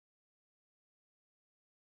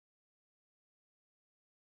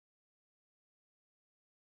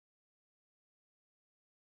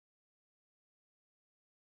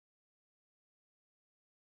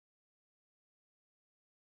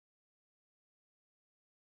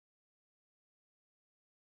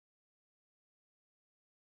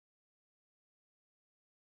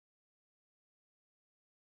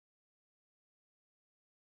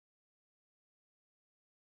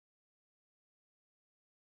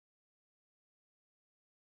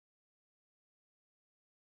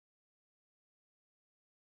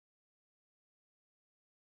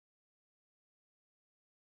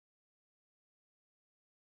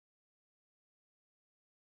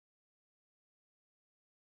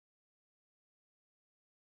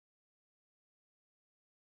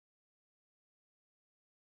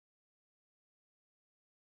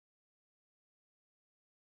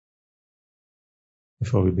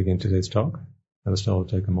Before we begin today's talk, let us all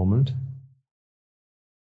take a moment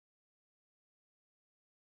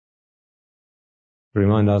to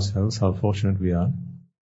remind ourselves how fortunate we are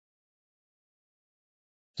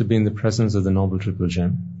to be in the presence of the Noble Triple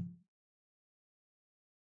Gem,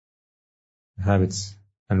 to have its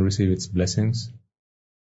and receive its blessings,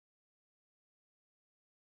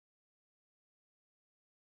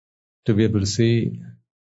 to be able to see,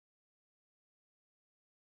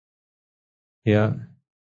 hear,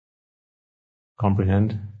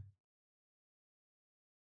 comprehend,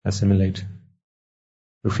 assimilate,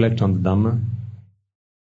 reflect on the Dhamma,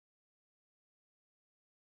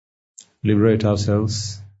 liberate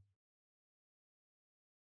ourselves,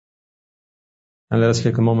 and let us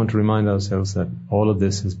take a moment to remind ourselves that all of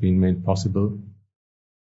this has been made possible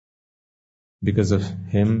because of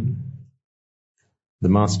Him, the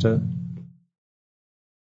Master,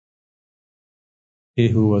 He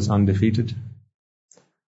who was undefeated,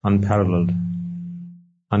 unparalleled,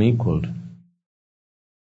 unequaled,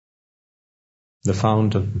 the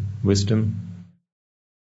fount of wisdom,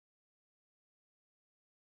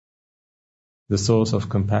 the source of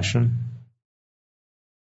compassion,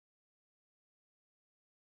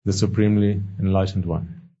 the supremely enlightened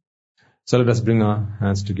one. So let us bring our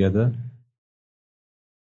hands together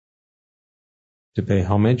to pay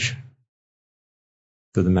homage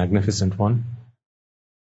to the Magnificent One.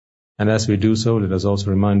 And as we do so, let us also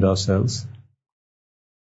remind ourselves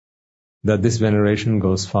that this veneration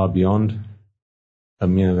goes far beyond a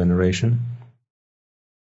mere veneration.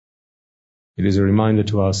 It is a reminder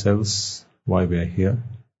to ourselves why we are here,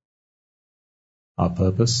 our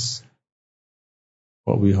purpose,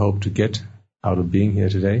 what we hope to get out of being here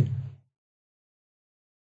today,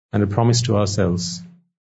 and a promise to ourselves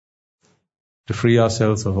to free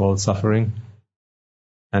ourselves of all suffering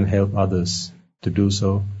and help others to do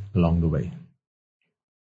so along the way.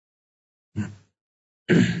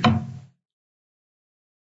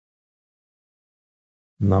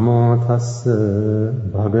 Namo tassa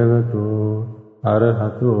bhagavato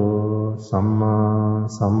arahato samma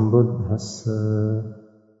sambuddhassa.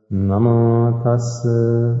 Namo tassa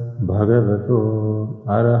bhagavato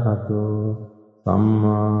arahato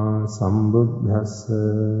samma sambuddhassa.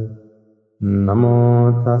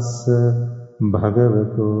 Namo tassa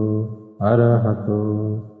bhagavato arahato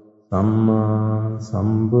samma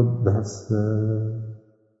sambuddhassa.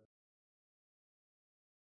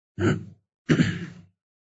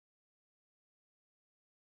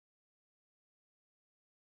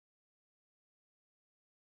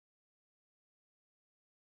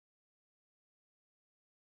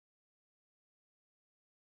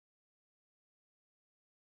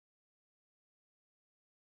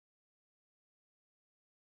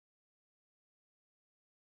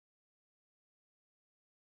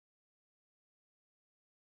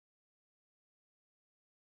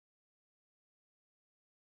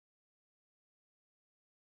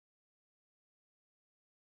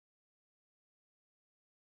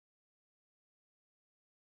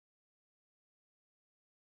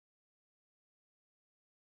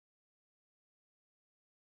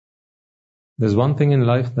 There's one thing in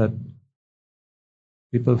life that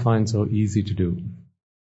people find so easy to do,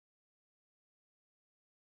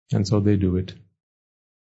 and so they do it.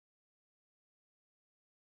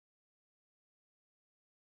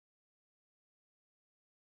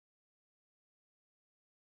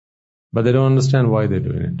 But they don't understand why they're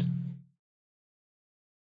doing it.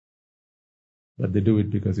 But they do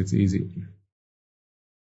it because it's easy.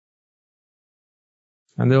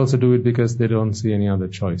 And they also do it because they don't see any other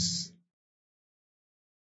choice.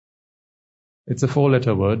 It's a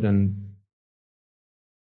 4-letter word, and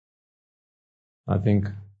I think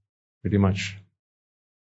pretty much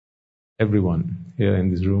everyone here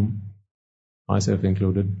in this room, myself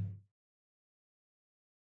included,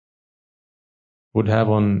 would have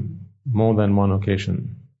on more than one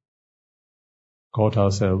occasion caught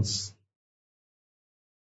ourselves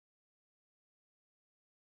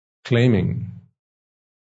claiming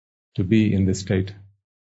to be in this state.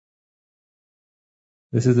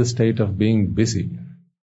 This is the state of being busy.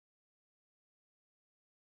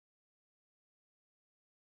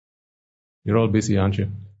 You're all busy, aren't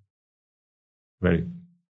you? Very.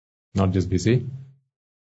 Not just busy,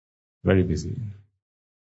 very busy.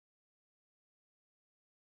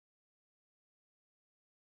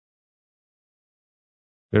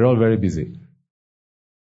 We're all very busy.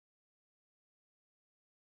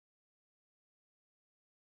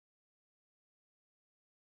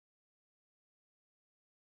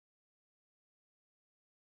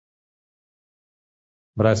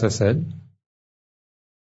 But as I said,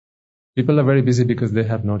 People are very busy because they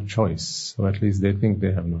have no choice, or at least they think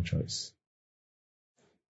they have no choice.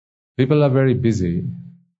 People are very busy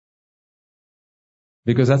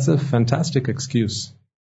because that's a fantastic excuse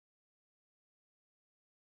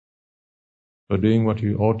for doing what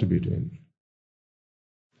you ought to be doing.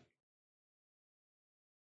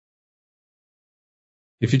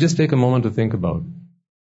 If you just take a moment to think about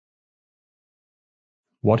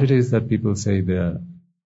what it is that people say they're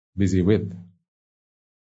busy with,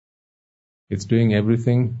 it's doing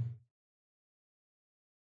everything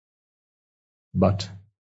but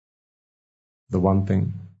the one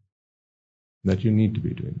thing that you need to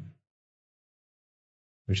be doing.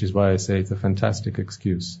 Which is why I say it's a fantastic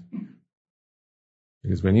excuse.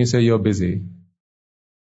 Because when you say you're busy,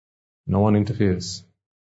 no one interferes.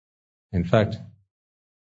 In fact,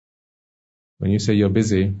 when you say you're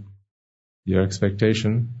busy, your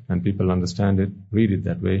expectation, and people understand it, read it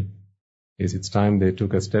that way, is it's time they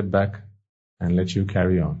took a step back and let you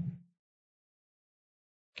carry on.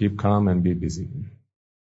 Keep calm and be busy.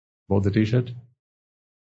 Bought the t-shirt?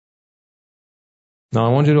 Now I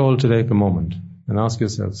want you all to take a moment and ask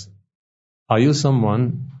yourselves, are you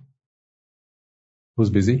someone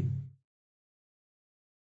who's busy?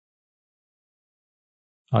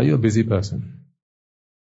 Are you a busy person?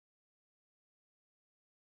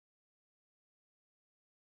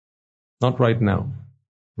 Not right now.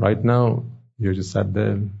 Right now, you just sat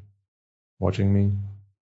there watching me.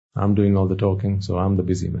 I'm doing all the talking, so I'm the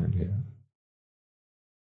busy man here.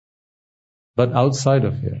 But outside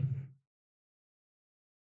of here,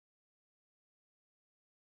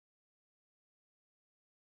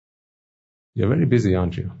 you're very busy,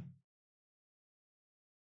 aren't you?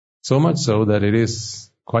 So much so that it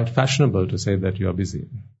is quite fashionable to say that you're busy.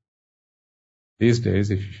 These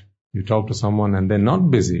days, if you talk to someone and they're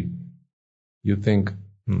not busy, you think,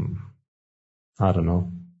 I don't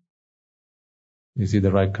know. Is he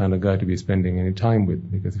the right kind of guy to be spending any time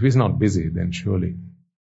with? Because if he's not busy, then surely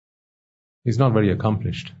he's not very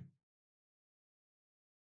accomplished.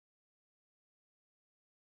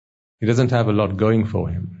 He doesn't have a lot going for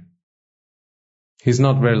him. He's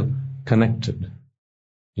not well connected.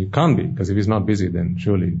 He can't be, because if he's not busy, then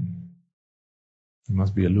surely he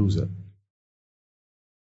must be a loser.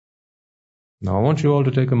 Now I want you all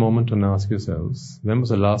to take a moment and ask yourselves, when was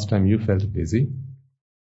the last time you felt busy?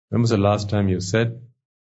 When was the last time you said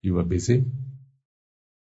you were busy?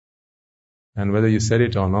 And whether you said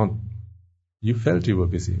it or not, you felt you were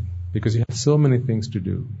busy because you had so many things to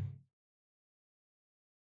do.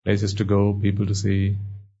 Places to go, people to see,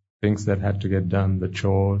 things that had to get done, the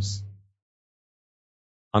chores,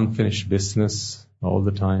 unfinished business all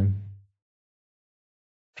the time,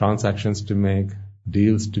 transactions to make,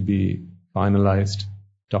 deals to be finalized,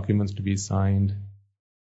 documents to be signed.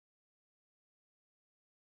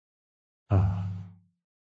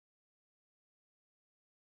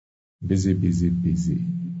 Busy, busy, busy.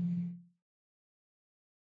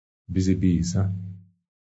 Busy bees, huh?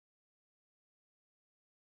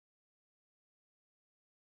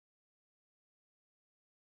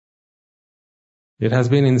 It has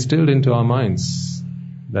been instilled into our minds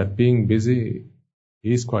that being busy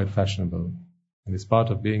is quite fashionable and is part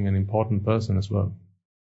of being an important person as well.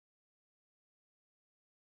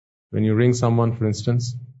 When you ring someone, for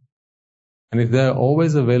instance, and if they're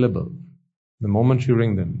always available, the moment you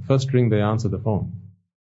ring them, first ring they answer the phone.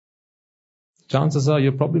 Chances are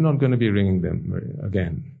you're probably not going to be ringing them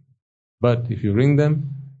again. But if you ring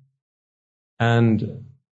them and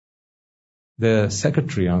their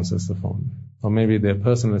secretary answers the phone, or maybe their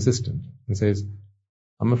personal assistant, and says,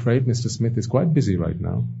 I'm afraid Mr. Smith is quite busy right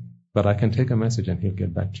now, but I can take a message and he'll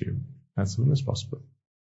get back to you as soon as possible.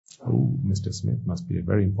 Oh, Mr. Smith must be a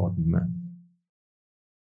very important man.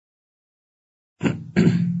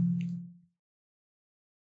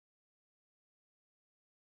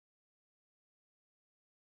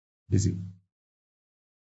 Busy.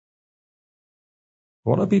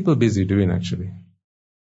 What are people busy doing actually?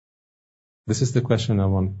 This is the question I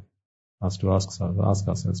want us to ask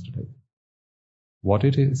ourselves today. What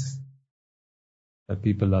it is that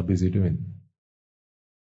people are busy doing.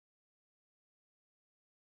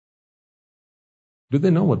 Do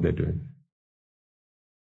they know what they're doing?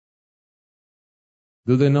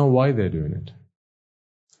 Do they know why they're doing it?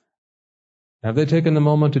 Have they taken a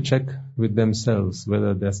moment to check with themselves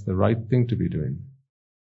whether that's the right thing to be doing?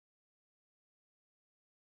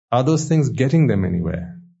 Are those things getting them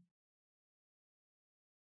anywhere?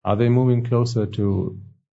 Are they moving closer to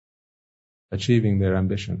achieving their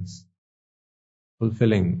ambitions,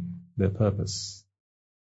 fulfilling their purpose?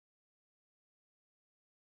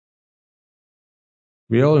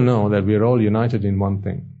 We all know that we are all united in one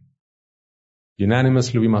thing,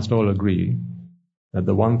 unanimously we must all agree that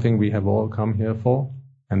the one thing we have all come here for,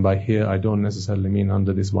 and by here I don't necessarily mean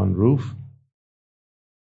under this one roof,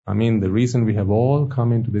 I mean the reason we have all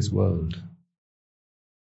come into this world,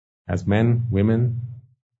 as men, women,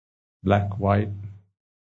 black, white,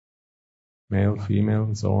 male, female,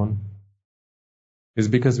 and so on, is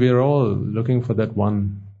because we are all looking for that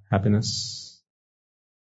one happiness.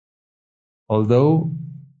 Although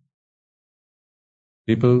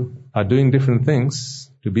people are doing different things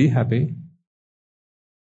to be happy,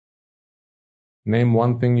 name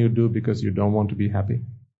one thing you do because you don't want to be happy.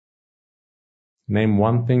 Name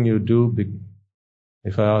one thing you do.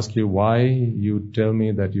 If I ask you why, you tell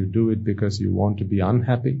me that you do it because you want to be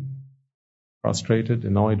unhappy, frustrated,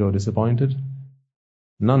 annoyed, or disappointed.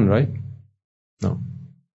 None, right? No.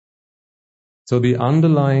 So the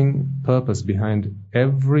underlying purpose behind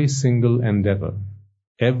every single endeavor,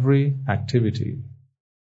 every activity,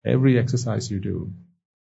 every exercise you do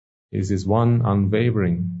is this one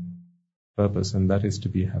unwavering purpose, and that is to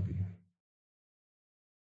be happy.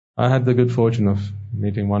 I had the good fortune of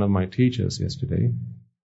meeting one of my teachers yesterday.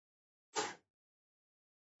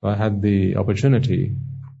 I had the opportunity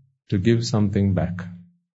to give something back.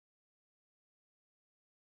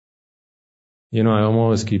 You know, I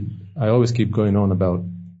always keep going on about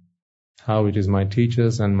how it is my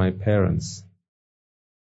teachers and my parents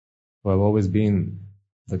who have always been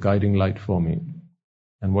the guiding light for me.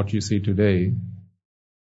 And what you see today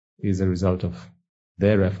is a result of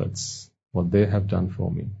their efforts, what they have done for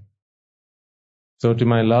me. So to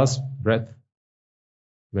my last breath,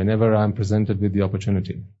 whenever I am presented with the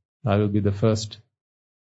opportunity, I will be the first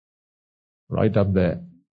right up there.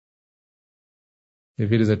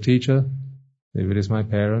 If it is a teacher, if it is my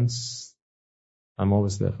parents, I'm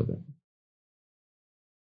always there for them.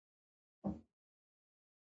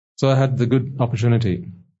 So I had the good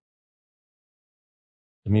opportunity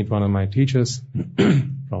to meet one of my teachers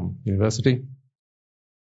from university.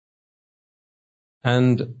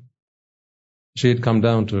 And she had come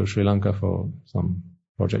down to Sri Lanka for some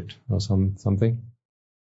project or something.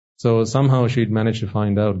 So somehow she'd managed to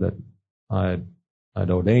find out that I'd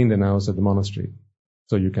ordained and I was at the monastery.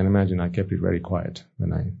 So you can imagine I kept it very quiet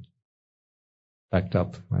when I packed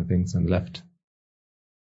up my things and left.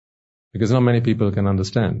 Because not many people can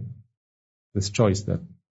understand this choice that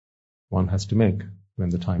one has to make when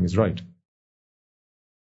the time is right.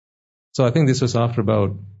 So I think this was after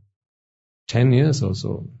about 10 years or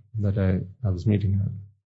so that I was meeting her.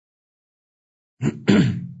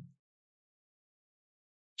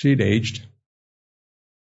 She'd aged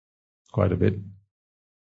quite a bit.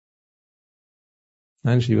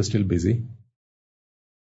 And she was still busy.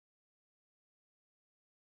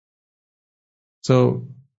 So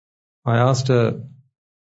I asked her,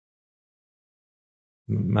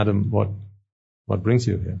 "Madam, what brings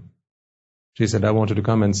you here?" She said, "I wanted to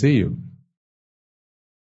come and see you.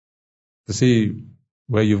 To see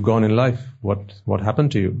where you've gone in life, what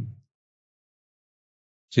happened to you."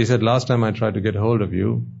 She said, "Last time I tried to get hold of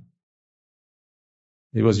you,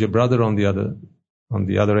 it was your brother on the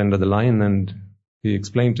other end of the line, and he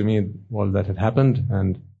explained to me all that had happened,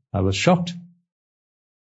 and I was shocked.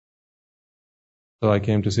 So I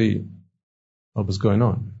came to see what was going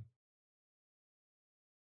on."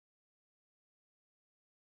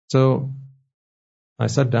 So I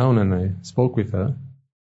sat down and I spoke with her.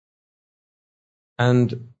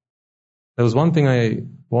 And there was one thing I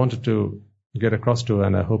wanted to get across to her,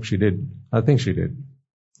 and I hope she did. I think she did.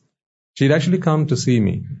 She'd actually come to see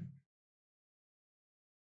me.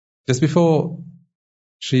 Just before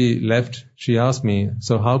she left, she asked me,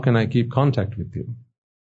 "So how can I keep contact with you?"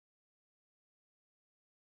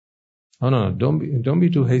 Oh no, don't be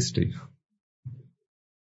too hasty.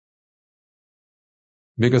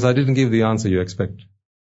 Because I didn't give the answer you expect.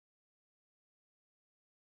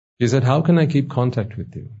 She said, "How can I keep contact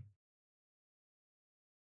with you?"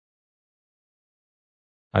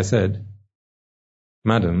 I said,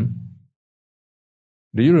 "Madam,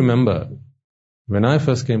 do you remember when I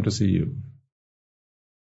first came to see you?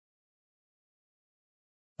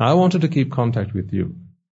 I wanted to keep contact with you.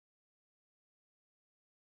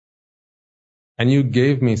 And you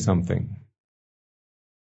gave me something."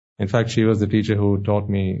 In fact, she was the teacher who taught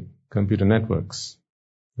me computer networks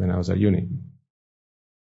when I was at uni.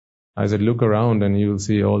 I said, "Look around and you'll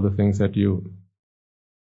see all the things that you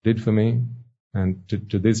did for me. And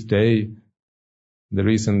to this day, the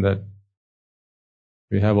reason that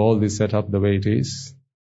we have all this set up the way it is,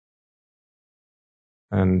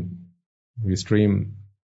 and we stream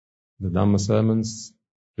the Dhamma sermons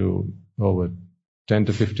to over 10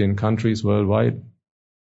 to 15 countries worldwide,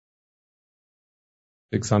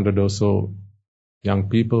 600 or so young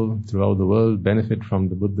people throughout the world benefit from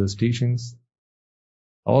the Buddha's teachings.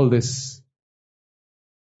 All this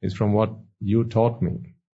is from what you taught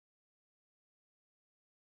me.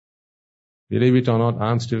 Believe it or not,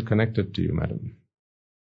 I'm still connected to you, madam.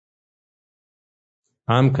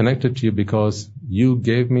 I'm connected to you because you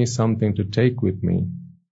gave me something to take with me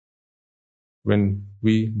when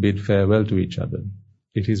we bid farewell to each other.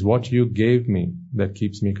 It is what you gave me that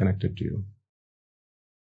keeps me connected to you.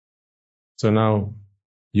 So now,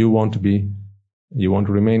 you want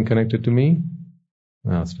to remain connected to me?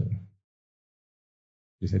 I asked her.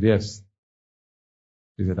 She said, yes.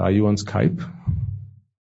 She said, are you on Skype?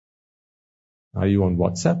 Are you on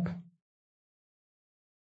WhatsApp?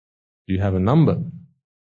 Do you have a number?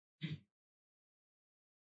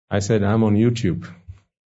 I said, I'm on YouTube.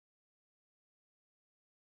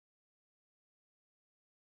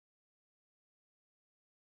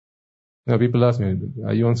 Now people ask me,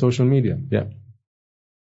 are you on social media? Yeah.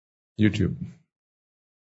 YouTube.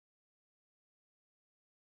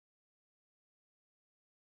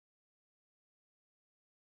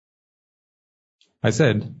 I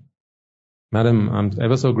said, madam, I'm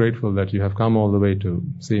ever so grateful that you have come all the way to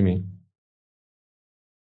see me.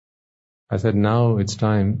 I said, now it's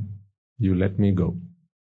time you let me go.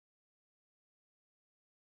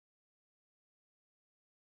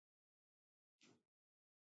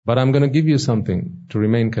 But I'm going to give you something to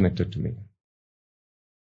remain connected to me.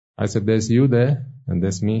 I said, there's you there and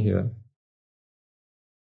there's me here.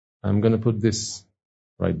 I'm going to put this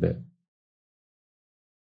right there.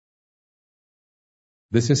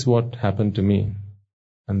 This is what happened to me,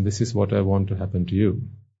 and this is what I want to happen to you.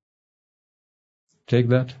 Take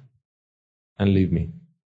that and leave me.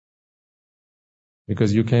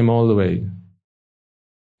 Because you came all the way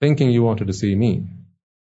thinking you wanted to see me.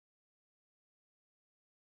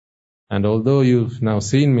 And although you've now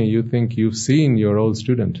seen me, you think you've seen your old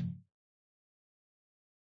student.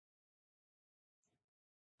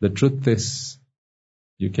 The truth is,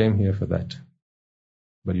 you came here for that.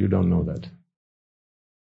 But you don't know that.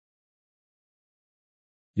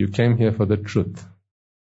 You came here for the truth.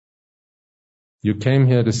 You came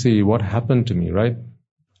here to see what happened to me, right?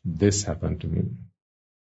 This happened to me.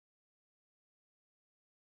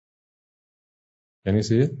 Can you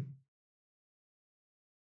see it?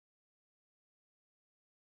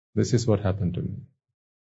 This is what happened to me.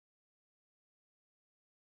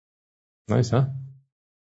 Nice, huh?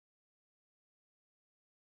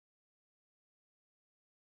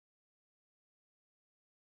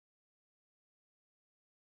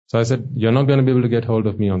 So I said, you're not going to be able to get hold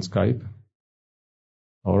of me on Skype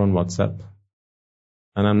or on WhatsApp.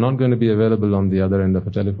 And I'm not going to be available on the other end of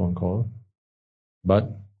a telephone call.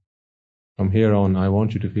 But from here on, I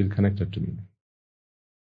want you to feel connected to me.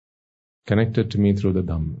 Connected to me through the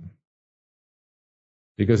Dhamma.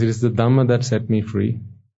 Because it is the Dhamma that set me free.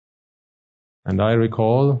 And I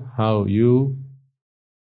recall how you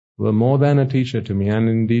were more than a teacher to me, and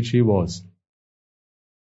indeed she was.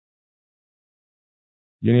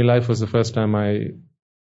 Uni life was the first time I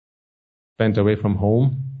went away from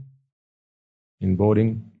home in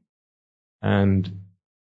boarding, and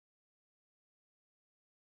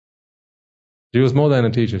she was more than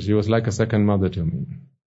a teacher. She was like a second mother to me.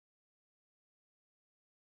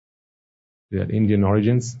 She had Indian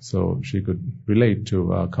origins, so she could relate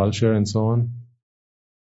to our culture and so on.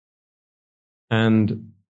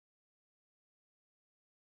 And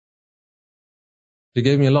she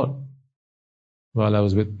gave me a lot while I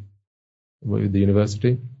was with the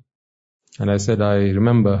university. And I said, I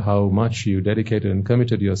remember how much you dedicated and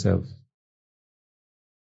committed yourself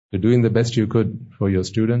to doing the best you could for your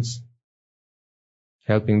students,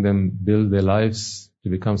 helping them build their lives to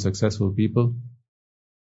become successful people.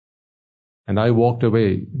 And I walked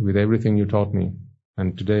away with everything you taught me.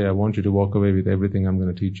 And today I want you to walk away with everything I'm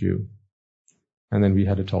going to teach you. And then we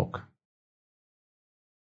had a talk.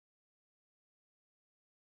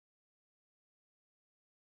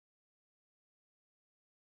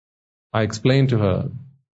 I explained to her,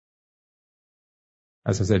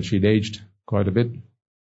 as I said, she'd aged quite a bit.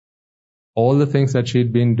 All the things that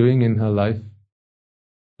she'd been doing in her life,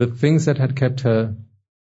 the things that had kept her,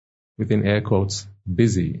 within air quotes,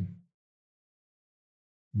 busy,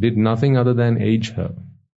 did nothing other than age her.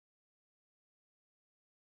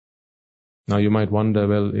 Now you might wonder,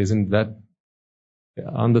 well,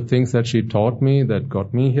 aren't the things that she taught me that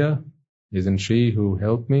got me here? Isn't she who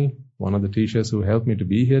helped me? One of the teachers who helped me to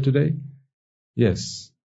be here today?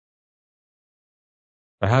 Yes.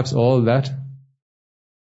 Perhaps all that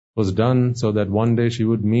was done so that one day she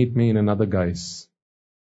would meet me in another guise.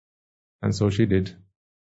 And so she did.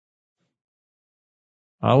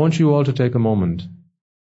 I want you all to take a moment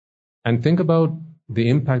and think about the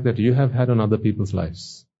impact that you have had on other people's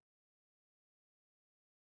lives.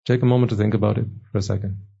 Take a moment to think about it for a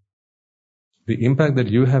second. The impact that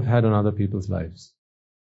you have had on other people's lives.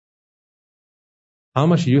 How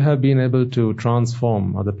much you have been able to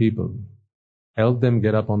transform other people, help them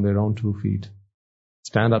get up on their own 2 feet,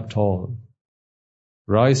 stand up tall,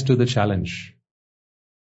 rise to the challenge,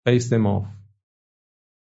 face them off,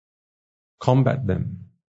 combat them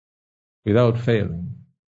without failing.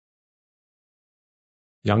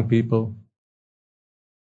 Young people,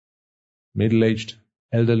 middle-aged,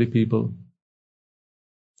 elderly people,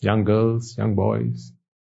 young girls, young boys,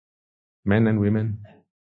 men and women.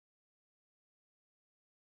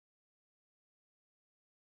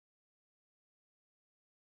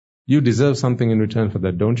 You deserve something in return for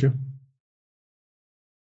that, don't you?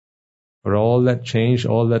 For all that change,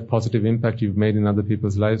 all that positive impact you've made in other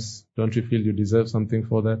people's lives, don't you feel you deserve something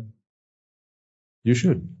for that? You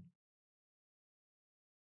should.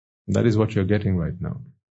 That is what you're getting right now.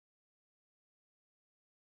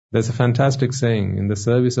 There's a fantastic saying, in the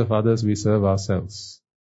service of others we serve ourselves.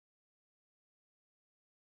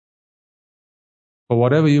 For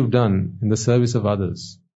whatever you've done in the service of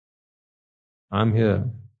others, I'm here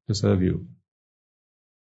to serve you.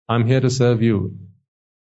 I'm here to serve you.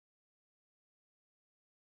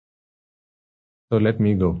 So let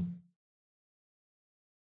me go.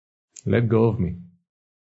 Let go of me.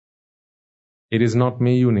 It is not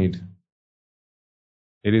me you need.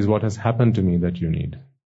 It is what has happened to me that you need.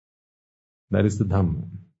 That is the Dhamma.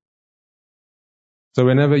 So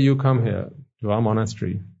whenever you come here to our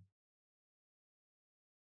monastery,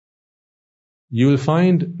 you will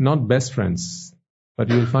find not best friends, but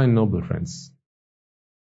you will find noble friends.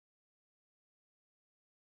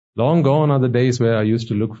 Long gone are the days where I used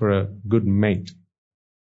to look for a good mate,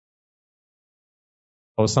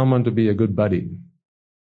 or someone to be a good buddy,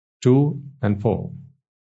 2 and 4.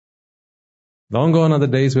 Long gone are the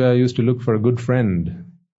days where I used to look for a good friend.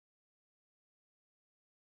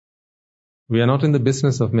 We are not in the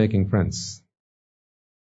business of making friends.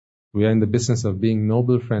 We are in the business of being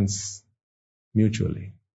noble friends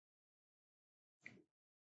mutually.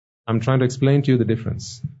 I'm trying to explain to you the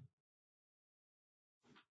difference.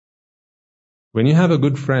 When you have a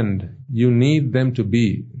good friend, you need them to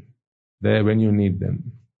be there when you need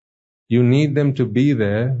them. You need them to be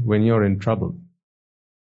there when you're in trouble.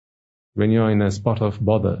 When you're in a spot of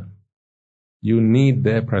bother, you need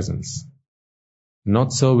their presence.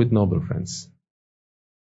 Not so with noble friends.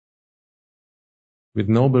 With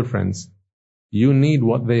noble friends, you need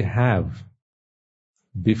what they have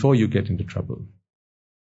before you get into trouble.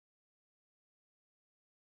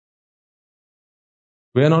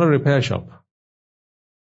 We are not a repair shop.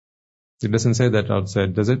 It doesn't say that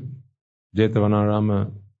outside, does it?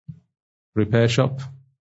 Jetavanarama repair shop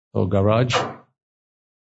or garage.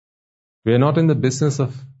 We are not in the business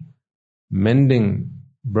of mending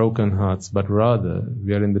broken hearts, but rather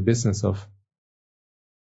we are in the business of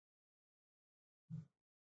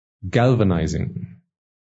galvanizing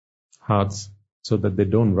hearts so that they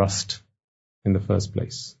don't rust in the first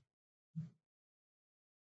place.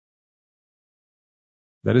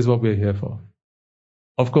 That is what we are here for.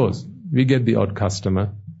 Of course, we get the odd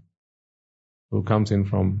customer who comes in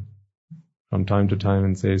from time to time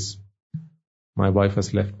and says, my wife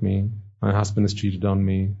has left me, my husband has cheated on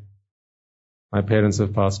me, my parents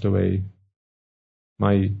have passed away,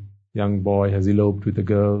 my young boy has eloped with a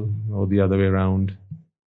girl, or the other way around.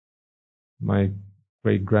 My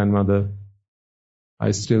great-grandmother,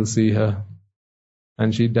 I still see her,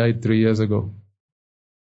 and she died 3 years ago.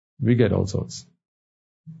 We get all sorts.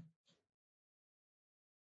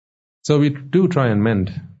 So we do try and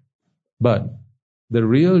mend, but the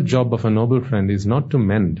real job of a noble friend is not to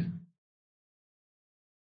mend.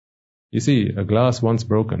 You see, a glass once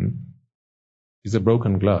broken is a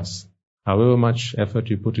broken glass. However much effort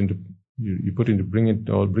you put into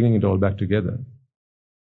bringing it all back together.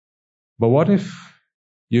 But what if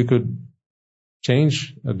you could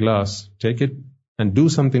change a glass, take it and do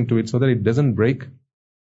something to it so that it doesn't break?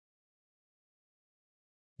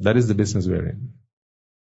 That is the business we're in.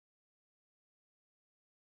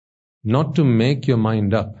 Not to make your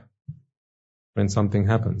mind up when something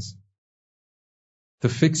happens. To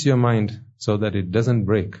fix your mind so that it doesn't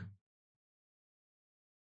break.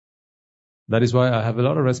 That is why I have a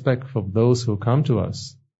lot of respect for those who come to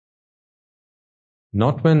us.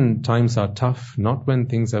 Not when times are tough, not when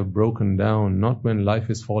things have broken down, not when life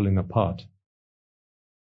is falling apart.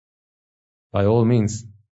 By all means,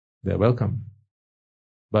 they're welcome.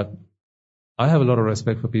 But I have a lot of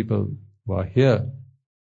respect for people who are here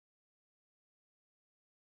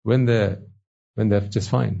when they're just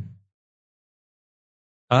fine.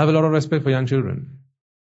 I have a lot of respect for young children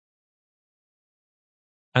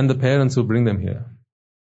and the parents who bring them here,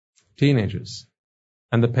 teenagers,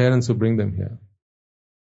 and the parents who bring them here.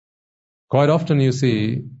 Quite often you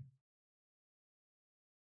see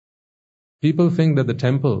people think that the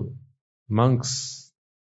temple, monks,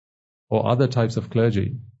 or other types of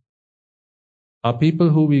clergy are people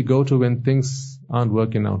who we go to when things aren't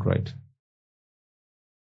working out right.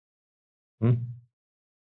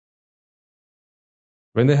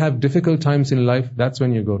 When they have difficult times in life, that's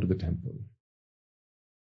when you go to the temple.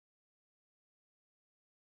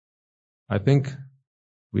 I think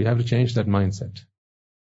we have to change that mindset.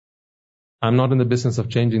 I'm not in the business of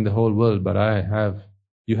changing the whole world, but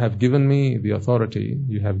you have given me the authority,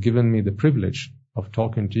 you have given me the privilege of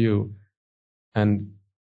talking to you and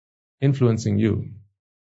influencing you,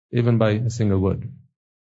 even by a single word.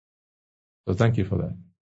 So thank you for that.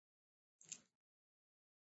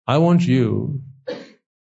 I want you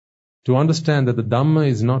to understand that the Dhamma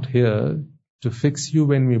is not here to fix you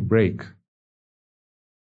when we break.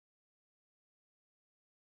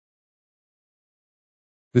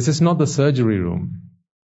 This is not the surgery room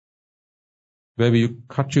where we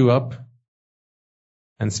cut you up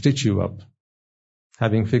and stitch you up,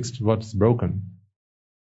 having fixed what's broken.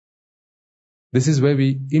 This is where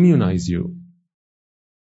we immunize you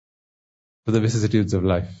for the vicissitudes of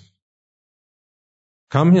life.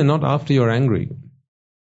 Come here not after you're angry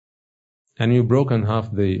and you've broken half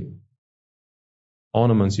the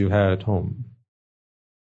ornaments you had at home.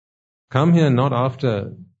 Come here not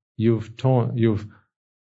after you've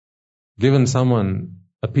given someone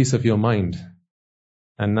a piece of your mind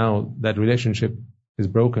and now that relationship is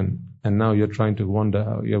broken and now you're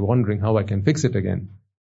wondering how I can fix it again.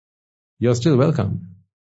 You're still welcome.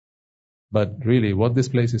 But really what this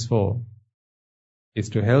place is for is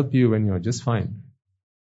to help you when you're just fine.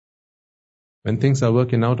 When things are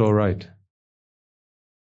working out all right.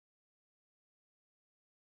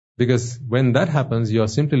 Because when that happens, you're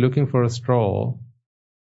simply looking for a straw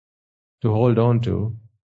to hold on to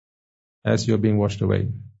as you're being washed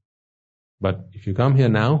away. But if you come here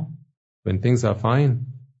now, when things are fine,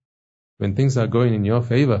 when things are going in your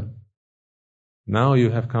favor, now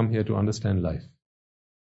you have come here to understand life.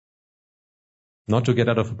 Not to get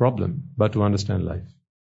out of a problem, but to understand life.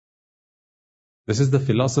 This is the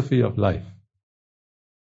philosophy of life.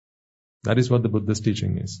 That is what the Buddha's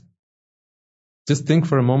teaching is. Just think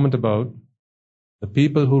for a moment about the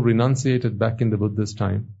people who renunciated back in the Buddha's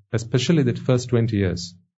time, especially the first 20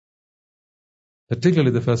 years.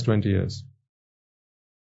 Particularly the first 20 years.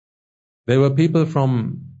 They were people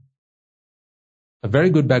from a very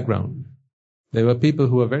good background. They were people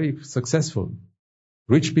who were very successful.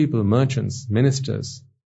 Rich people, merchants, ministers,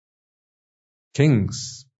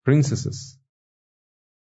 kings, princesses,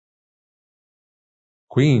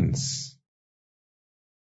 queens.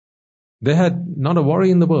 They had not a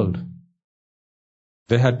worry in the world.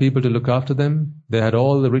 They had people to look after them. They had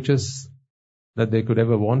all the riches that they could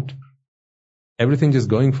ever want. Everything just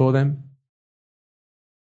going for them.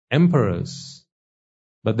 Emperors.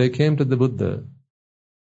 But they came to the Buddha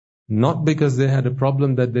not because they had a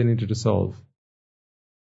problem that they needed to solve.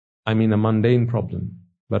 I mean a mundane problem.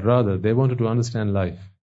 But rather they wanted to understand life.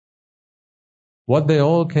 What they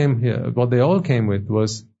all came with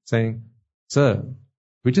was saying, Sir,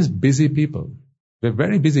 we're just busy people. We're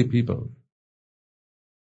very busy people.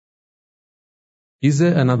 Is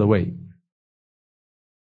there another way?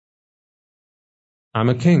 I'm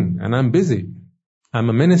a king and I'm busy. I'm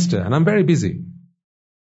a minister and I'm very busy.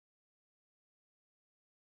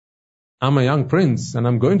 I'm a young prince and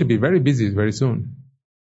I'm going to be very busy very soon.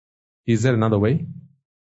 Is there another way?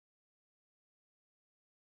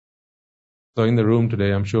 So in the room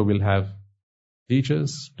today, I'm sure we'll have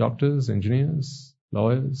teachers, doctors, engineers,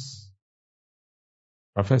 lawyers,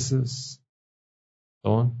 professors,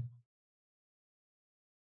 so on.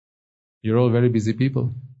 You're all very busy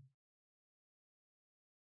people.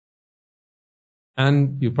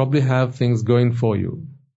 And you probably have things going for you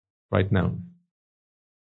right now.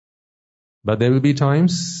 But there will be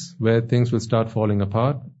times where things will start falling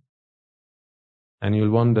apart and you'll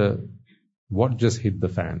wonder, what just hit the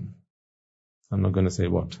fan? I'm not going to say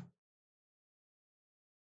what.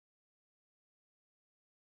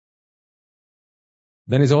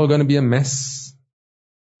 Then it's all going to be a mess.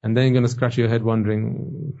 And then you're going to scratch your head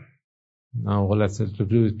wondering, now all that's to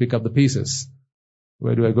do is pick up the pieces.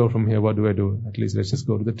 Where do I go from here? What do I do? At least let's just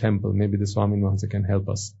go to the temple. Maybe the Swamin Wahanse can help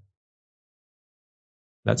us.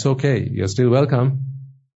 That's okay. You're still welcome.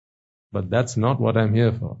 But that's not what I'm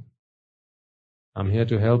here for. I'm here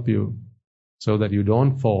to help you so that you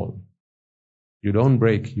don't fall, you don't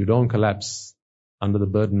break, you don't collapse under the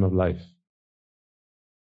burden of life.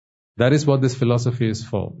 That is what this philosophy is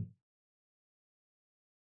for.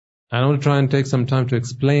 And I will try and take some time to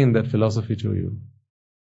explain that philosophy to you,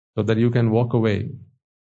 so that you can walk away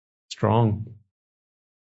strong,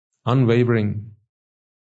 unwavering,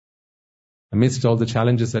 amidst all the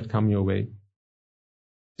challenges that come your way.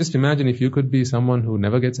 Just imagine if you could be someone who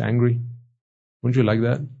never gets angry. Wouldn't you like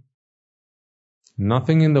that?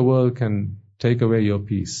 Nothing in the world can take away your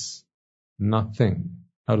peace. Nothing.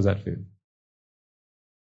 How does that feel?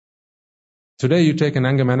 Today you take an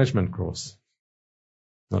anger management course.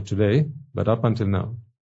 Not today, but up until now.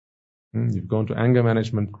 You've gone to anger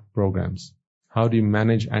management programs. How do you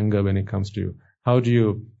manage anger when it comes to you? How do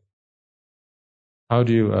you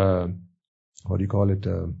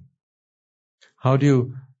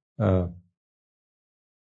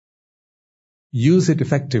use it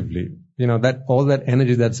effectively? That all that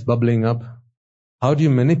energy that's bubbling up, how do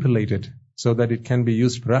you manipulate it so that it can be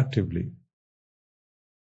used proactively?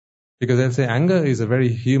 Because I say anger is a very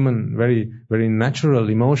human, very, very natural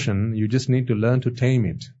emotion. You just need to learn to tame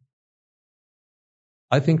it.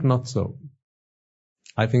 I think not so.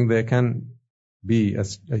 I think there can be a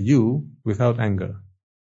you without anger.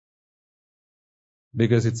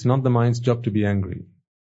 Because it's not the mind's job to be angry.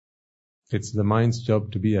 It's the mind's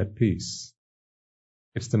job to be at peace.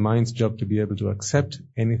 It's the mind's job to be able to accept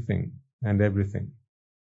anything and everything.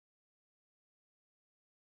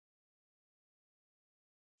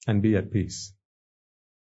 And be at peace.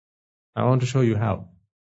 I want to show you how.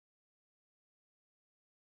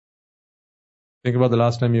 Think about the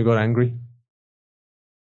last time you got angry.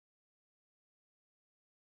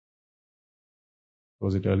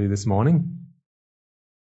 Was it early this morning?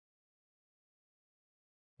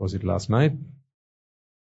 Was it last night?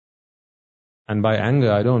 And by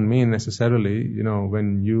anger, I don't mean necessarily,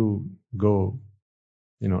 when you go,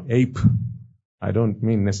 ape. I don't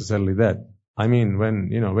mean necessarily that. I mean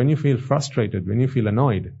when you feel frustrated, when you feel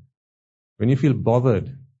annoyed, when you feel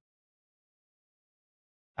bothered,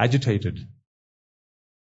 agitated,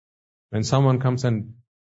 when someone comes and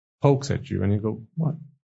pokes at you and you go, what?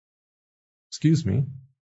 Excuse me?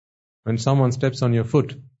 When someone steps on your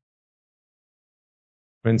foot,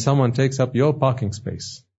 when someone takes up your parking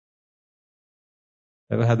space.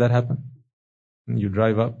 Ever had that happen? You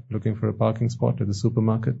drive up looking for a parking spot at the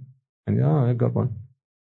supermarket and I got one.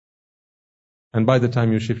 And by the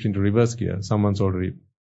time you shift into reverse gear, someone's already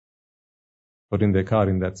put in their car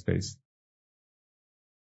in that space.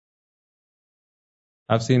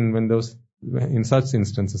 I've seen in such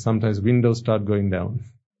instances, sometimes windows start going down.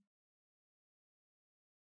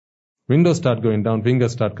 Windows start going down,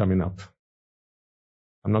 fingers start coming up.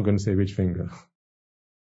 I'm not going to say which finger.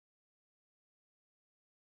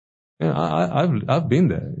 I've been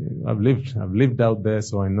there. I've lived out there,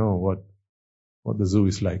 so I know what the zoo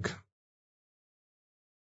is like.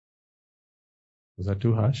 Was that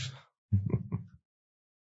too harsh?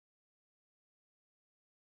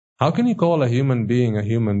 How can you call a human being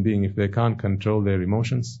if they can't control their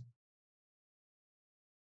emotions?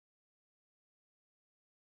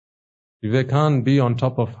 If they can't be on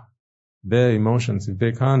top of their emotions, if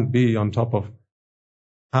they can't be on top of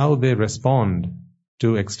how they respond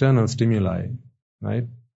to external stimuli, right?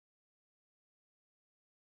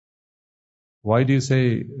 Why do you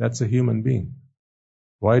say that's a human being?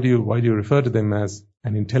 Why do you refer to them as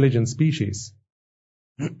an intelligent species?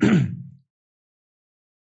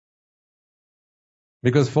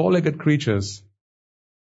 Because four-legged creatures,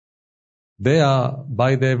 they are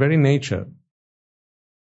by their very nature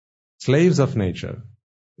slaves of nature.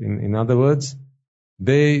 In other words,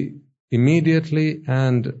 they immediately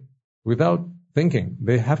and without thinking,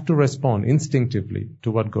 they have to respond instinctively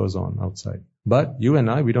to what goes on outside. But you and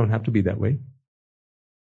I, we don't have to be that way.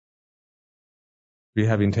 We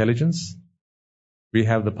have intelligence. We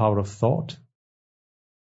have the power of thought.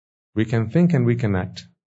 We can think and we can act.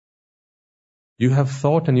 You have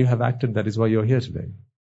thought and you have acted. That is why you're here today.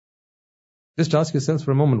 Just ask yourselves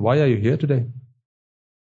for a moment, why are you here today?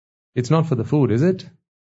 It's not for the food, is it?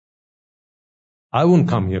 I won't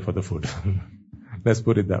come here for the food. Let's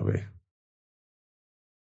put it that way.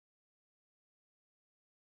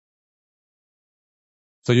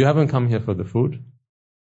 So you haven't come here for the food.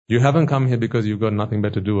 You haven't come here because you've got nothing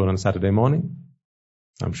better to do on Saturday morning.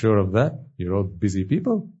 I'm sure of that. You're all busy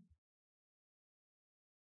people.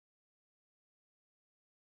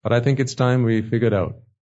 But I think it's time we figured out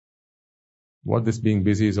what this being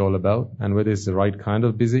busy is all about and whether it's the right kind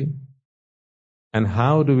of busy. And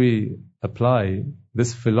how do we apply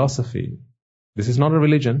this philosophy? This is not a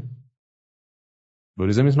religion.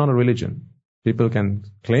 Buddhism is not a religion. People can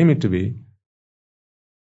claim it to be,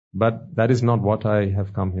 but that is not what I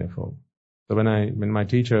have come here for. So when my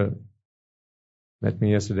teacher met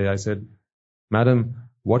me yesterday, I said, Madam,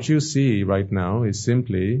 what you see right now is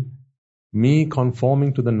simply me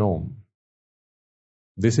conforming to the norm.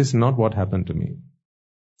 This is not what happened to me.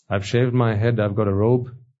 I've shaved my head, I've got a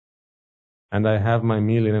robe, and I have my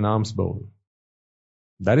meal in an alms bowl.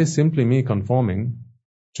 That is simply me conforming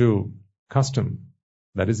to custom.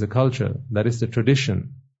 That is the culture. That is the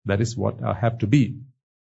tradition. That is what I have to be.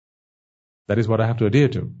 That is what I have to adhere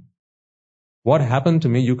to. What happened to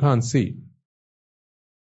me, you can't see.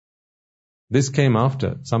 This came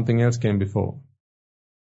after. Something else came before.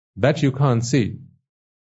 That you can't see,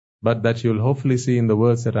 but that you'll hopefully see in the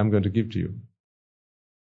words that I'm going to give to you.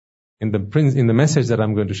 In the message that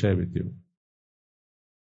I'm going to share with you.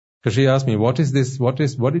 Because she asked me, what is this? What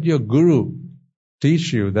did your guru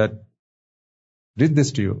teach you that did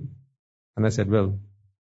this to you? And I said, well,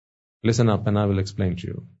 listen up and I will explain to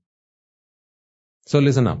you. So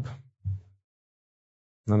listen up.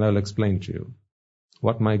 And I will explain to you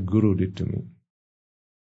what my guru did to me.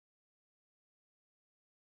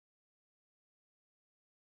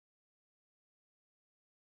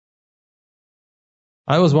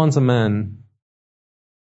 I was once a man,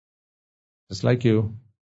 just like you,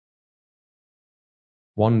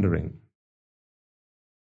 wandering.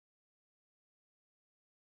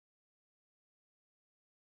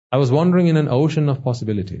 I was wandering in an ocean of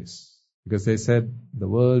possibilities, because they said, the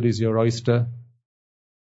world is your oyster.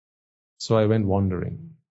 So I went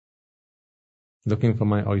wandering, looking for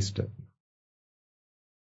my oyster.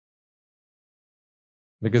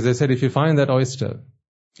 Because they said, if you find that oyster,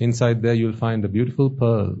 inside there you'll find a beautiful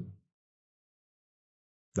pearl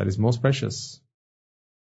that is most precious.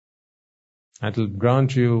 And it will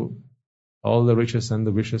grant you all the riches and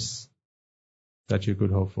the wishes that you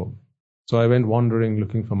could hope for. So I went wandering,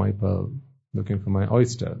 looking for my pearl, looking for my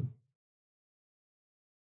oyster.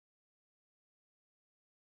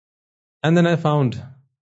 And then I found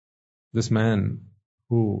this man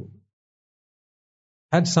who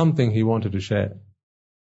had something he wanted to share.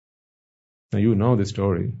 Now you know the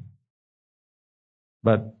story,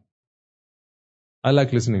 but I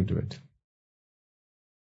like listening to it.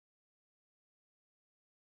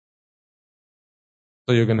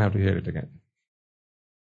 So you're going to have to hear it again.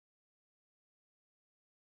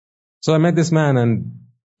 So I met this man and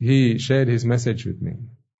he shared his message with me.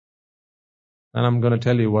 And I'm going to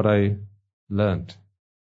tell you what I learned.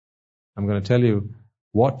 I'm going to tell you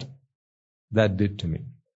what that did to me.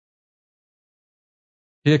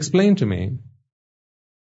 He explained to me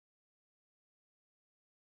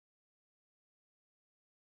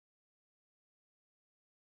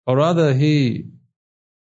or rather he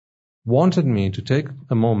wanted me to take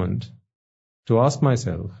a moment to ask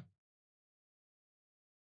myself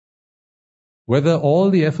whether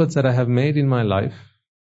all the efforts that I have made in my life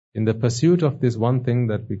in the pursuit of this one thing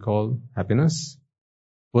that we call happiness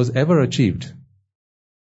was ever achieved.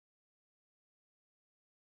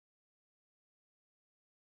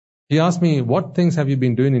 He asked me, what things have you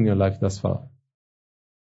been doing in your life thus far?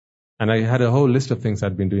 And I had a whole list of things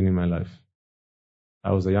I'd been doing in my life.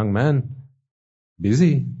 I was a young man,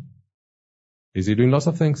 busy doing lots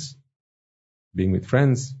of things, being with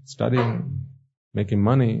friends, studying, making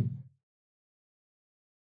money,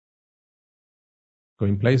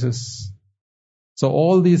 going places. So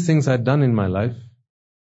all these things I'd done in my life,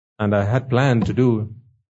 and I had planned to do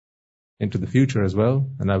into the future as well,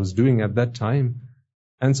 and I was doing at that time.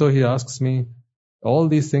 And so he asks me, all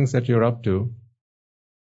these things that you're up to,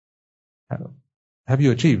 have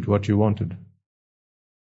you achieved what you wanted?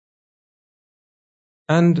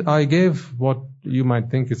 And I gave what you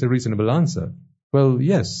might think is a reasonable answer. Well,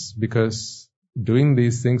 yes, because doing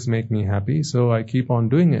these things make me happy, so I keep on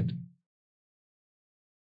doing it.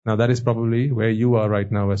 Now that is probably where you are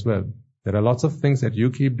right now as well. There are lots of things that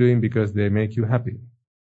you keep doing because they make you happy.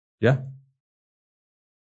 Yeah?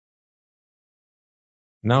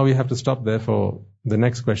 Now we have to stop there for the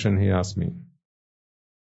next question he asked me.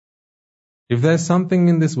 If there's something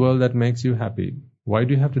in this world that makes you happy, why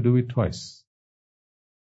do you have to do it twice?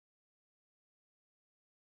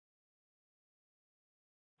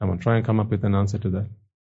 I'm going to try and come up with an answer to that.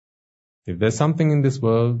 If there's something in this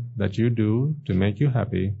world that you do to make you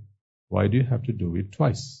happy, why do you have to do it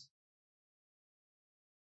twice?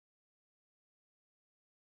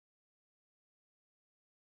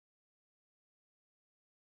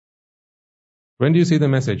 When do you see the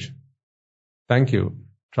message? Thank you.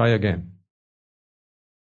 Try again.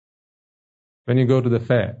 When you go to the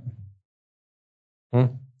fair.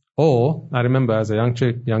 Or, I remember as a young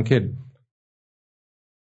kid,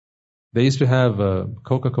 They used to have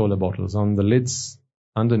Coca-Cola bottles on the lids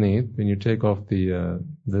underneath. When you take off the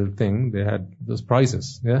thing, they had those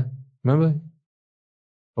prizes. Yeah, remember?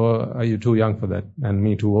 Or are you too young for that, and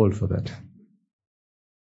me too old for that?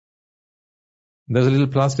 There's a little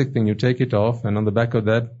plastic thing. You take it off, and on the back of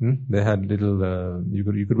that, they had little. You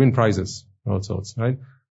could win prizes, all sorts, right?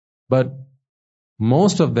 But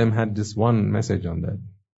most of them had this one message on that.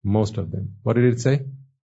 Most of them. What did it say?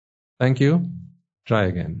 Thank you. Try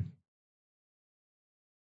again.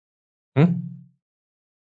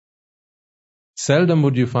 Seldom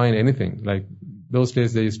would you find anything. Like those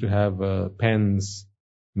days they used to have pens,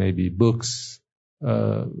 maybe books.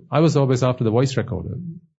 I was always after the voice recorder.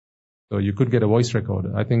 So you could get a voice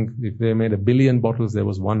recorder. I think if they made 1 billion bottles, there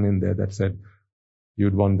was one in there that said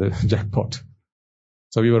you'd won the jackpot.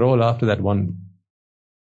 So we were all after that one.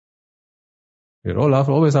 We were all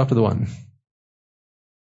always after the one.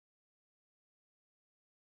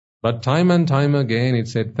 But time and time again it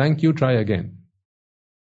said, thank you, try again.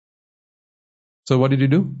 So what did you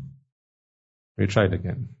do? We tried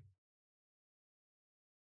again.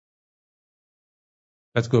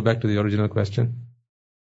 Let's go back to the original question.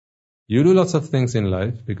 You do lots of things in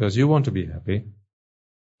life because you want to be happy.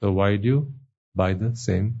 So why do you buy the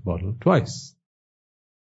same bottle twice?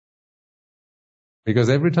 Because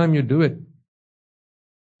every time you do it,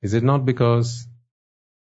 is it not because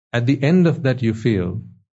at the end of that you feel,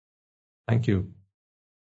 thank you,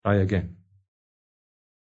 try again.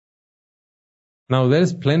 Now there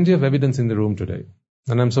is plenty of evidence in the room today.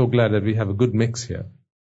 And I'm so glad that we have a good mix here.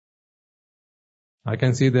 I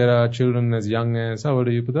can see there are children as young as, how old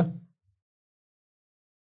are you, Pudha?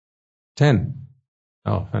 10.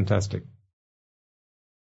 Oh, fantastic.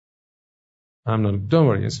 Don't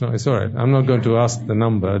worry, it's alright. I'm not going to ask the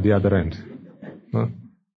number at the other end. Huh?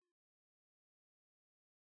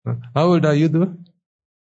 How old are you, Dua?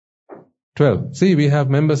 12. See, we have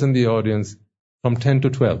members in the audience from 10 to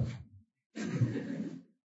 12.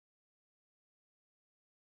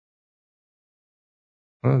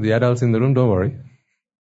 The adults in the room, don't worry.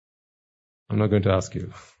 I'm not going to ask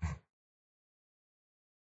you.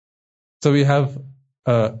 So we have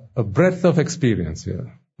a breadth of experience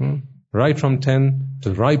here. Right from 10 to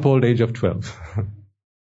the ripe old age of 12.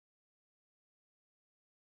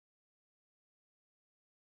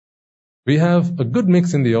 We have a good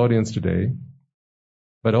mix in the audience today,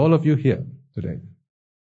 but all of you here today.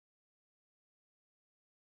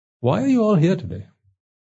 Why are you all here today?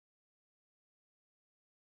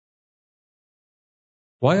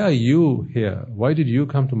 Why are you here? Why did you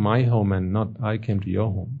come to my home and not I came to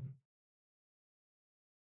your home?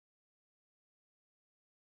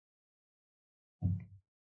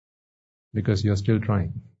 Because you're still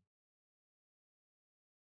trying.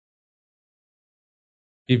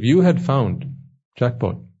 If you had found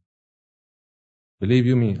jackpot, believe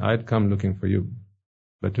you me, I'd come looking for you.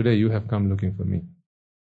 But today you have come looking for me.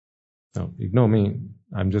 Now, ignore me.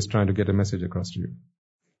 I'm just trying to get a message across to you.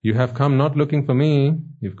 You have come not looking for me,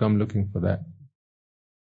 you've come looking for that.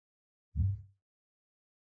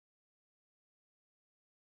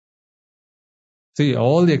 See,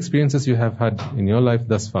 all the experiences you have had in your life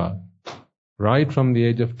thus far, right from the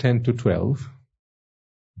age of 10 to 12,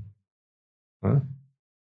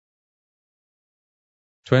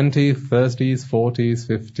 20s, 30s, 40s,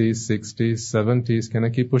 50s, 60s, 70s. Can I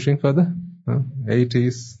keep pushing further?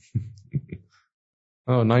 80s.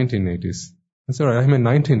 Oh, 1980s. That's all right. I mean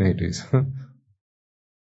 1980s.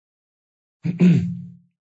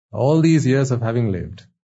 All these years of having lived,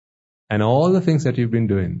 and all the things that you've been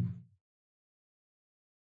doing.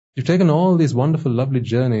 You've taken all these wonderful, lovely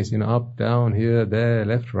journeys, up, down, here, there,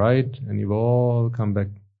 left, right, and you've all come back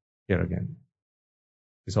here again.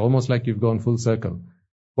 It's almost like you've gone full circle.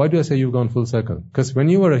 Why do I say you've gone full circle? Because when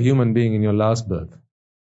you were a human being in your last birth,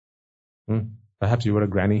 perhaps you were a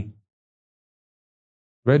granny.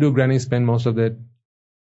 Where do grannies spend most of their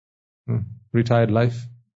retired life?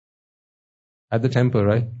 At the temple,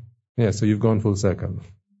 right? Yeah, so you've gone full circle.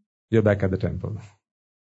 You're back at the temple.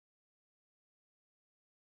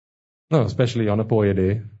 No, especially on a Poya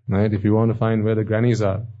day, right? If you want to find where the grannies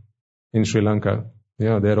are in Sri Lanka,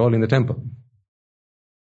 they're all in the temple.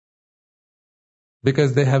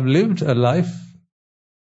 Because they have lived a life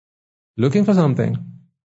looking for something,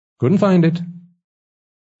 couldn't find it,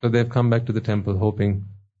 so they've come back to the temple hoping,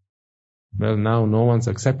 well, now no one's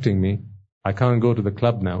accepting me. I can't go to the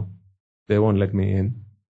club now. They won't let me in.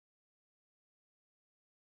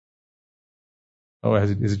 Oh,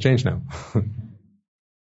 is it changed now?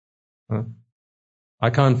 I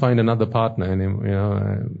can't find another partner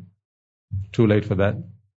anymore. Too late for that.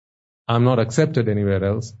 I'm not accepted anywhere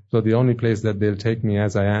else. So the only place that they'll take me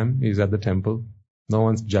as I am is at the temple. No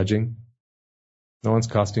one's judging. No one's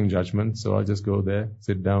casting judgment. So I'll just go there,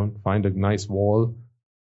 sit down, find a nice wall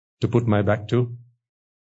to put my back to.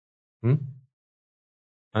 And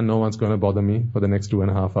no one's going to bother me for the next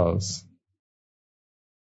 2.5 hours.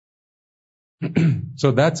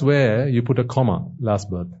 So that's where you put a comma, last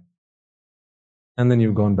birth. And then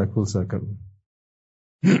you've gone back full circle.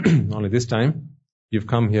 Only this time, you've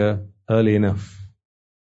come here early enough.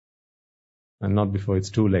 And not before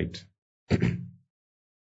it's too late.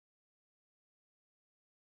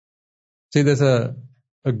 See, there's a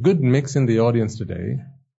good mix in the audience today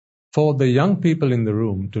for the young people in the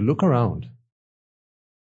room to look around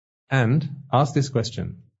and ask this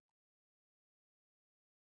question.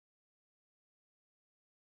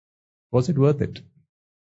 Was it worth it?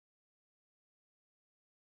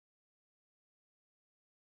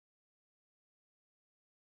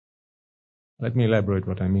 Let me elaborate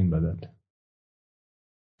what I mean by that.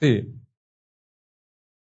 See,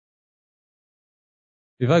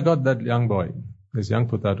 if I got that young boy, this young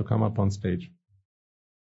Putta, to come up on stage,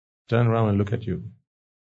 turn around and look at you.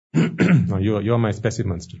 Now you're my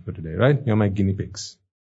specimens for today, right? You're my guinea pigs.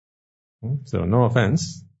 So no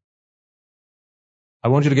offense. I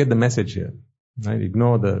want you to get the message here. Right?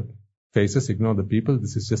 Ignore the faces, ignore the people.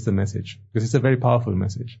 This is just the message. Because it's a very powerful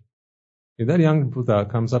message. If that young Putta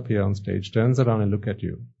comes up here on stage, turns around and look at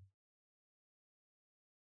you,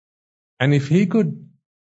 and if he could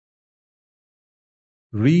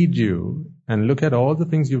read you and look at all the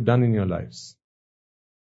things you've done in your lives,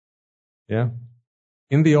 yeah,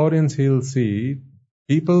 in the audience he'll see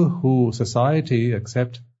people who society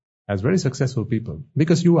accept as very successful people,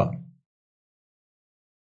 because you are.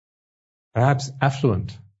 Perhaps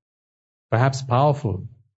affluent, perhaps powerful,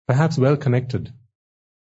 perhaps well connected.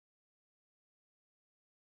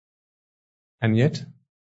 And yet,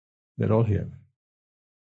 they're all here.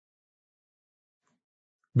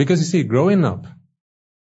 Because you see, growing up,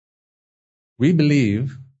 we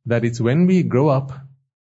believe that it's when we grow up,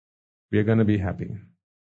 we are going to be happy.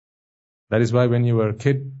 That is why when you were a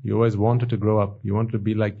kid, you always wanted to grow up. You wanted to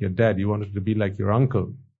be like your dad. You wanted to be like your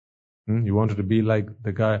uncle. You wanted to be like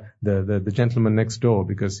the guy, the gentleman next door,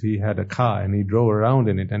 because he had a car and he drove around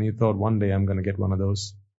in it, and you thought, one day I'm going to get one of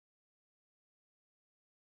those.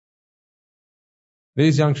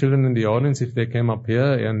 These young children in the audience, if they came up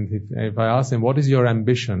here and if I ask them, what is your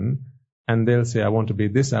ambition? And they'll say, I want to be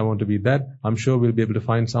this, I want to be that. I'm sure we'll be able to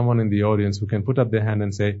find someone in the audience who can put up their hand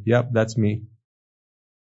and say, yep, that's me.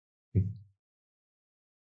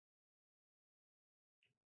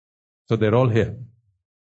 So they're all here.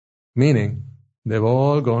 Meaning, they've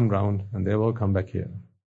all gone round and they've all come back here.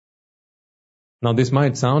 Now this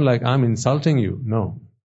might sound like I'm insulting you. No.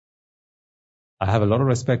 I have a lot of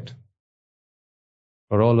respect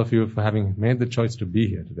for all of you for having made the choice to be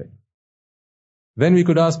here today. Then we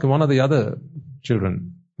could ask one of the other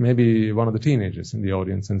children, maybe one of the teenagers in the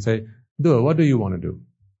audience, and say, Dua, what do you want to do?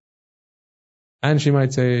 And she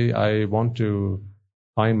might say, I want to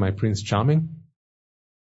find my Prince Charming,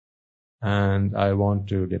 and I want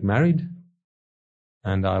to get married,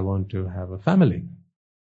 and I want to have a family.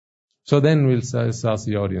 So then we'll ask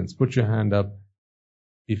the audience, put your hand up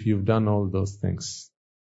if you've done all those things.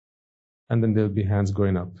 And then there'll be hands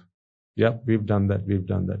going up. Yep, we've done that, we've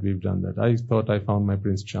done that, we've done that. I thought I found my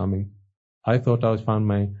Prince Charming. I thought I found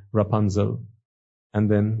my Rapunzel. And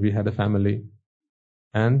then we had a family.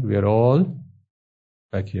 And we are all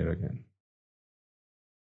back here again.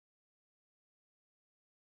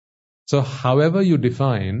 So however you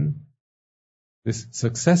define this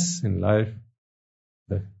success in life,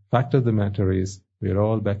 the fact of the matter is, we're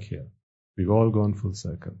all back here. We've all gone full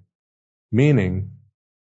circle. Meaning,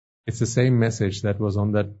 it's the same message that was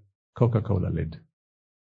on that Coca-Cola lid.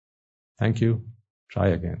 Thank you. Try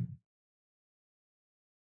again.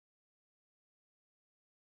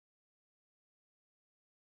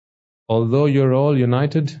 Although you're all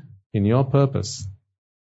united in your purpose,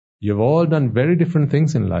 you've all done very different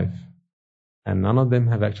things in life, and none of them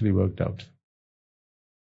have actually worked out.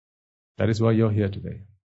 That is why you're here today.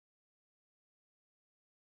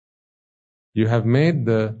 You have made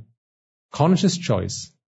the conscious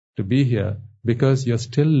choice to be here because you're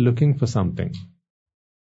still looking for something.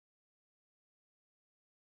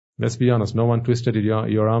 Let's be honest, no one twisted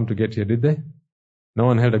your arm to get here, did they? No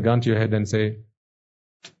one held a gun to your head and say,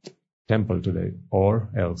 temple today, or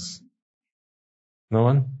else. No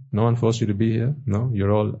one? No one forced you to be here? No?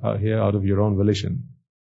 You're all here out of your own volition.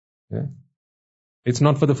 Yeah? It's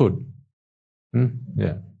not for the food.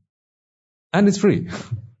 Yeah. And it's free.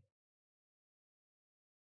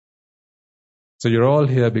 So you're all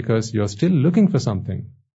here because you're still looking for something.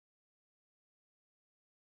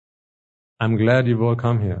 I'm glad you've all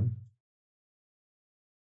come here.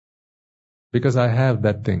 Because I have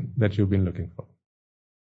that thing that you've been looking for.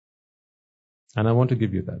 And I want to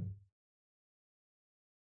give you that.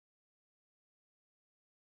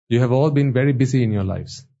 You have all been very busy in your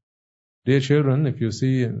lives. Dear children, if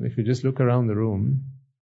you just look around the room,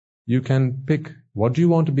 you can pick what do you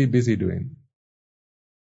want to be busy doing.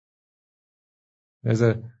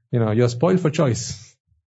 You're spoiled for choice.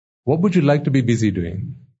 What would you like to be busy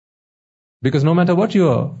doing? Because no matter what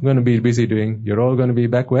you're going to be busy doing, you're all going to be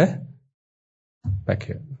back where? Back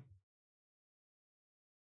here.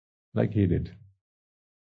 Like he did.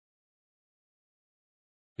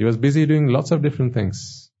 He was busy doing lots of different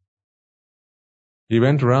things. He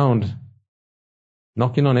went around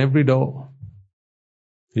knocking on every door.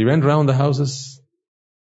 He went around the houses,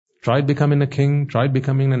 tried becoming a king, tried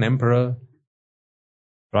becoming an emperor,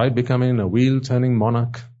 tried becoming a wheel-turning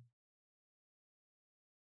monarch,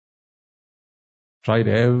 tried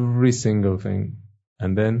every single thing,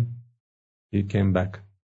 and then he came back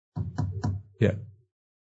here,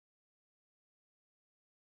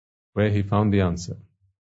 where he found the answer.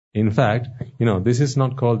 In fact, this is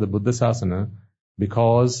not called the Buddha Sasana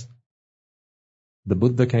because the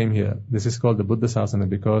Buddha came here. This is called the Buddha Sasana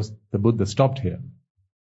because the Buddha stopped here.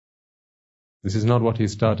 This is not what he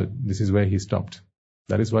started. This is where he stopped.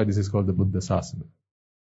 That is why this is called the Buddha Sasana.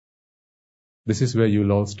 This is where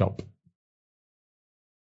you'll all stop.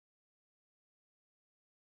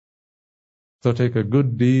 So take a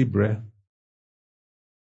good deep breath.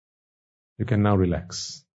 You can now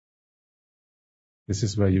relax. This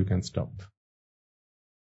is where you can stop.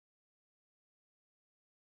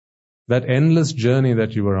 That endless journey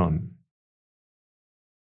that you were on,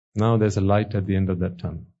 now there's a light at the end of that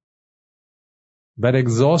tunnel. That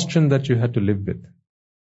exhaustion that you had to live with,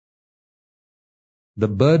 the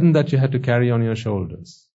burden that you had to carry on your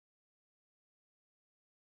shoulders,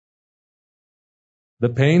 the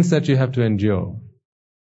pains that you have to endure,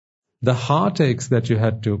 the heartaches that you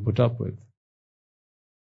had to put up with,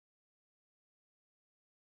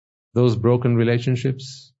 those broken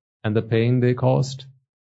relationships and the pain they caused,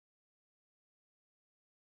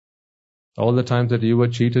 all the times that you were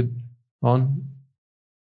cheated on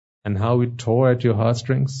and how it tore at your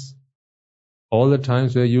heartstrings, all the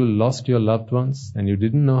times where you lost your loved ones and you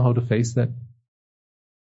didn't know how to face that.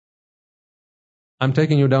 I'm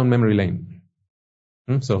taking you down memory lane.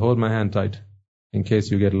 So hold my hand tight in case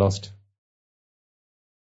you get lost.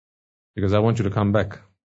 Because I want you to come back.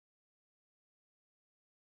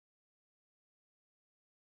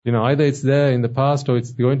 Either it's there in the past or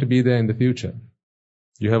it's going to be there in the future.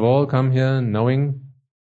 You have all come here knowing,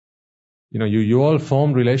 you all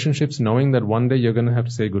formed relationships knowing that one day you're going to have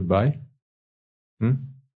to say goodbye.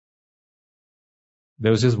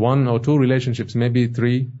 There was just 1 or 2 relationships, maybe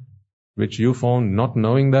 3, which you formed not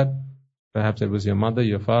knowing that. Perhaps it was your mother,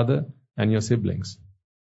 your father, and your siblings.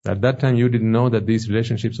 At that time you didn't know that these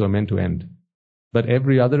relationships were meant to end. But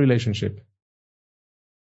every other relationship,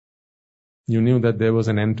 you knew that there was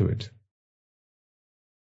an end to it.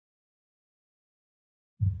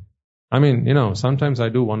 Sometimes I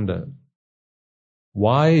do wonder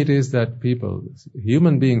why it is that people,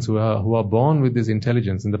 human beings who are born with this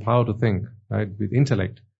intelligence and the power to think, right, with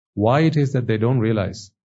intellect, why it is that they don't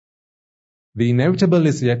realize the inevitable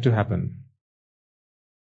is yet to happen.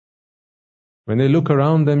 When they look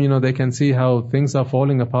around them, they can see how things are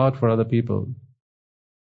falling apart for other people.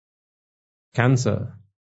 Cancer,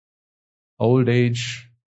 old age,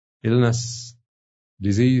 illness,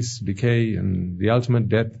 disease, decay, and the ultimate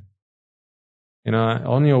death.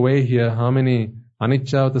 On your way here, how many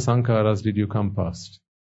anicca sankharas did you come past?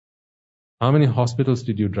 How many hospitals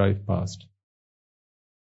did you drive past?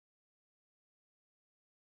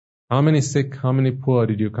 How many sick, how many poor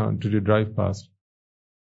did you drive past?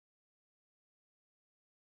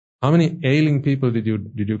 How many ailing people did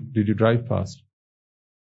you drive past?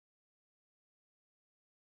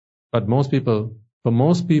 But for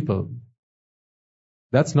most people,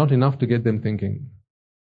 that's not enough to get them thinking.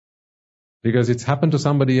 Because it's happened to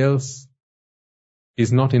somebody else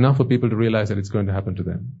is not enough for people to realize that it's going to happen to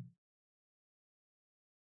them.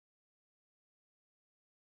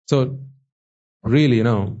 So, really,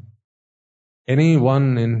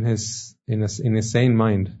 anyone in his sane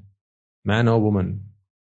mind, man or woman,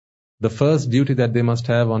 the first duty that they must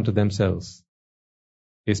have unto themselves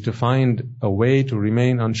is to find a way to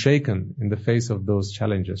remain unshaken in the face of those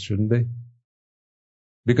challenges, shouldn't they?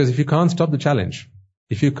 Because if you can't stop the challenge,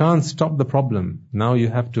 if you can't stop the problem, now you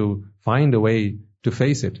have to find a way to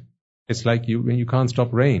face it. It's like when you can't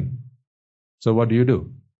stop rain. So what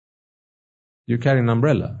do? You carry an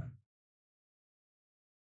umbrella.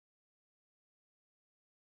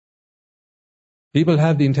 People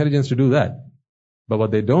have the intelligence to do that. But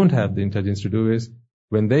what they don't have the intelligence to do is,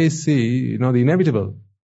 when they see, the inevitable,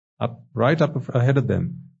 right up ahead of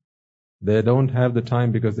them, they don't have the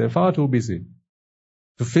time because they're far too busy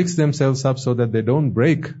to fix themselves up so that they don't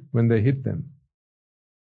break when they hit them.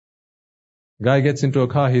 Guy gets into a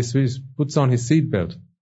car, he puts on his seat belt,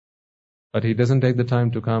 but he doesn't take the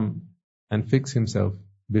time to come and fix himself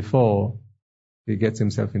before he gets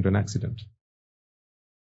himself into an accident.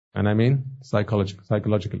 And I mean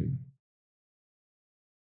psychologically.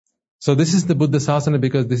 So this is the Buddha Sasana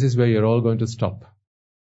because this is where you're all going to stop.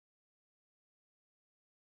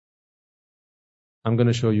 I'm going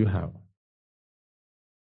to show you how.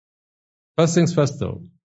 First things first though.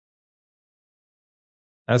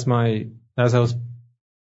 As I was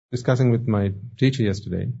discussing with my teacher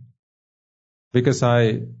yesterday, because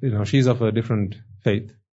she's of a different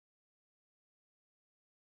faith.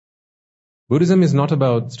 Buddhism is not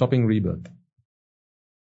about stopping rebirth.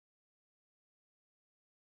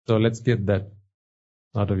 So let's get that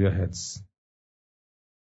out of your heads.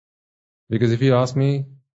 Because if you ask me,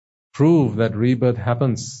 prove that rebirth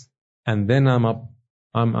happens and then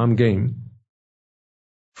I'm game.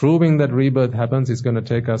 Proving that rebirth happens is going to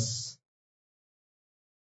take us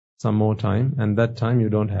some more time, and that time you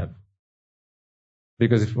don't have.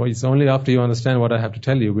 Because if it's only after you understand what I have to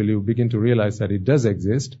tell you will you begin to realize that it does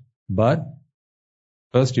exist, but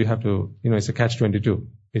first you have to, it's a catch-22.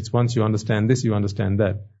 It's once you understand this, you understand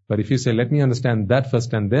that. But if you say, let me understand that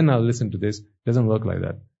first and then I'll listen to this, it doesn't work like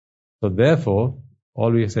that. So therefore,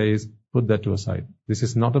 all we say is, put that to a side. This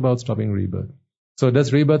is not about stopping rebirth. So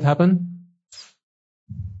does rebirth happen?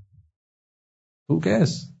 Who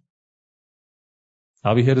cares?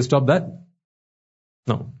 Are we here to stop that?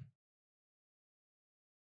 No.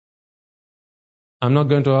 I'm not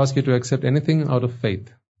going to ask you to accept anything out of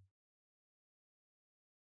faith.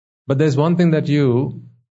 But there's one thing that you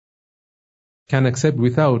can accept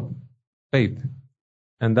without faith,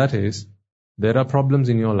 and that is, there are problems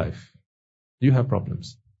in your life. You have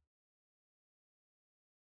problems.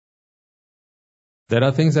 There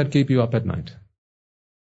are things that keep you up at night.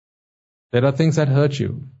 There are things that hurt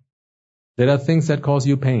you. There are things that cause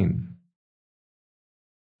you pain.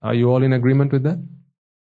 Are you all in agreement with that?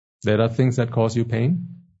 There are things that cause you pain.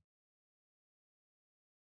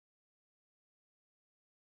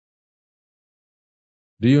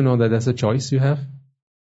 Do you know that there's a choice you have?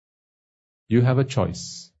 You have a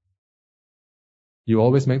choice. You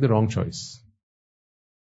always make the wrong choice.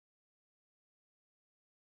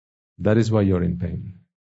 That is why you're in pain.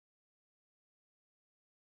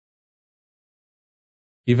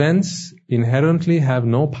 Events inherently have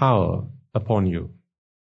no power upon you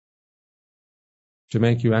to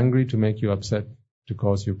make you angry, to make you upset, to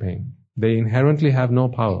cause you pain. They inherently have no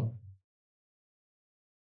power.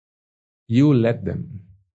 You let them.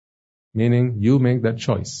 Meaning, you make that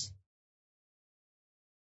choice.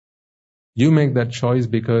 You make that choice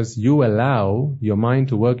because you allow your mind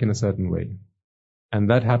to work in a certain way. And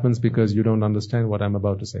that happens because you don't understand what I'm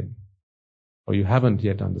about to say. Or you haven't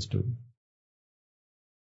yet understood.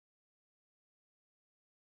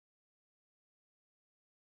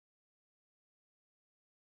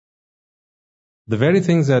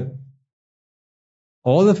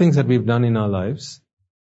 All the things that we've done in our lives,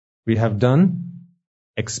 we have done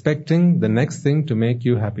expecting the next thing to make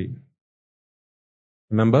you happy.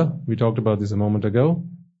 Remember, we talked about this a moment ago.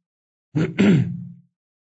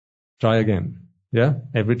 Try again. Yeah?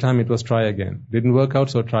 Every time it was try again. Didn't work out,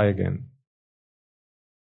 so try again.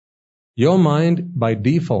 Your mind, by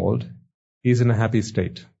default, is in a happy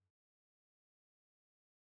state.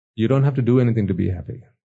 You don't have to do anything to be happy.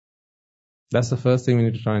 That's the first thing we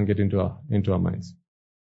need to try and get into our minds.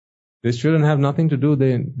 This shouldn't have nothing to do,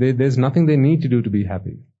 there's nothing they need to do to be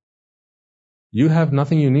happy. You have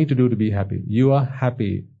nothing you need to do to be happy. You are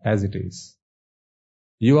happy as it is.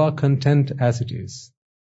 You are content as it is.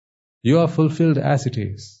 You are fulfilled as it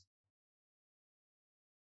is.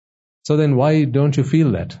 So then why don't you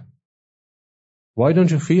feel that? Why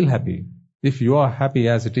don't you feel happy? If you are happy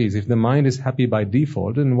as it is, if the mind is happy by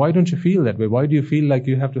default, then why don't you feel that way? Why do you feel like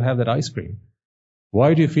you have to have that ice cream?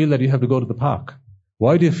 Why do you feel that you have to go to the park?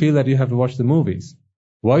 Why do you feel that you have to watch the movies?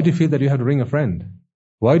 Why do you feel that you have to ring a friend?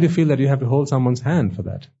 Why do you feel that you have to hold someone's hand for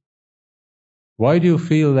that? Why do you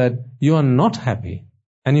feel that you are not happy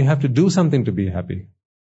and you have to do something to be happy?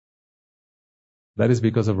 That is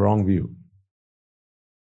because of wrong view.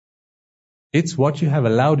 It's what you have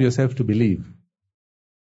allowed yourself to believe.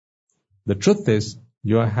 The truth is,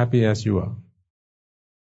 you are happy as you are.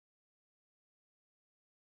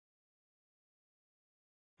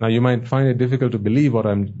 Now you might find it difficult to believe what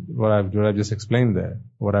I've just explained there,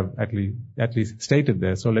 what I've at least stated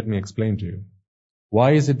there. So let me explain to you.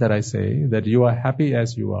 Why is it that I say that you are happy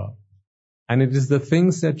as you are? And it is the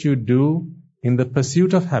things that you do in the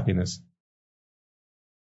pursuit of happiness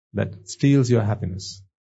that steals your happiness.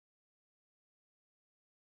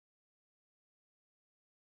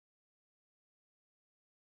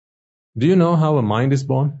 Do you know how a mind is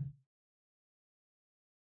born?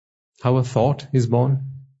 How a thought is born?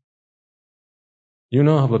 You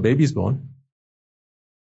know how a baby is born.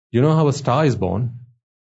 You know how a star is born.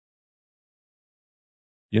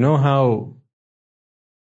 You know how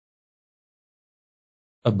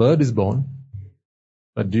a bird is born.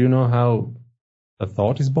 But do you know how a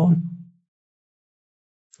thought is born?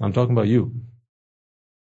 I'm talking about you.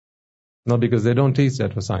 No, because they don't teach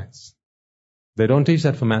that for science. They don't teach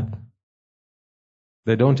that for math.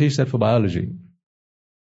 They don't teach that for biology,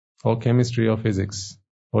 or chemistry, or physics,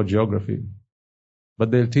 or geography. But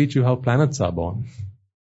they'll teach you how planets are born,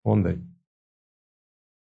 won't they?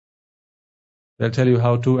 They'll tell you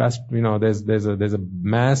how there's a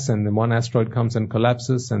mass, and then one asteroid comes and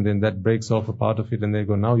collapses, and then that breaks off a part of it, and they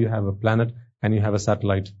go, now you have a planet, and you have a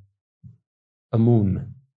satellite, a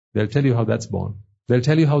moon. They'll tell you how that's born. They'll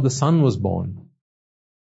tell you how the sun was born.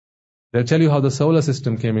 They'll tell you how the solar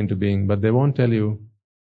system came into being, but they won't tell you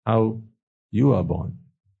how you are born,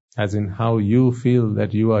 as in how you feel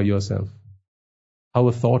that you are yourself, how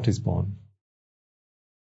a thought is born.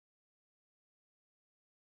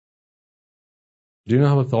 Do you know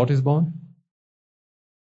how a thought is born?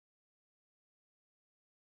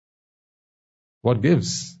 What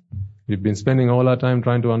gives? We've been spending all our time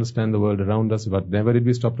trying to understand the world around us, but never did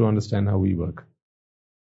we stop to understand how we work.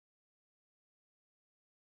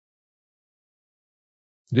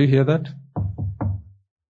 Do you hear that?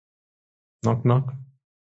 Knock, knock.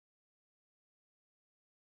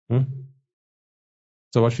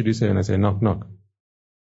 So what should you say when I say knock, knock?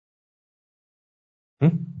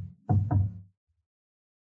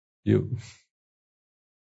 You.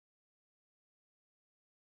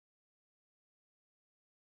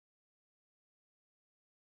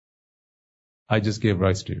 I just gave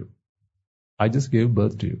rise to you. I just gave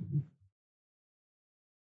birth to you.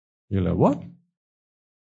 You're like, what?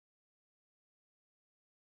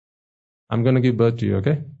 I'm going to give birth to you,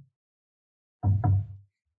 okay?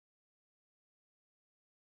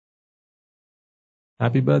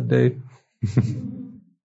 Happy birthday.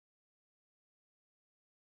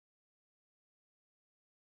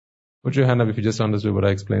 Put your hand up if you just understood what I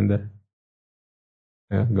explained there.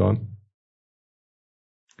 Yeah, go on.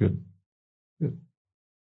 Good. Good.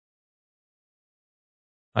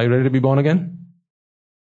 Are you ready to be born again?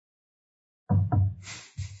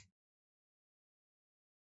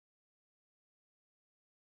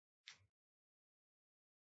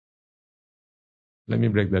 Let me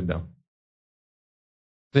break that down.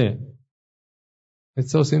 See,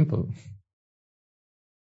 it's so simple.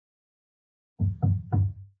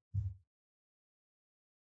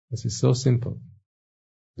 This is so simple.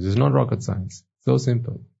 This is not rocket science. So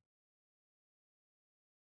simple.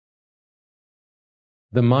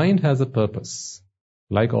 The mind has a purpose,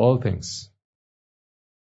 like all things.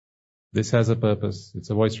 This has a purpose. It's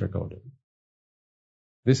a voice recorder.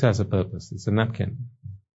 This has a purpose. It's a napkin.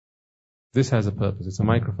 This has a purpose. It's a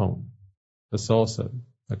microphone, a saucer,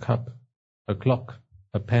 a cup, a clock,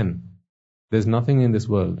 a pen. There's nothing in this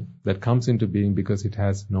world that comes into being because it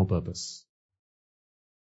has no purpose.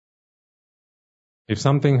 If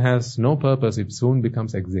something has no purpose, it soon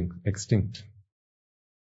becomes extinct.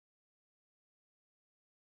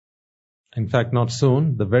 In fact, not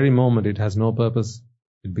soon. The very moment it has no purpose,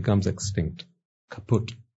 it becomes extinct.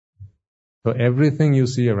 Kaput. So everything you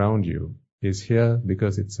see around you is here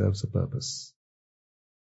because it serves a purpose.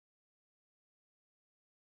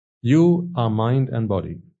 You are mind and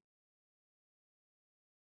body.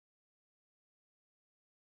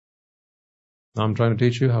 Now I'm trying to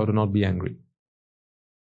teach you how to not be angry.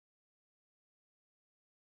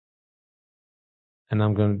 And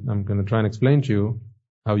I'm going to try and explain to you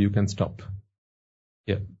how you can stop.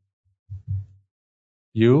 Yeah.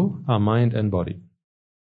 You are mind and body.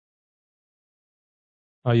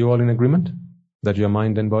 Are you all in agreement that you are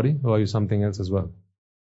mind and body, or are you something else as well?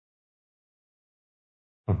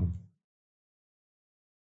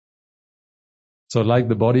 So like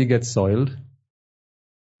the body gets soiled,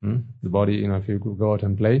 the body, if you go out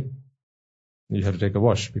and play, you have to take a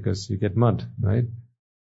wash because you get mud, right?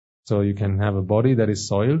 So you can have a body that is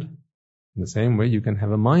soiled. In the same way, you can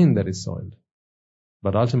have a mind that is soiled.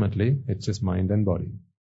 But ultimately, it's just mind and body.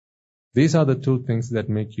 These are the two things that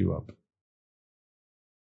make you up.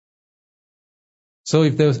 So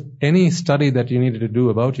if there's any study that you needed to do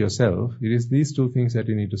about yourself, it is these two things that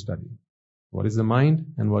you need to study. What is the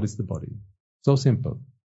mind and what is the body? So simple.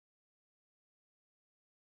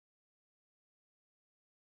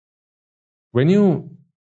 When you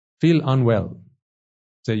feel unwell,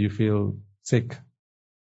 say you feel sick,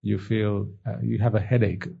 you feel you have a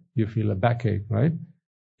headache, you feel a backache, right?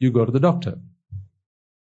 You go to the doctor.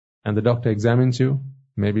 And the doctor examines you,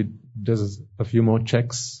 maybe does a few more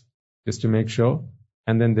checks just to make sure,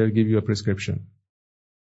 and then they'll give you a prescription.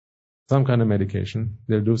 Some kind of medication,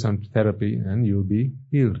 they'll do some therapy, and you'll be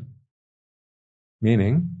healed.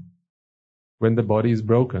 Meaning, when the body is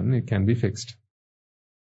broken, it can be fixed.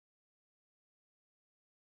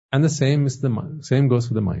 And the same goes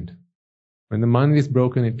for the mind. When the mind is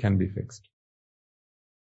broken, it can be fixed.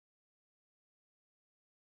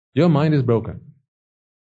 Your mind is broken.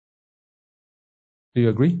 Do you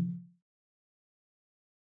agree?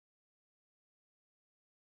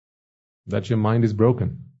 That your mind is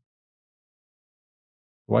broken.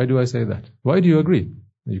 Why do I say that? Why do you agree?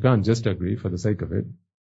 You can't just agree for the sake of it.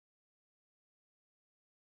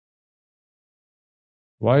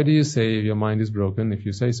 Why do you say your mind is broken if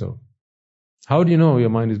you say so? How do you know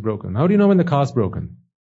your mind is broken? How do you know when the car's broken?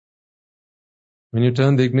 When you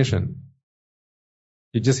turn the ignition,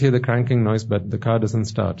 you just hear the cranking noise, but the car doesn't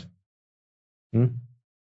start.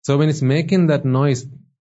 So when it's making that noise,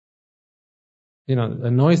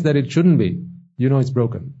 a noise that it shouldn't be, you know it's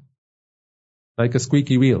broken. Like a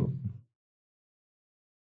squeaky wheel.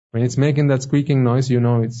 When it's making that squeaking noise, you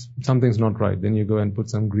know something's not right. Then you go and put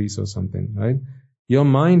some grease or something, right? Your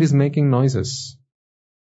mind is making noises.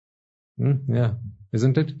 Yeah,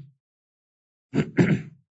 isn't it?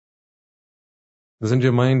 Doesn't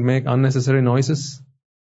your mind make unnecessary noises?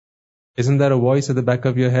 Isn't there a voice at the back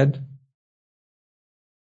of your head?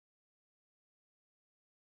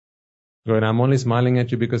 Good, I'm only smiling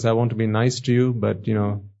at you because I want to be nice to you, but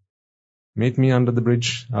meet me under the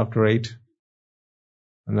bridge after 8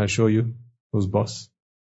 and I'll show you who's boss.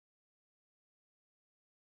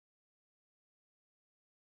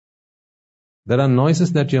 There are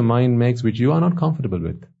noises that your mind makes which you are not comfortable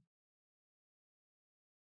with.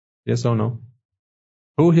 Yes or no?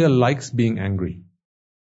 Who here likes being angry?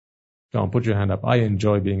 Come on, put your hand up. I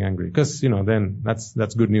enjoy being angry. Because, then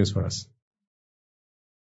that's good news for us.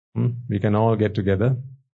 We can all get together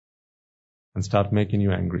and start making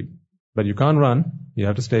you angry. But you can't run. You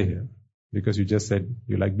have to stay here. Because you just said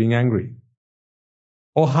you like being angry.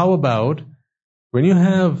 Or how about when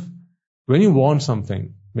you want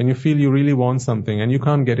something, when you feel you really want something and you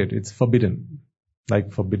can't get it, it's forbidden.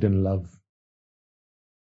 Like forbidden love.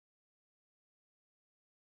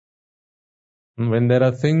 When there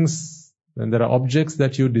are objects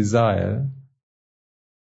that you desire,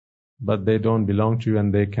 but they don't belong to you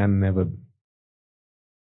and they can never.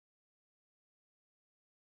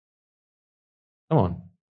 Come on,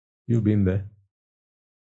 you've been there.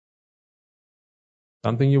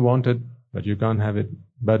 Something you wanted, but you can't have it.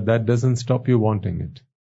 But that doesn't stop you wanting it.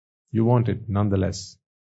 You want it nonetheless.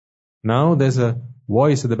 Now there's a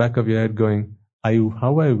voice at the back of your head going,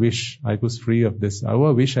 how I wish I was free of this. How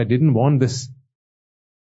I wish I didn't want this.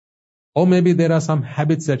 Or maybe there are some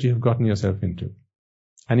habits that you've gotten yourself into.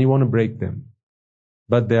 And you want to break them.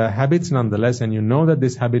 But they are habits nonetheless, and you know that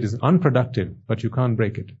this habit is unproductive, but you can't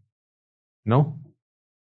break it. No?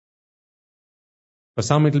 For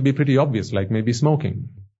some it will be pretty obvious, like maybe smoking.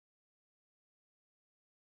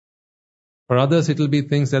 For others it will be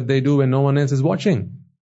things that they do when no one else is watching.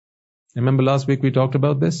 Remember last week we talked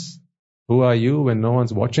about this? Who are you when no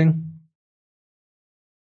one's watching?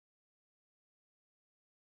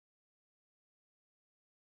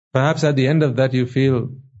 Perhaps at the end of that you feel,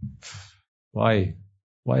 why?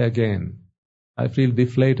 Why again? I feel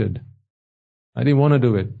deflated. I didn't want to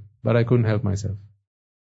do it, but I couldn't help myself.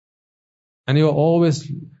 And you're always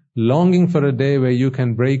longing for a day where you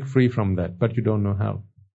can break free from that, but you don't know how.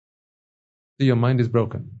 So your mind is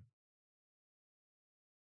broken.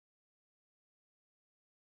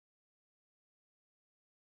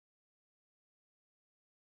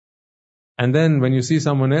 And then when you see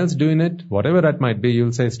someone else doing it, whatever that might be,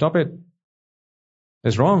 you'll say, stop it.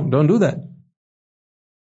 It's wrong. Don't do that.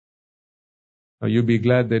 Or you'll be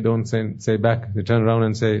glad they don't say back. They turn around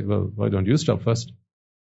and say, well, why don't you stop first?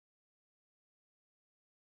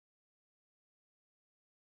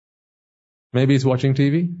 Maybe it's watching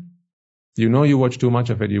TV. You know you watch too much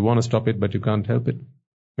of it. You want to stop it, but you can't help it.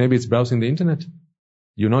 Maybe it's browsing the internet.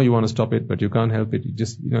 You know you want to stop it, but you can't help it. You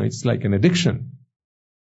just, it's like an addiction.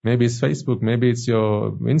 Maybe it's Facebook, maybe it's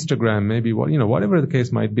your Instagram, maybe whatever the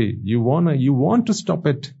case might be. You want to stop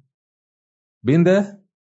it. Been there?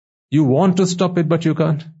 You want to stop it, but you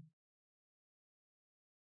can't.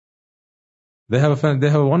 They have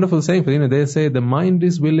a wonderful saying, they say the mind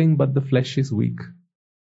is willing, but the flesh is weak.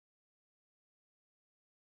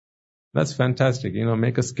 That's fantastic.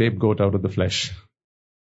 Make a scapegoat out of the flesh.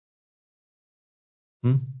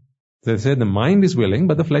 They say the mind is willing,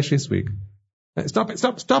 but the flesh is weak. Stop it,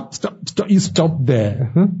 stop. You stop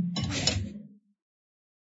there.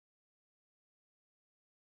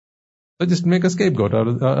 So just make a scapegoat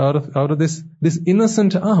out of this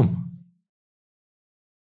innocent arm.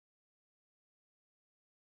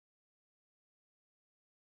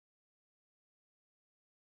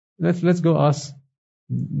 Let's go ask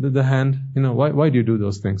the hand, why do you do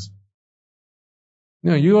those things?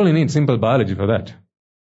 You only need simple biology for that.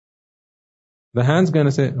 The hand's going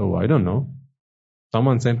to say, I don't know.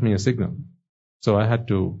 Someone sent me a signal. So I had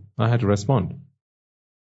to respond.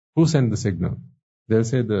 Who sent the signal? They'll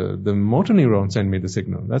say the motor neuron sent me the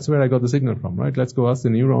signal. That's where I got the signal from, right? Let's go ask the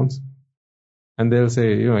neurons. And they'll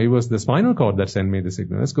say, it was the spinal cord that sent me the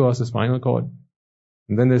signal. Let's go ask the spinal cord.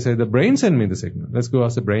 And then they say, the brain sent me the signal. Let's go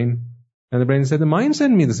ask the brain. And the brain said, the mind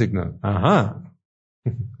sent me the signal. Aha!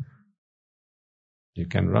 You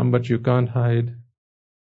can run, but you can't hide.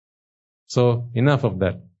 So, enough of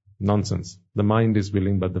that nonsense. The mind is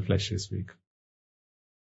willing, but the flesh is weak.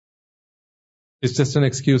 It's just an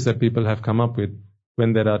excuse that people have come up with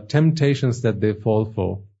when there are temptations that they fall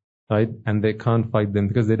for, right? And they can't fight them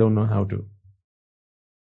because they don't know how to.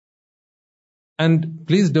 And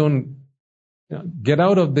please don't get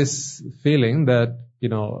out of this feeling that,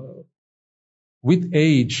 with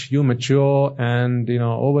age you mature and,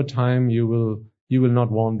 over time you will not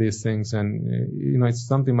want these things. And, it's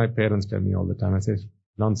something my parents tell me all the time. I say,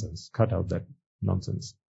 nonsense. Cut out that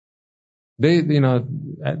nonsense. They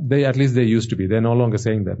at least they used to be. They're no longer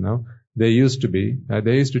saying that now. They used to be.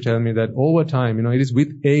 They used to tell me that over time, it is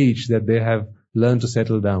with age that they have learned to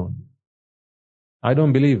settle down. I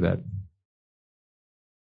don't believe that.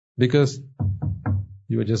 Because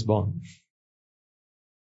you were just born.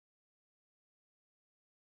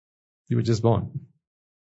 You were just born.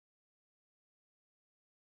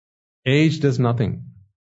 Age does nothing.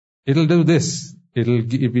 It'll do this. It'll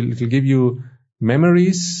give you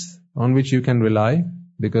memories on which you can rely,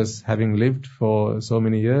 because having lived for so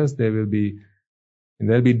many years, there'll be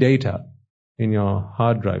data in your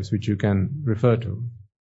hard drives which you can refer to.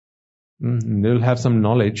 You'll have some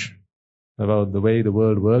knowledge about the way the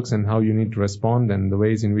world works and how you need to respond and the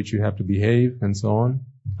ways in which you have to behave and so on,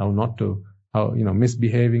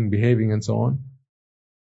 misbehaving, behaving and so on.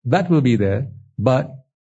 That will be there, but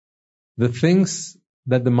the things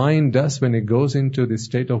that the mind does when it goes into this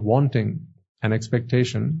state of wanting and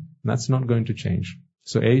expectation, that's not going to change.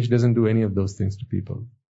 So age doesn't do any of those things to people.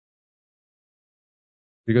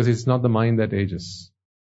 Because it's not the mind that ages.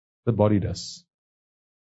 The body does.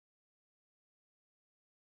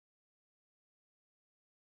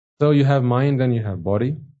 So you have mind and you have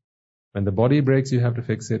body. When the body breaks, you have to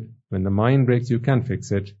fix it. When the mind breaks, you can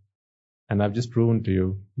fix it. And I've just proven to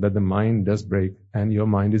you that the mind does break and your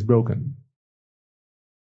mind is broken.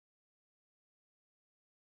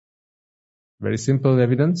 Very simple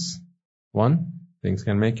evidence. One, things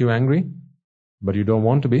can make you angry, but you don't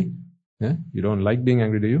want to be. Yeah? You don't like being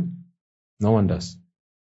angry, do you? No one does.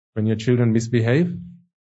 When your children misbehave,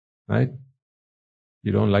 right?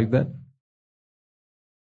 You don't like that.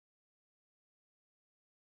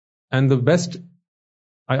 And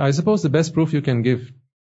I suppose the best proof you can give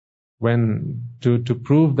to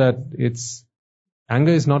prove that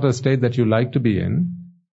anger is not a state that you like to be in,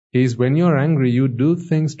 is when you're angry, you do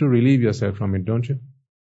things to relieve yourself from it, don't you?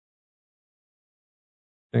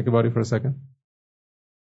 Think about it for a second.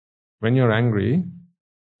 When you're angry,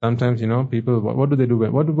 sometimes, people, what do they do?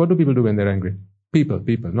 What do people do when they're angry? People,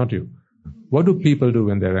 not you. What do people do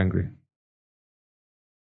when they're angry?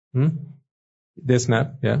 They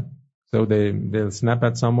snap, yeah. So they'll snap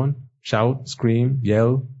at someone, shout, scream,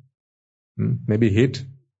 yell, maybe hit,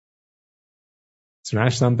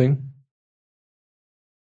 smash something.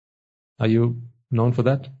 Are you known for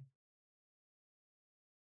that?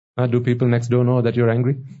 Do people next door know that you're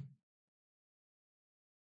angry?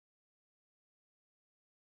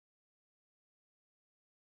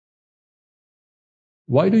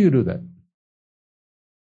 Why do you do that?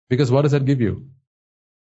 Because what does that give you?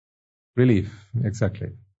 Relief, exactly.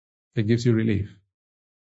 It gives you relief.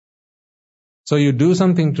 So you do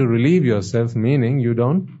something to relieve yourself, meaning you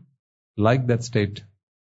don't like that state.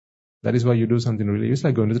 That is why you do something to relieve. It's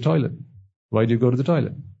like going to the toilet. Why do you go to the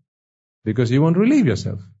toilet? Because you want to relieve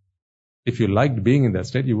yourself. If you liked being in that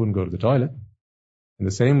state, you wouldn't go to the toilet. In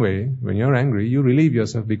the same way, when you're angry, you relieve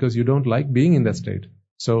yourself because you don't like being in that state.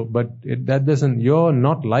 So, but you're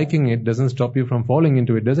not liking it doesn't stop you from falling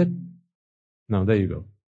into it, does it? No, there you go.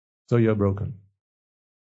 So you're broken.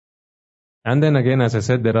 And then again, as I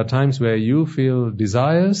said, there are times where you feel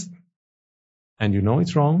desires and you know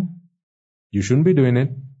it's wrong. You shouldn't be doing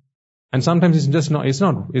it. And sometimes it's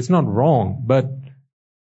not wrong, but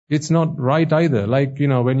it's not right either. Like,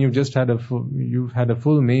 when you've just had a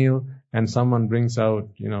full meal and someone brings out,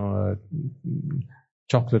 a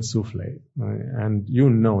chocolate souffle, and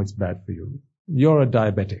it's bad for you. You're a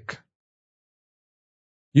diabetic.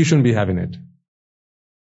 You shouldn't be having it.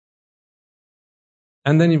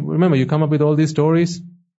 And then you come up with all these stories.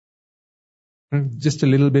 Just a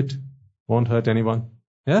little bit won't hurt anyone.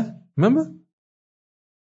 Yeah? Remember?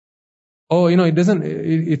 Oh,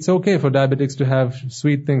 it's okay for diabetics to have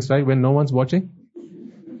sweet things, right? When no one's watching.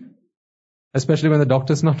 Especially when the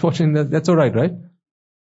doctor's not watching, that's alright, right?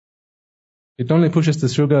 It only pushes the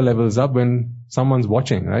sugar levels up when someone's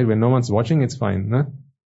watching, right? When no one's watching, it's fine. Huh?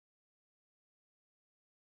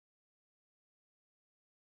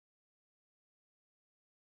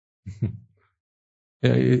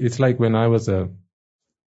 Yeah, it's like when I was a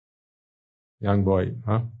young boy.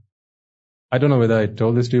 Huh? I don't know whether I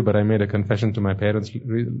told this to you, but I made a confession to my parents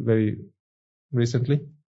very recently.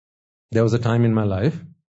 There was a time in my life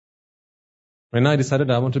when I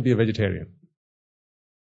decided I want to be a vegetarian.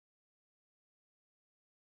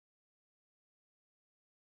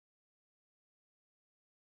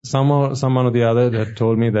 Someone or the other had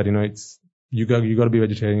told me that, you got to be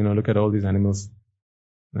vegetarian, look at all these animals.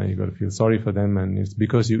 You got to feel sorry for them, and it's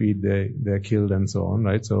because you eat, they're killed and so on,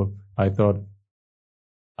 right? So I thought,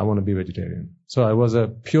 I want to be vegetarian. So I was a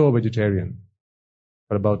pure vegetarian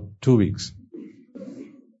for about 2 weeks.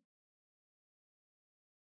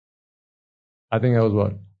 I think I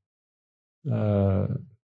was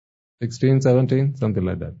 16, 17, something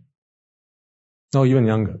like that. No, even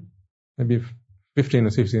younger. Maybe 15 or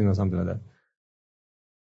 16 or something like that.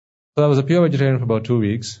 So I was a pure vegetarian for about 2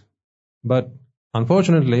 weeks. But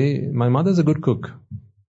unfortunately, my mother's a good cook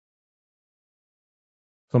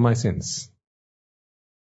for my sins.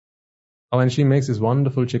 Oh, and she makes this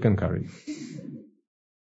wonderful chicken curry.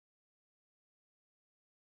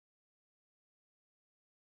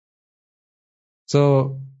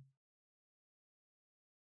 So,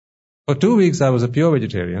 for 2 weeks I was a pure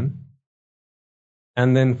vegetarian.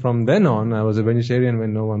 And then from then on, I was a vegetarian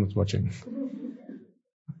when no one was watching.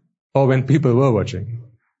 Or when people were watching.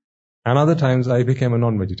 And other times I became a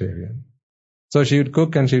non-vegetarian. So she would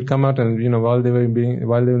cook and she'd come out and, while they were in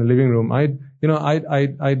the living room, I'd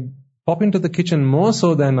pop into the kitchen more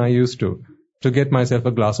so than I used to get myself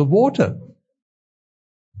a glass of water.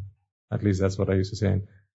 At least that's what I used to say.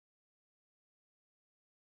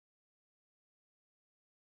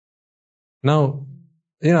 Now,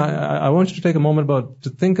 I want you to take a moment to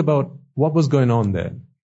think about what was going on there.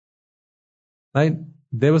 Right?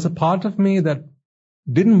 There was a part of me that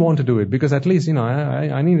didn't want to do it because at least,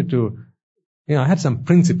 I needed to, I had some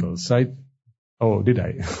principles, right? Oh, did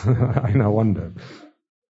I? I now wonder.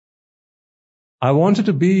 I wanted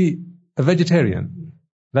to be a vegetarian,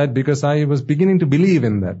 right? Because I was beginning to believe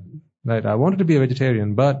in that, right? I wanted to be a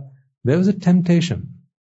vegetarian, but there was a temptation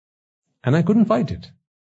and I couldn't fight it.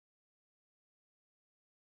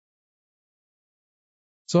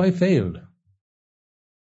 So I failed.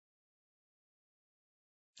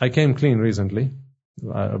 I came clean recently,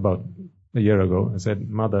 about a year ago. I said,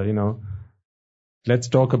 Mother, let's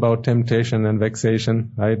talk about temptation and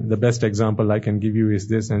vexation, right? The best example I can give you is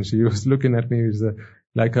this. And she was looking at me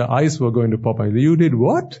like her eyes were going to pop out. You did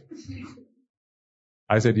what?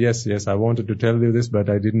 I said, yes, I wanted to tell you this, but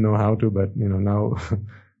I didn't know how to. But, now,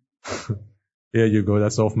 here you go.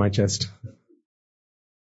 That's off my chest.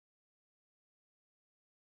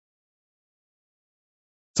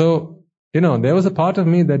 So, there was a part of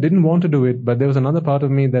me that didn't want to do it, but there was another part of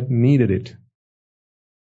me that needed it.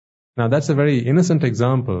 Now, that's a very innocent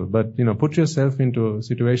example, but, put yourself into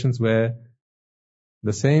situations where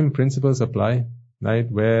the same principles apply, right?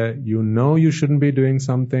 Where you shouldn't be doing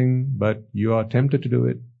something, but you are tempted to do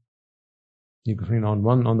it.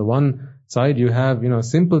 On the one side, you have,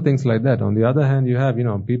 simple things like that. On the other hand, you have,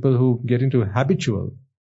 people who get into habitual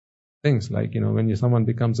things, like, when someone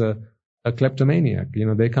becomes a kleptomaniac,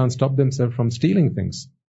 they can't stop themselves from stealing things.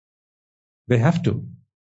 They have to.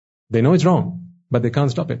 They know it's wrong, but they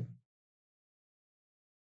can't stop it.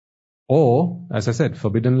 Or, as I said,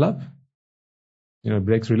 forbidden love. It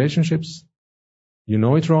breaks relationships.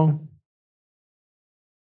 It's wrong.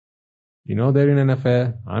 They're in an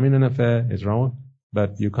affair. I'm in an affair. It's wrong.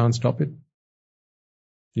 But you can't stop it.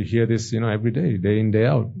 You hear this, every day in, day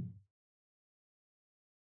out.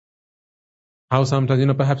 How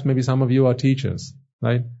sometimes, perhaps maybe some of you are teachers,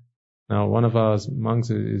 right? Now, one of our monks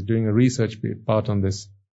is doing a research part on this,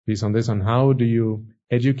 piece on this, on how do you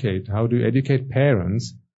educate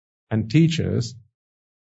parents and teachers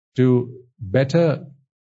to better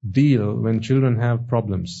deal when children have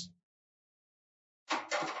problems.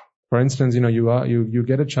 For instance, you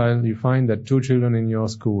get a child, you find that 2 children in your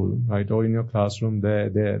school, right, or in your classroom, they're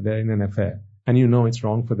in an affair, and you know it's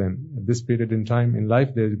wrong for them. At this period in time in life,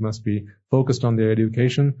 they must be focused on their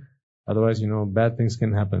education. Otherwise, bad things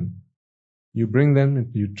can happen. You bring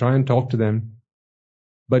them, you try and talk to them.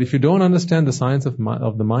 But if you don't understand the science of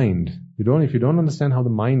the mind, if you don't understand how the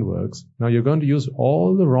mind works, now you're going to use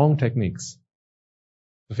all the wrong techniques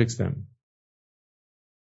to fix them.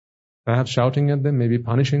 Perhaps shouting at them, maybe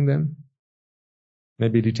punishing them,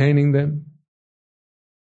 maybe detaining them.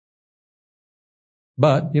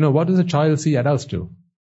 But, what does a child see adults do?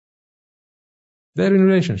 They're in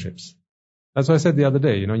relationships. That's why I said the other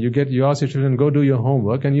day, you ask your children, go do your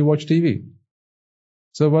homework, and you watch TV.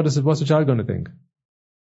 So what's the child going to think?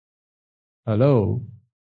 Hello?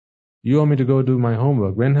 You want me to go do my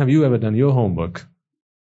homework? When have you ever done your homework?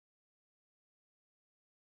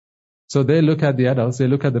 So they look at the adults, they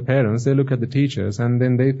look at the parents, they look at the teachers, and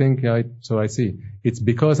then they think, so I see. It's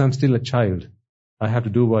because I'm still a child. I have to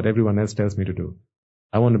do what everyone else tells me to do.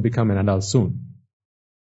 I want to become an adult soon.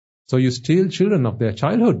 So you steal children of their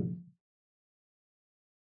childhood.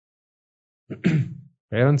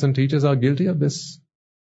 Parents and teachers are guilty of this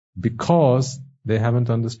because they haven't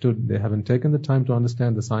understood, they haven't taken the time to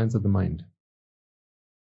understand the science of the mind.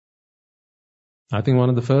 I think one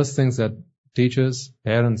of the first things that teachers,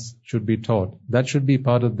 parents should be taught, that should be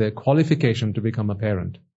part of their qualification to become a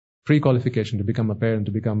parent, pre-qualification to become a parent,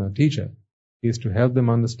 to become a teacher, is to help them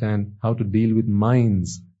understand how to deal with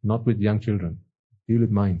minds, not with young children. Deal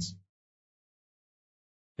with minds.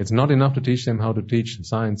 It's not enough to teach them how to teach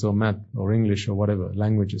science or math or English or whatever,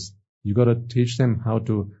 languages. You got to teach them how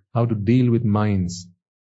to deal with minds.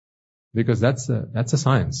 Because that's a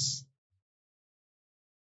science.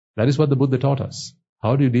 That is what the Buddha taught us.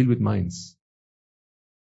 How do you deal with minds?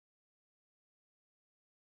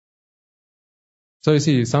 So you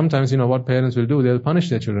see, sometimes, what parents will do, they'll punish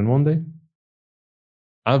their children, won't they?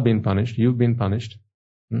 I've been punished, you've been punished.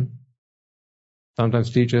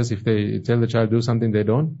 Sometimes teachers, if they tell the child do something they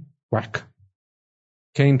don't, whack.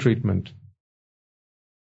 Cane treatment.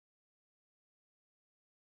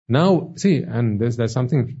 Now, see, and there's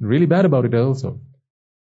something really bad about it also.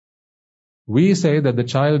 We say that the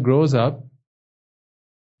child grows up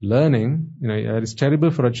learning, it's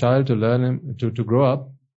terrible for a child to learn, to grow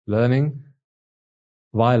up learning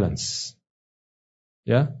violence.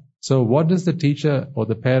 Yeah? So what does the teacher or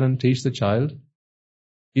the parent teach the child?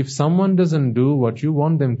 If someone doesn't do what you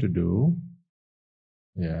want them to do,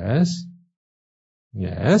 yes,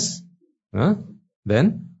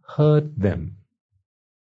 then hurt them.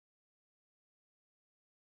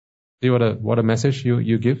 See what a message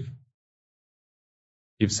you give?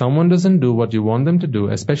 If someone doesn't do what you want them to do,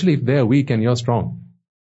 especially if they're weak and you're strong,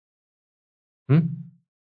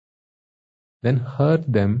 then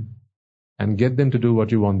hurt them and get them to do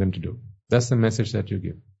what you want them to do. That's the message that you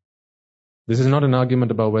give. This is not an argument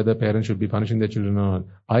about whether parents should be punishing their children or not.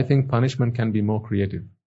 I think punishment can be more creative.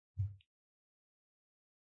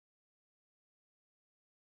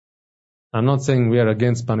 I'm not saying we are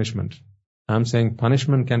against punishment. I'm saying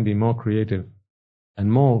punishment can be more creative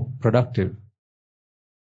and more productive,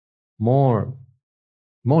 more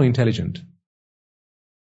intelligent.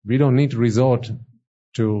 We don't need to resort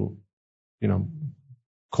to,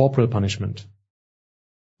 corporal punishment.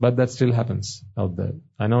 But that still happens out there.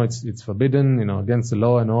 I know it's forbidden, against the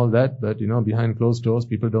law and all that, but, behind closed doors,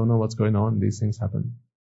 people don't know what's going on. These things happen.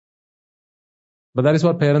 But that is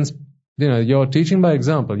what parents, you're teaching by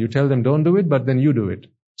example. You tell them don't do it, but then you do it.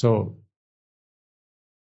 So,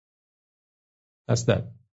 that's that.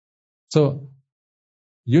 So,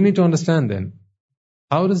 you need to understand then,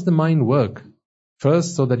 how does the mind work?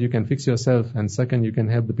 First, so that you can fix yourself, and second, you can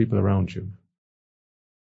help the people around you.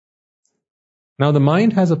 Now the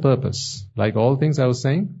mind has a purpose. Like all things I was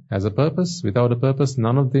saying, has a purpose. Without a purpose,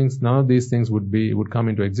 none of these things would come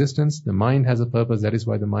into existence. The mind has a purpose. That is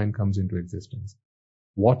why the mind comes into existence.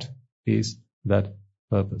 What is that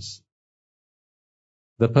purpose?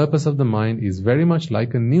 The purpose of the mind is very much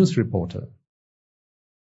like a news reporter.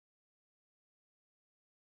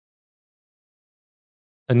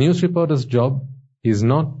 A news reporter's job is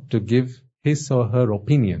not to give his or her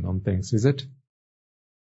opinion on things, is it?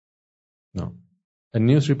 No. A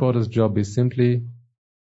news reporter's job is simply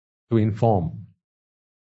to inform.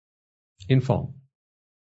 Inform.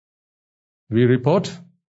 We report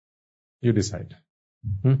You decide.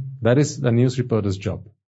 That is the news reporter's job.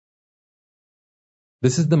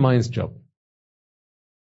 This is the mind's job.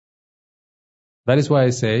 That is why I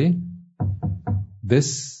say,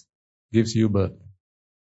 this gives you birth.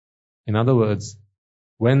 In other words,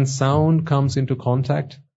 when sound comes into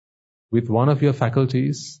contact with one of your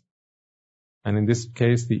faculties, and in this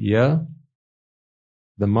case the ear,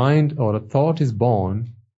 the mind or a thought is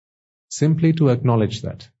born simply to acknowledge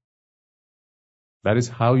that. That is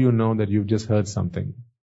how you know that you've just heard something.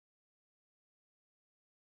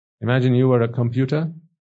 Imagine you were a computer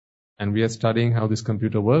and we are studying how this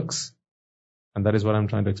computer works, and that is what I'm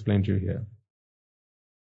trying to explain to you here.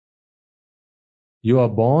 You are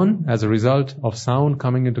born as a result of sound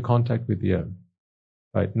coming into contact with the ear.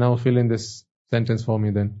 Right, now fill in this sentence for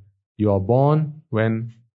me then. You are born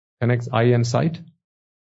when connects eye and sight.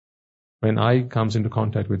 When eye comes into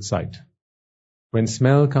contact with sight. When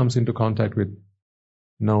smell comes into contact with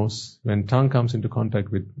nose. When tongue comes into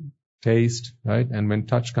contact with taste, right? And when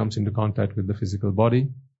touch comes into contact with the physical body.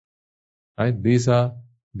 Right? These are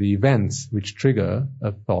the events which trigger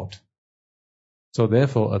a thought. So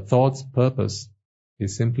therefore, a thought's purpose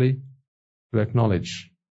is simply to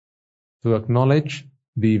acknowledge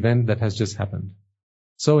the event that has just happened.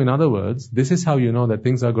 So in other words, this is how you know that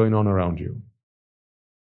things are going on around you.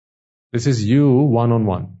 This is you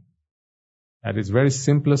one-on-one. At its very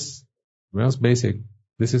simplest, most basic,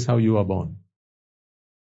 this is how you are born.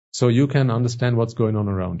 So you can understand what's going on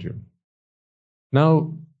around you.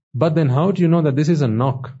 Now, but then how do you know that this is a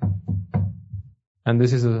knock? And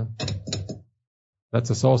this is that's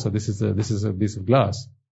a saucer, this is a piece of glass.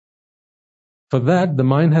 For that, the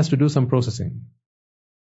mind has to do some processing.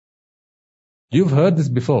 You've heard this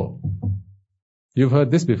before. You've heard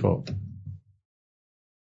this before.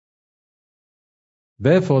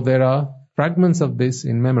 Therefore, there are fragments of this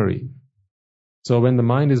in memory. So when the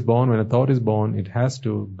mind is born, when a thought is born, it has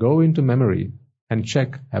to go into memory and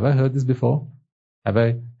check, have I heard this before? Have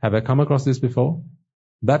I come across this before?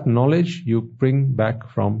 That knowledge you bring back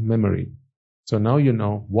from memory. So now you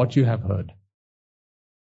know what you have heard.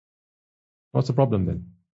 What's the problem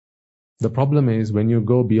then? The problem is when you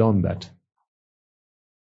go beyond that.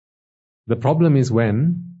 The problem is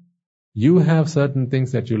when you have certain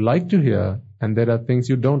things that you like to hear and there are things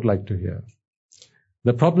you don't like to hear.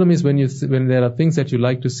 The problem is when there are things that you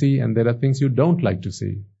like to see and there are things you don't like to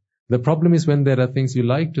see. The problem is when there are things you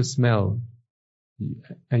like to smell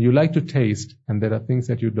and you like to taste and there are things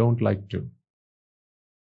that you don't like to.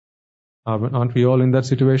 Aren't we all in that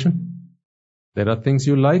situation? There are things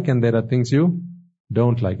you like and there are things you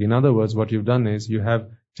don't like. In other words, what you've done is you have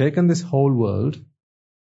taken this whole world,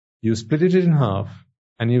 you split it in half,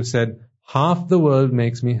 and you've said, half the world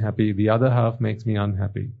makes me happy, the other half makes me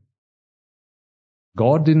unhappy.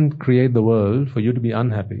 God didn't create the world for you to be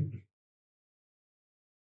unhappy.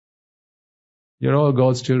 You're all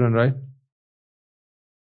God's children, right?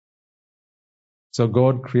 So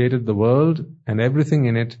God created the world and everything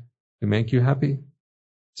in it to make you happy.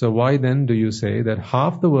 So why then do you say that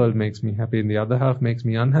half the world makes me happy and the other half makes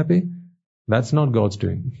me unhappy? That's not God's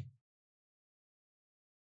doing.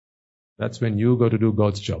 That's when you go to do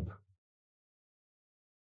God's job.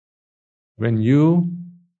 When you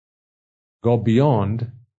go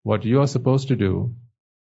beyond what you are supposed to do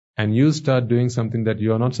and you start doing something that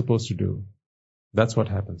you are not supposed to do, that's what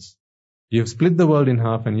happens. You've split the world in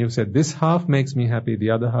half and you've said, this half makes me happy,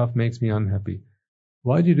 the other half makes me unhappy.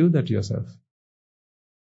 Why do you do that to yourself?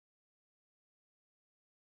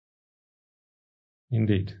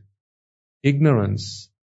 Indeed. Ignorance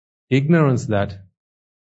that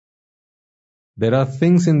there are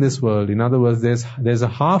things in this world, in other words, there's a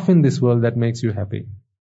half in this world that makes you happy.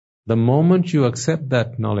 The moment you accept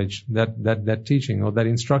that knowledge, that teaching or that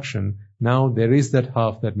instruction, now there is that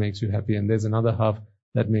half that makes you happy and there's another half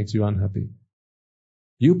that makes you unhappy.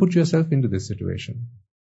 You put yourself into this situation.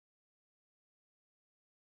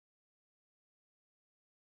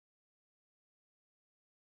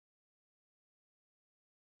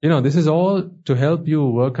 This is all to help you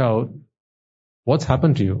work out what's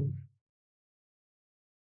happened to you.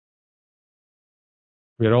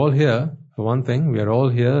 We are all here, for one thing, we are all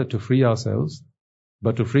here to free ourselves.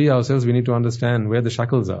 But to free ourselves, we need to understand where the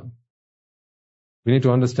shackles are. We need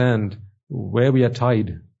to understand where we are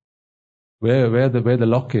tied, where the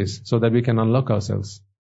lock is, so that we can unlock ourselves.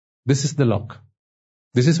 This is the lock.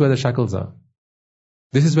 This is where the shackles are.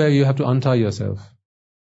 This is where you have to untie yourself.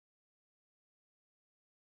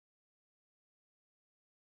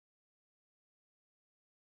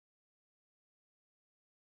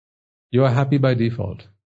 You are happy by default.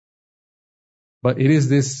 But it is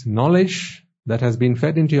this knowledge that has been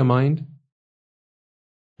fed into your mind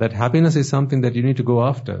That happiness is something that you need to go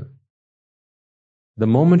after. The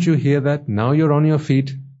moment you hear that, now you're on your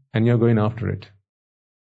feet and you're going after it.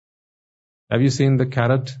 Have you seen the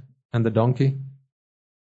carrot and the donkey?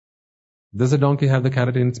 Does the donkey have the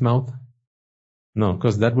carrot in its mouth? No,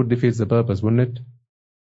 because that would defeat the purpose, wouldn't it?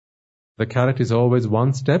 The carrot is always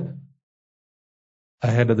one step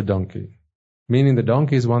ahead of the donkey. Meaning the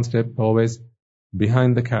donkey is one step always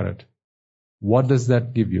behind the carrot. What does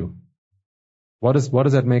that give you? What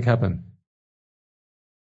does that make happen?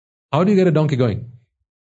 How do you get a donkey going?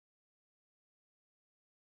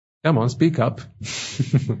 Come on, speak up.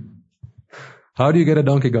 How do you get a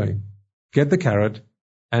donkey going? Get the carrot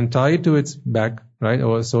and tie it to its back, right?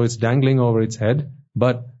 Or so it's dangling over its head,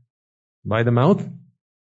 but by the mouth?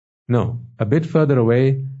 No, a bit further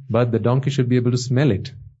away, but the donkey should be able to smell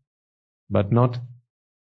it, but not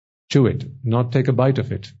chew it, not take a bite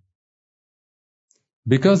of it.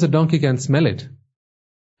 Because the donkey can smell it,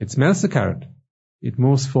 it smells the carrot, it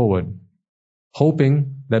moves forward,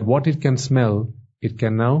 hoping that what it can smell, it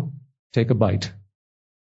can now take a bite.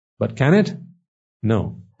 But can it?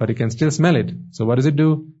 No. But it can still smell it. So what does it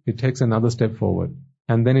do? It takes another step forward.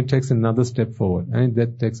 And then it takes another step forward. And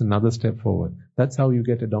it takes another step forward. That's how you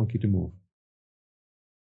get a donkey to move.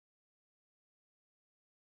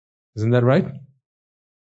 Isn't that right?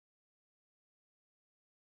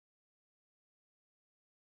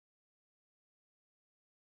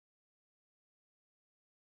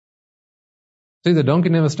 See, the donkey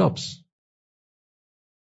never stops.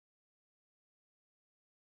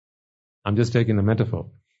 I'm just taking a metaphor.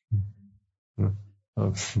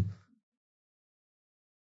 Oh.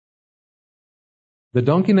 The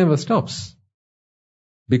donkey never stops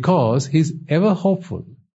because he's ever hopeful.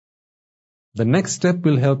 The next step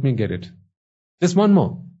will help me get it. Just one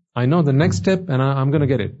more. I know the next step and I'm going to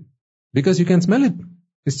get it. Because you can smell it.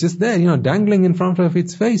 It's just there, dangling in front of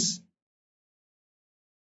its face.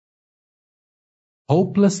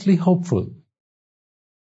 Hopelessly hopeful.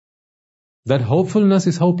 That hopefulness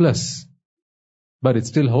is hopeless. But it's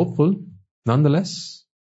still hopeful, nonetheless.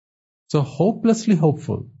 So hopelessly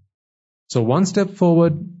hopeful. So one step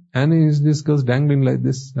forward, and this goes dangling like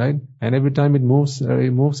this, right? And every time it moves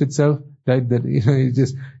itself, right? That it's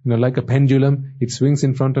just like a pendulum. It swings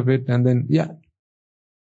in front of it, and then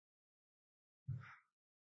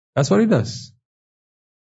that's what it does.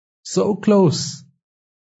 So close,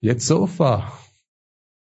 yet so far.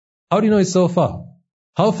 How do you know it's so far?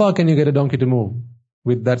 How far can you get a donkey to move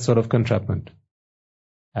with that sort of contraption?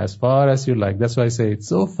 As far as you like. That's why I say it's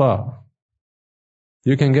so far.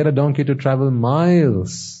 You can get a donkey to travel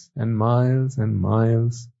miles and miles and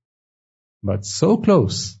miles, but so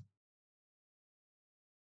close.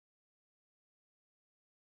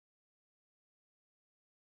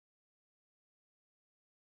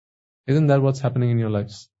 Isn't that what's happening in your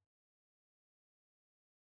lives?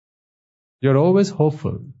 You're always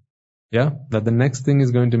hopeful, that the next thing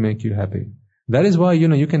is going to make you happy. That is why,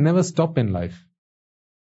 you can never stop in life.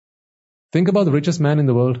 Think about the richest man in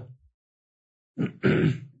the world.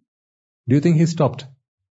 Do you think he stopped?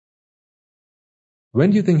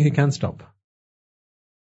 When do you think he can stop?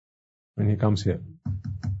 When he comes here.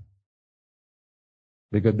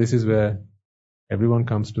 Because this is where everyone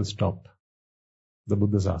comes to stop. The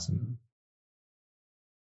Buddha's asana.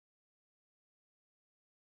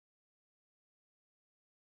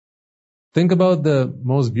 Think about the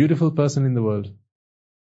most beautiful person in the world.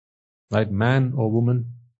 Right? Man or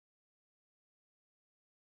woman.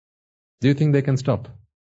 Do you think they can stop?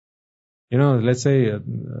 Let's say a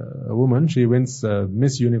woman, she wins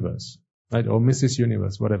Miss Universe, right? Or Mrs.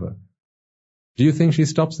 Universe, whatever. Do you think she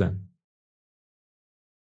stops then?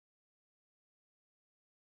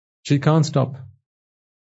 She can't stop.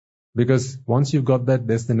 Because once you've got that,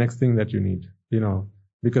 there's the next thing that you need.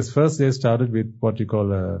 Because first they started with what you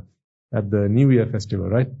call at the New Year festival,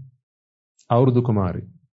 right? Aurudu Kumari.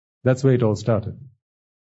 That's where it all started.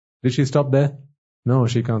 Did she stop there? No,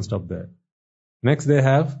 she can't stop there. Next they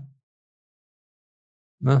have,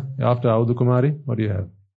 after Aurudu Kumari, what do you have?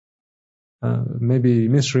 Maybe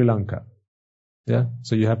Miss Sri Lanka. Yeah,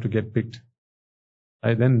 so you have to get picked.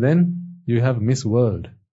 Right? Then you have Miss World.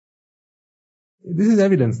 This is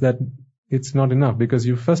evidence that it's not enough because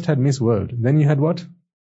you first had Miss World. Then you had what?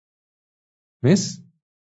 Miss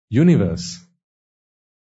Universe.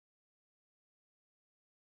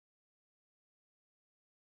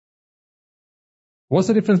 What's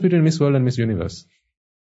the difference between Miss World and Miss Universe?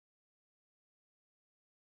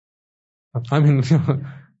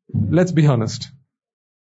 Let's be honest.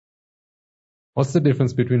 What's the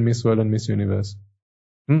difference between Miss World and Miss Universe?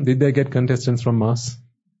 Did they get contestants from Mars?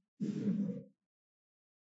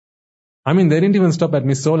 I mean, they didn't even stop at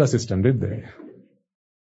Miss Solar System, did they?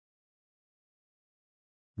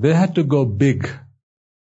 They had to go big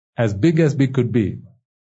as big could be.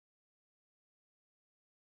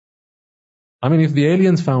 I mean, if the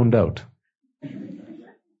aliens found out,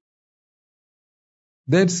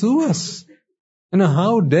 they'd sue us.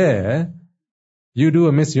 How dare you do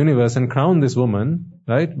a Miss Universe and crown this woman,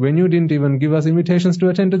 right, when you didn't even give us invitations to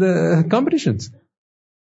attend to the competitions?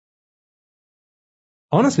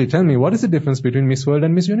 Honestly, tell me, what is the difference between Miss World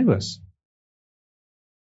and Miss Universe?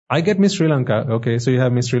 I get Miss Sri Lanka. Okay, so you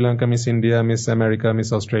have Miss Sri Lanka, Miss India, Miss America,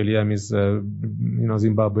 Miss Australia, Miss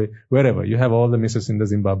Zimbabwe, wherever. You have all the misses in the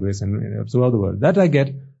Zimbabwe's and throughout the world. That I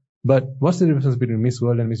get. But what's the difference between Miss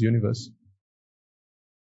World and Miss Universe?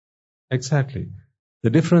 Exactly. The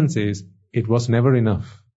difference is, it was never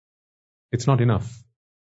enough. It's not enough.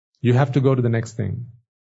 You have to go to the next thing.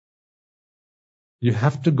 You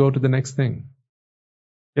have to go to the next thing.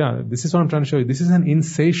 Yeah, this is what I'm trying to show you. This is an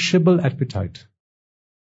insatiable appetite.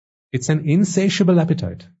 It's an insatiable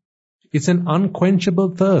appetite. It's an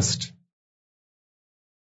unquenchable thirst.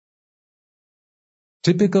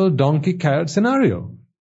 Typical donkey carrot scenario.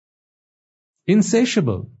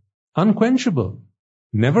 Insatiable. Unquenchable.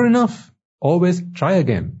 Never enough. Always try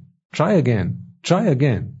again. Try again. Try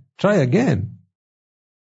again. Try again.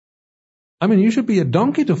 I mean, you should be a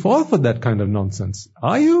donkey to fall for that kind of nonsense.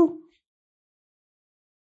 Are you?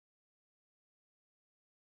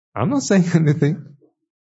 I'm not saying anything.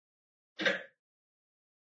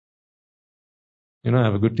 I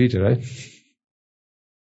have a good teacher, right?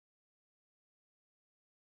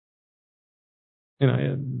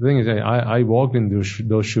 The thing is, I walked in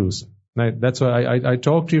those shoes. Right? That's why I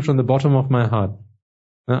talk to you from the bottom of my heart.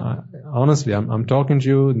 Honestly, I'm talking to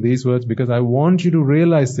you in these words because I want you to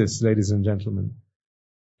realize this, ladies and gentlemen.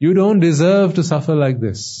 You don't deserve to suffer like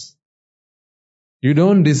this. You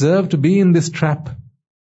don't deserve to be in this trap.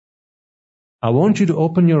 I want you to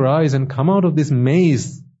open your eyes and come out of this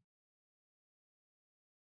maze.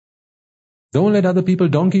 Don't let other people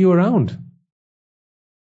donkey you around.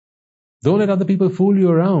 Don't let other people fool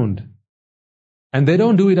you around. And they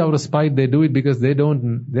don't do it out of spite, they do it because they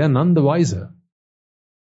are none the wiser.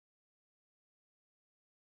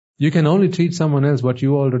 You can only teach someone else what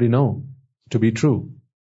you already know to be true.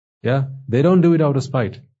 Yeah? They don't do it out of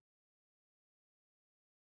spite.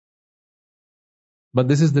 But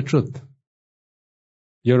this is the truth.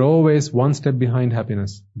 You're always one step behind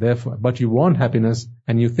happiness. Therefore, but you want happiness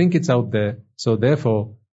and you think it's out there, so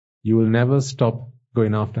therefore you will never stop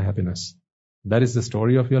going after happiness. That is the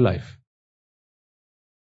story of your life.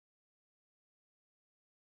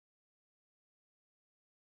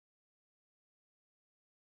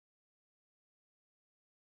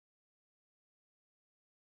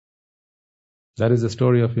 That is the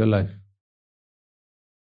story of your life.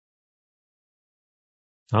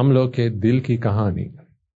 हम लोग के दिल की कहानी.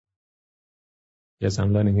 Yes,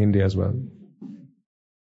 I'm learning Hindi as well.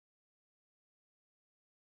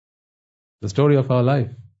 The story of our life.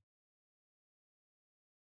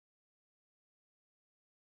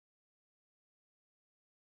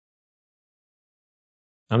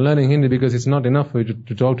 I'm learning Hindi because it's not enough for you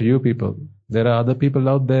to talk to you people. There are other people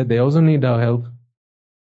out there, they also need our help.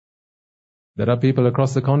 There are people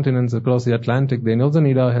across the continents, across the Atlantic, they also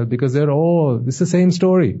need our help because it's the same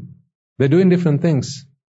story. They're doing different things.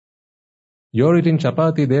 You're eating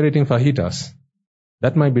chapati, they're eating fajitas.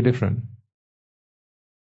 That might be different.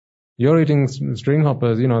 You're eating string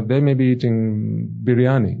hoppers, they may be eating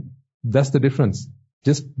biryani. That's the difference.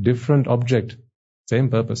 Just different object, same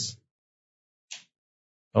purpose.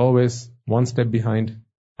 Always one step behind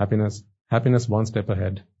happiness. Happiness one step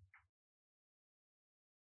ahead.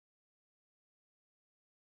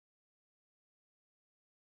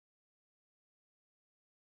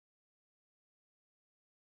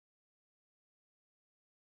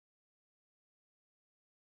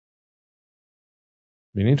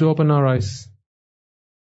 We need to open our eyes.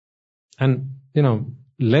 And,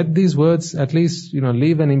 let these words at least,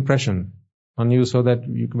 leave an impression on you so that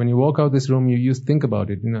when you walk out this room, you think about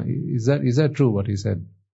it. Is that true what he said?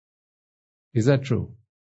 Is that true?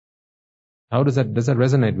 How does that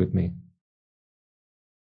resonate with me?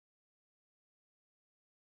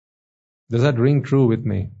 Does that ring true with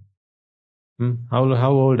me?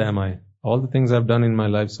 How old am I? All the things I've done in my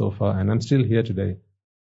life so far, and I'm still here today.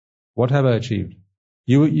 What have I achieved?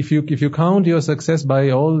 If you count your success by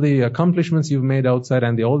all the accomplishments you've made outside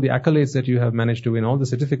and all the accolades that you have managed to win, all the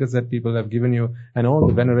certificates that people have given you, and all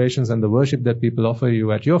the venerations and the worship that people offer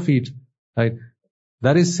you at your feet, right?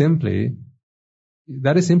 That is simply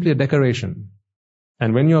a decoration.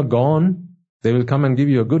 And when you're gone, they will come and give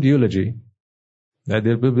you a good eulogy.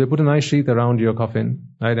 They'll put a nice sheath around your coffin,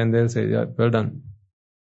 right? And they'll say, yeah, well done.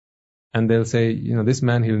 And they'll say, this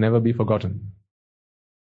man, he'll never be forgotten.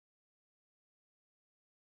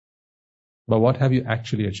 But what have you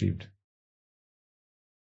actually achieved?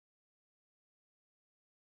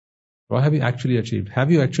 What have you actually achieved?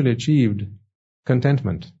 Have you actually achieved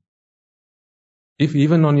contentment? If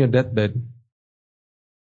even on your deathbed,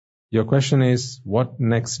 your question is, what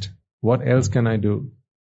next? What else can I do?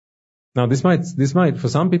 Now this might, for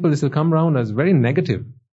some people this will come around as very negative.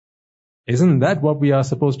 Isn't that what we are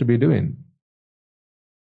supposed to be doing?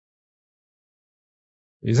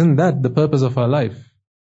 Isn't that the purpose of our life?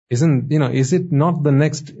 Is it not the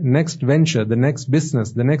next venture, the next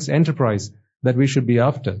business, the next enterprise that we should be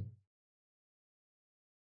after?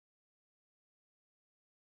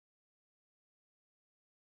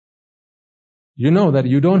 You know that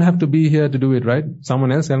you don't have to be here to do it, right?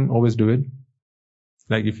 Someone else can always do it.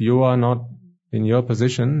 Like if you are not in your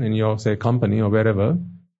position, in your, say, company or wherever,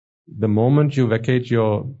 the moment you vacate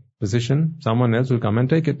your position, someone else will come and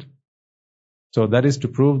take it. So that is to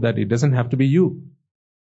prove that it doesn't have to be you.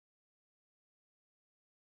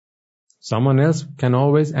 Someone else can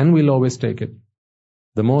always and will always take it.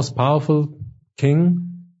 The most powerful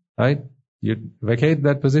king, right? You vacate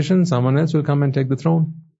that position, someone else will come and take the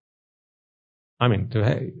throne. I mean, to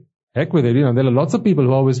heck with it, there are lots of people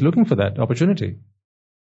who are always looking for that opportunity.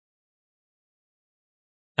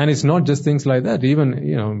 And it's not just things like that.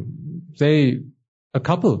 Even, say, a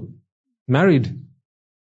couple, married.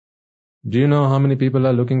 Do you know how many people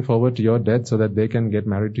are looking forward to your death so that they can get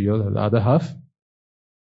married to your other half?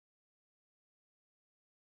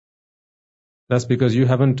 That's because you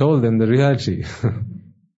haven't told them the reality.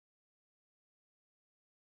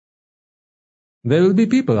 There will be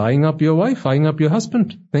people eyeing up your wife, eyeing up your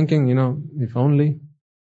husband, thinking, if only.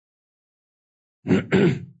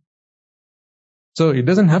 So it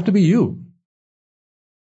doesn't have to be you.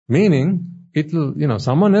 Meaning,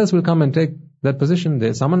 someone else will come and take that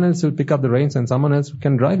position. Someone else will pick up the reins and someone else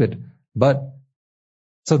can drive it.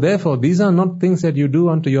 So therefore, these are not things that you do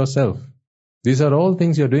unto yourself. These are all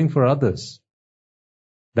things you're doing for others.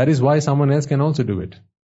 That is why someone else can also do it.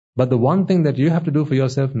 But the one thing that you have to do for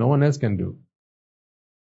yourself, no one else can do.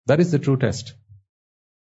 That is the true test.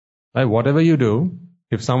 Right? Whatever you do,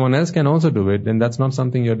 if someone else can also do it, then that's not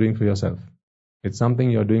something you're doing for yourself. It's something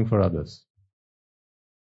you're doing for others.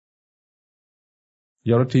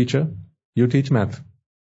 You're a teacher. You teach math.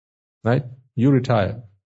 Right? You retire.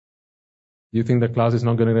 You think the class is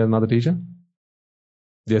not going to get another teacher?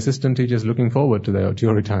 The assistant teacher is looking forward to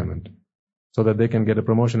your retirement so that they can get a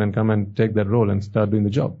promotion and come and take that role and start doing the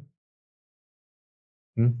job.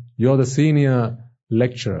 You're the senior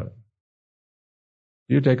lecturer.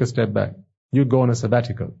 You take a step back. You go on a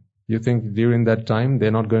sabbatical. You think during that time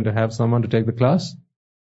they're not going to have someone to take the class?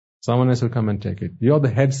 Someone else will come and take it. You're the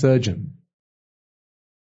head surgeon.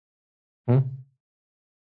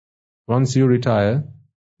 Once you retire,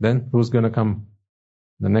 then who's going to come?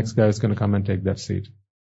 The next guy is going to come and take that seat.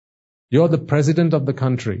 You're the president of the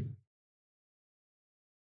country.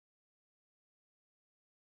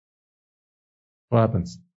 What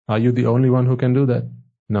happens? Are you the only one who can do that?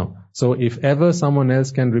 No. So if ever someone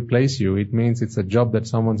else can replace you, it means it's a job that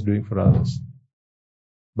someone's doing for others.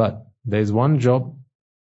 But there's one job,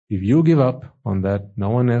 if you give up on that, no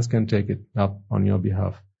one else can take it up on your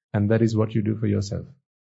behalf. And that is what you do for yourself.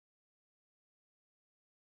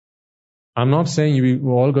 I'm not saying you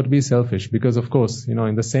all got to be selfish, because of course,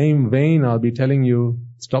 in the same vein, I'll be telling you,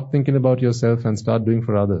 stop thinking about yourself and start doing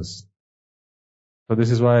for others. So this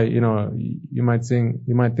is why, you might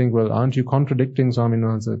think, well, aren't you contradicting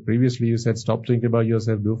Swaminathan? Previously you said, stop thinking about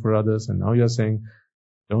yourself, do for others. And now you're saying,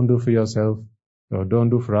 don't do for yourself, or don't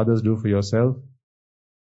do for others, do for yourself.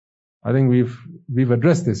 I think we've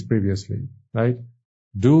addressed this previously, right?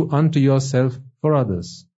 Do unto yourself for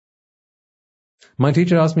others. My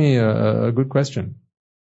teacher asked me a good question.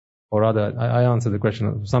 Or rather, I answered the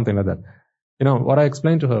question, something like that. What I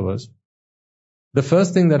explained to her was, the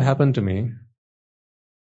first thing that happened to me,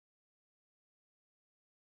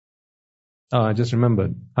 I just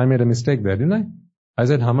remembered. I made a mistake there, didn't I? I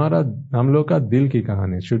said, hum log ka dil ki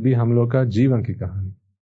kahani. It should be hum log ka jeevan ki kahani.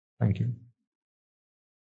 Thank you.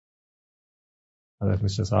 Otherwise,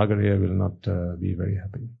 Mr. Sagar here will not be very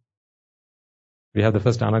happy. We have the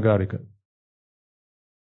first Anagarika,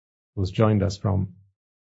 who's joined us from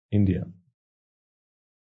India.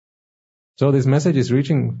 So this message is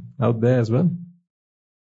reaching out there as well.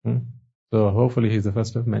 So hopefully he's the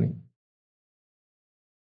first of many.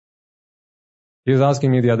 He was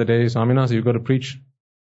asking me the other day, Swaminathan, you've got to preach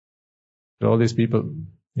to all these people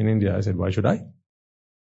in India. I said, why should I?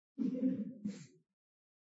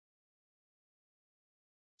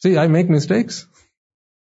 See, I make mistakes.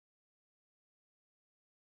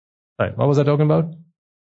 Right, what was I talking about?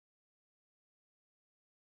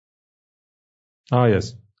 Oh,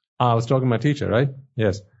 yes. I was talking to my teacher, right?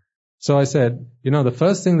 Yes. So I said, the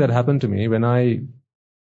first thing that happened to me when I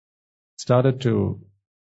started to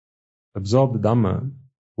absorb the Dhamma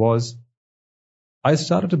was I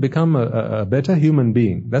started to become a better human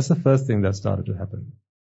being. That's the first thing that started to happen.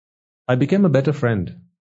 I became a better friend.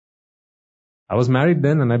 I was married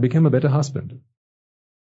then and I became a better husband.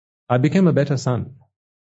 I became a better son.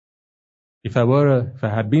 If I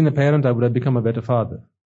had been a parent, I would have become a better father.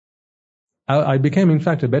 I became, in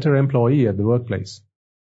fact, a better employee at the workplace.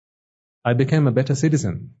 I became a better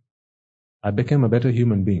citizen. I became a better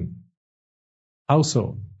human being. How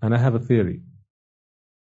so? And I have a theory.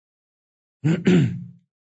 In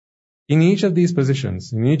each of these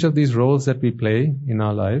positions, in each of these roles that we play in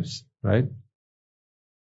our lives, right?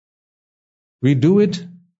 We do it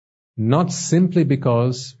not simply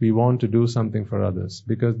because we want to do something for others,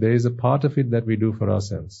 because there is a part of it that we do for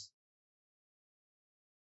ourselves.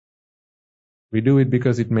 We do it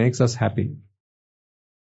because it makes us happy.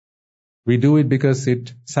 We do it because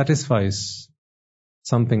it satisfies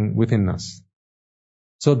something within us.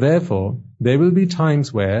 So therefore, there will be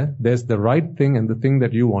times where there's the right thing and the thing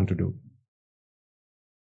that you want to do.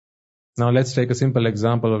 Now let's take a simple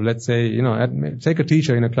example of, let's say, take a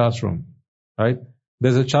teacher in a classroom, right?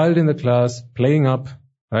 There's a child in the class playing up,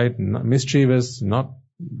 right? Mischievous, not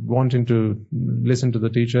wanting to listen to the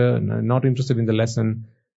teacher, not interested in the lesson.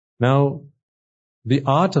 Now, the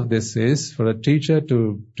art of this is for a teacher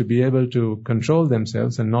to be able to control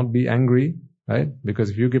themselves and not be angry, right?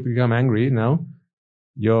 Because if you become angry now,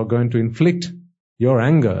 you're going to inflict your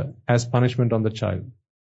anger as punishment on the child.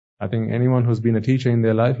 I think anyone who's been a teacher in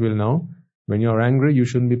their life will know, when you're angry, you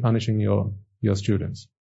shouldn't be punishing your students.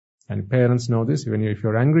 And parents know this. If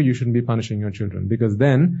you're angry, you shouldn't be punishing your children, because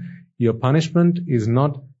then your punishment is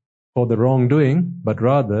not for the wrongdoing, but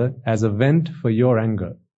rather as a vent for your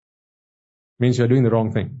anger. Means you're doing the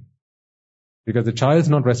wrong thing. Because the child's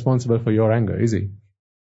not responsible for your anger, is he?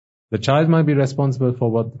 The child might be responsible for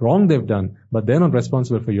what wrong they've done, but they're not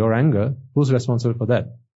responsible for your anger. Who's responsible for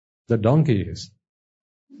that? The donkey is.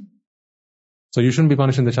 So you shouldn't be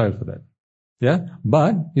punishing the child for that. Yeah?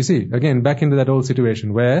 But, you see, again, back into that old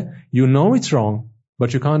situation where you know it's wrong,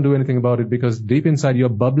 but you can't do anything about it because deep inside you're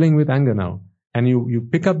bubbling with anger now. And you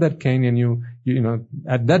pick up that cane and you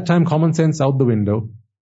at that time common sense out the window.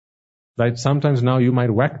 Right? Sometimes now you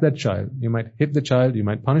might whack that child, you might hit the child, you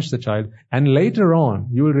might punish the child, and later on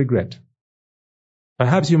you will regret.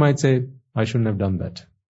 Perhaps you might say, I shouldn't have done that.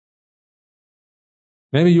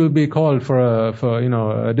 Maybe you will be called for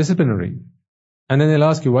a disciplinary. And then they'll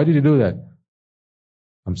ask you, why did you do that?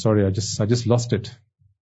 I'm sorry, I just lost it.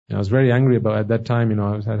 I was very angry at that time,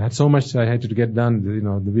 I had so much I had to get done,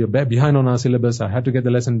 we were behind on our syllabus, I had to get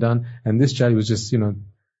the lesson done, and this child was just,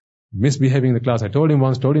 misbehaving in the class. I told him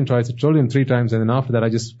once, told him twice, I told him 3 times, and then after that I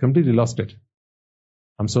just completely lost it.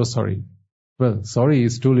 I'm so sorry. Well, sorry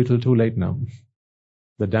is too little too late now.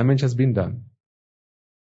 The damage has been done.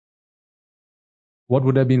 What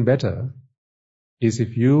would have been better is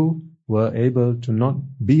if you were able to not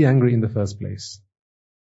be angry in the first place.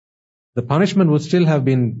 The punishment would still have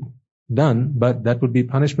been done, but that would be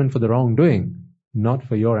punishment for the wrongdoing, not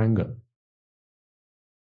for your anger.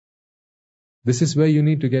 This is where you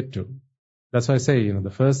need to get to. That's why I say,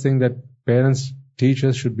 the first thing that parents,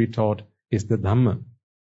 teachers should be taught is the Dhamma.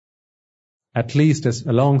 At least as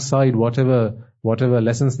alongside whatever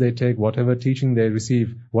lessons they take, whatever teaching they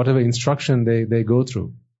receive, whatever instruction they go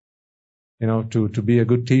through. To be a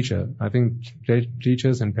good teacher. I think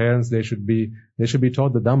teachers and parents, they should be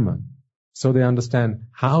taught the Dhamma. So they understand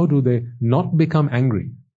how do they not become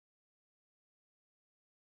angry.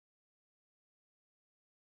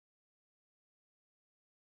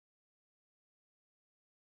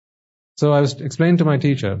 So I was explaining to my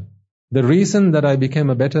teacher, the reason that I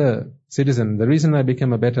became a better citizen, the reason I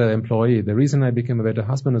became a better employee, the reason I became a better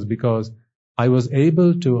husband is because I was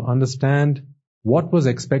able to understand what was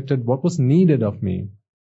expected, what was needed of me,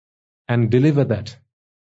 and deliver that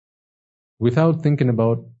without thinking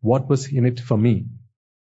about what was in it for me.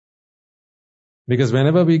 Because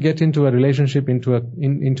whenever we get into a relationship,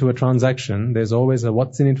 into a transaction, there's always a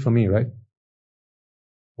what's in it for me, right?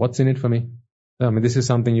 What's in it for me? This is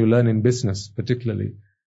something you learn in business, particularly.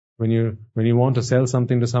 When you want to sell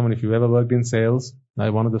something to someone, if you've ever worked in sales,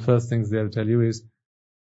 one of the first things they'll tell you is,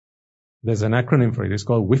 there's an acronym for it. It's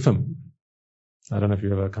called WIFM. I don't know if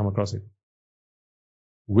you've ever come across it.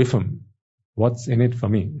 WIFM. What's in it for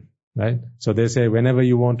me? Right? So they say whenever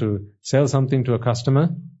you want to sell something to a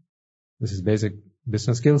customer, this is basic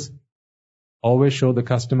business skills, always show the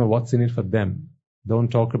customer what's in it for them. Don't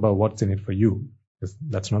talk about what's in it for you, because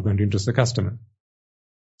that's not going to interest the customer.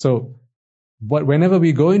 So, whenever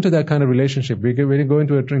we go into that kind of relationship, when we go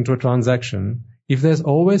into a transaction, if there's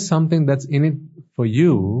always something that's in it for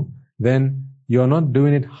you, then you're not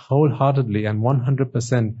doing it wholeheartedly and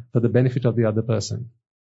 100% for the benefit of the other person.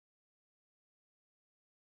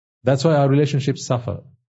 That's why our relationships suffer.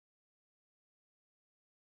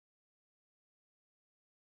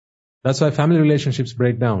 That's why family relationships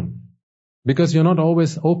break down. Because you're not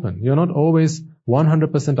always open. You're not always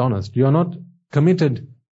 100% honest. You're not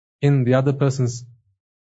committed in the other person's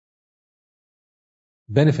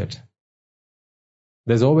benefit.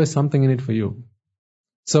 There's always something in it for you.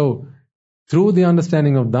 So, through the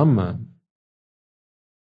understanding of Dhamma,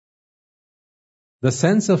 the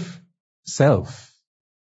sense of self,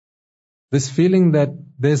 this feeling that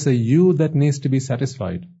there's a you that needs to be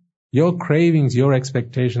satisfied, your cravings, your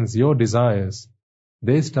expectations, your desires,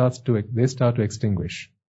 they start to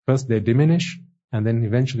extinguish. First they diminish, and then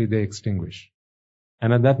eventually they extinguish.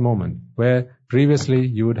 And at that moment, where previously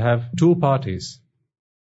you would have two parties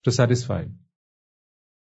to satisfy,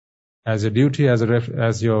 as your duty,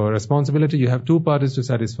 as your responsibility, you have two parties to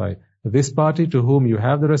satisfy. This party to whom you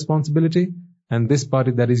have the responsibility, and this party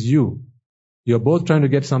that is you. You're both trying to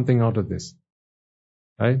get something out of this.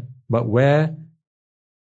 Right? But where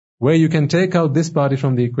you can take out this party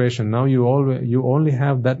from the equation, now you only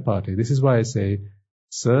have that party. This is why I say,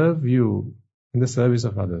 serve you in the service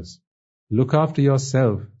of others. Look after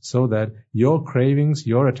yourself so that your cravings,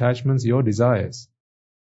 your attachments, your desires,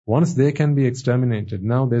 once they can be exterminated,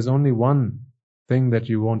 now there's only one thing that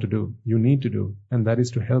you want to do, you need to do, and that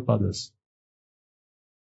is to help others.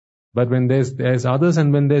 But when there's others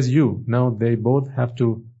and when there's you, now they both have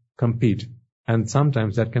to compete. And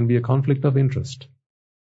sometimes that can be a conflict of interest.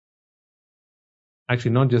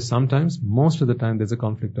 Actually, not just sometimes, most of the time there's a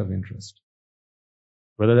conflict of interest.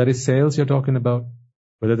 Whether that is sales you're talking about,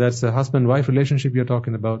 whether that's a husband-wife relationship you're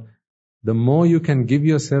talking about, the more you can give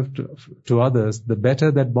yourself to others, the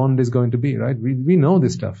better that bond is going to be, right? We know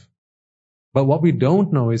this stuff. But what we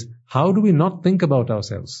don't know is, how do we not think about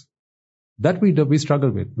ourselves? That we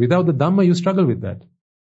struggle with. Without the Dhamma, you struggle with that.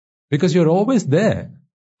 Because you're always there.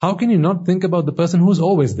 How can you not think about the person who's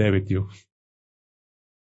always there with you?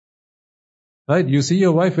 Right? You see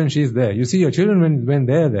your wife when she's there. You see your children when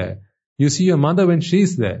they're there. You see your mother when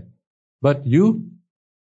she's there. But you're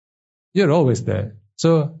always there.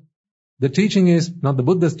 So, the teaching is, not the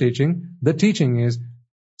Buddha's teaching, the teaching is,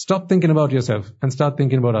 stop thinking about yourself and start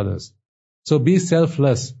thinking about others. So be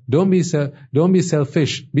selfless. Don't be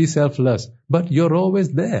selfish. Be selfless. But you're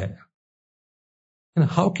always there. And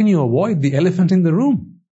how can you avoid the elephant in the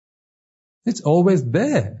room? It's always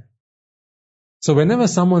there. So whenever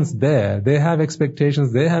someone's there, they have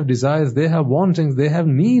expectations, they have desires, they have wantings, they have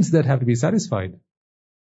needs that have to be satisfied.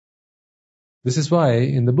 This is why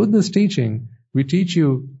in the Buddha's teaching, we teach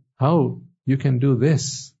you how you can do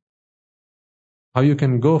this. How you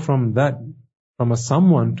can go from a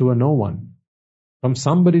someone to a no one. From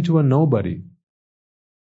somebody to a nobody.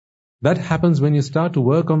 That happens when you start to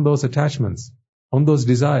work on those attachments, on those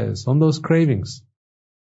desires, on those cravings.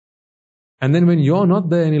 And then when you're not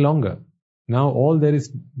there any longer, now all there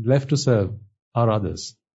is left to serve are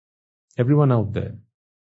others. Everyone out there.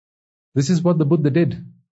 This is what the Buddha did.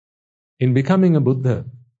 In becoming a Buddha,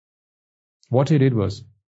 what he did was,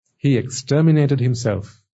 he exterminated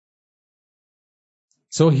himself.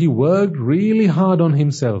 So he worked really hard on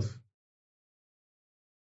himself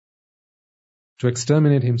to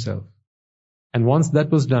exterminate himself. And once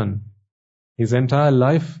that was done, his entire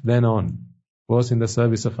life then on was in the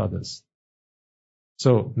service of others.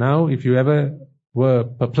 So now if you ever were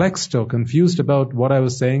perplexed or confused about what I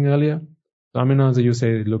was saying earlier, Swaminatha, you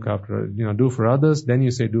say look after, do for others, then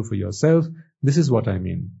you say do for yourself. This is what I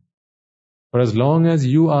mean. For as long as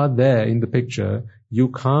you are there in the picture, you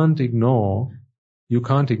can't ignore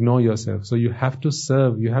yourself. So you have to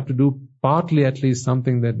serve, you have to do partly at least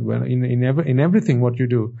something that in everything what you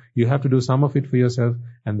do, you have to do some of it for yourself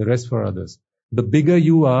and the rest for others. The bigger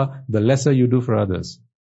you are, the lesser you do for others.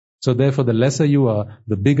 So therefore the lesser you are,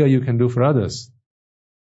 the bigger you can do for others.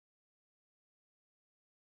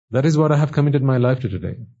 That is what I have committed my life to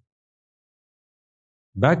today.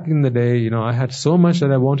 Back in the day, I had so much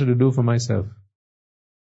that I wanted to do for myself.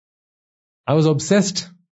 I was obsessed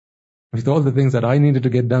with all the things that I needed to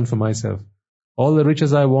get done for myself. All the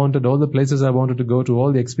riches I wanted, all the places I wanted to go to,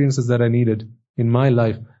 all the experiences that I needed in my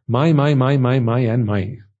life. My, and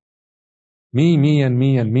my. Me,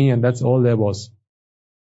 and that's all there was.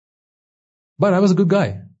 But I was a good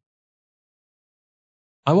guy.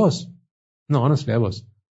 I was. No, honestly, I was.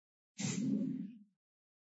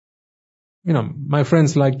 My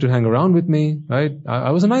friends liked to hang around with me, right?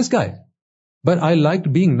 I was a nice guy. But I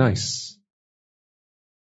liked being nice.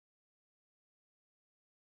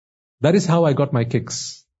 That is how I got my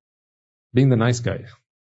kicks. Being the nice guy.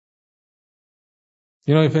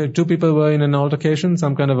 If two people were in an altercation,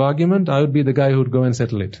 some kind of argument, I would be the guy who would go and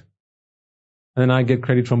settle it. And then I get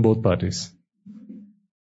credit from both parties.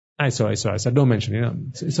 I said, don't mention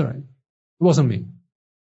it. It's alright. It wasn't me.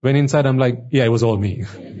 When inside I'm like, yeah, it was all me.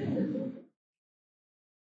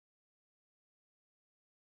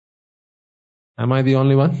 Am I the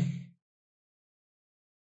only one?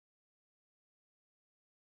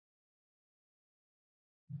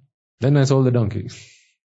 Then I sold the donkey.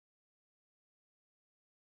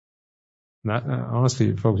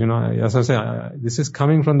 Honestly, folks, as I say, this is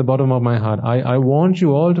coming from the bottom of my heart. I want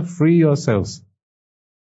you all to free yourselves.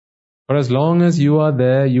 For as long as you are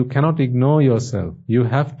there, you cannot ignore yourself. You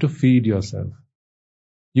have to feed yourself.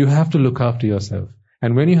 You have to look after yourself.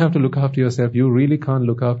 And when you have to look after yourself, you really can't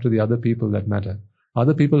look after the other people that matter.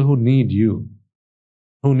 Other people who need you,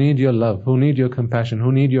 who need your love, who need your compassion,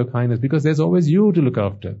 who need your kindness, because there's always you to look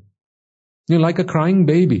after. You're like a crying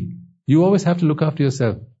baby. You always have to look after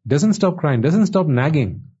yourself. Doesn't stop crying, doesn't stop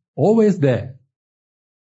nagging. Always there.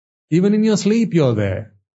 Even in your sleep, you're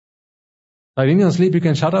there. In your sleep, you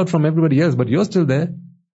can shut out from everybody else, but you're still there.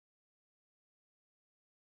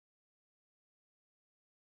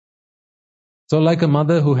 So like a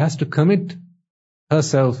mother who has to commit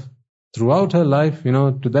herself throughout her life,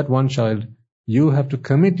 to that one child, you have to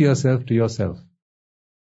commit yourself to yourself.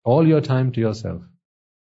 All your time to yourself.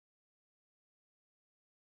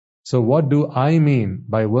 So what do I mean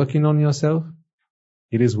by working on yourself?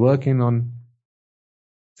 It is working on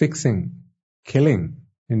fixing, killing,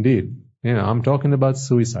 indeed. I'm talking about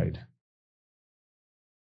suicide.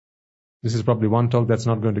 This is probably one talk that's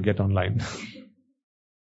not going to get online.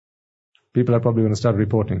 People are probably going to start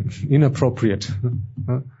reporting. Inappropriate.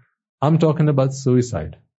 I'm talking about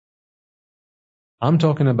suicide. I'm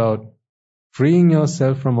talking about freeing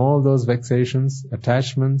yourself from all those vexations,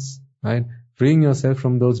 attachments, right? Freeing yourself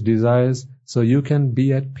from those desires so you can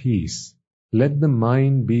be at peace. Let the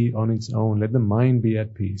mind be on its own. Let the mind be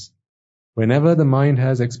at peace. Whenever the mind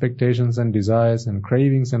has expectations and desires and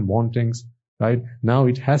cravings and wantings, right? Now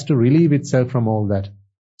it has to relieve itself from all that.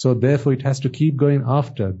 So therefore it has to keep going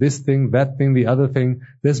after this thing, that thing, the other thing.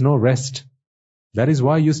 There's no rest. That is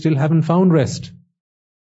why you still haven't found rest.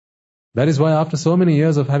 That is why after so many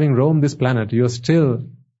years of having roamed this planet, you're still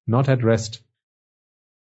not at rest.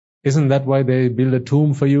 Isn't that why they build a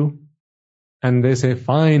tomb for you? And they say,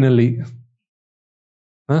 finally,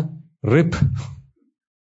 rip.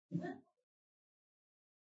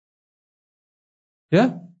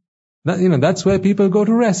 Yeah? That's where people go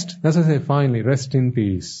to rest. That's why I say, finally, rest in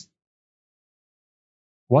peace.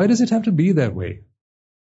 Why does it have to be that way?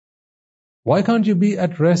 Why can't you be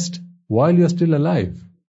at rest while you're still alive?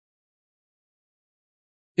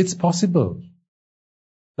 It's possible.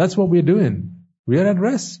 That's what we're doing. We are at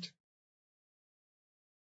rest.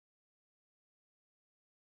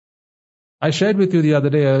 I shared with you the other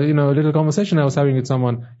day, a little conversation I was having with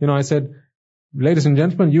someone. I said, ladies and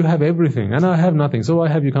gentlemen, you have everything and I have nothing. So why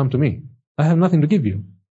have you come to me? I have nothing to give you.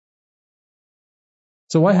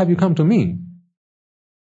 So why have you come to me?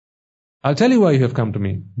 I'll tell you why you have come to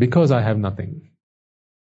me. Because I have nothing.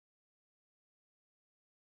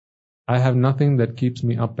 I have nothing that keeps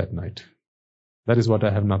me up at night. That is what I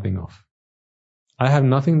have nothing of. I have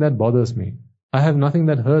nothing that bothers me. I have nothing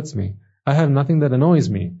that hurts me. I have nothing that annoys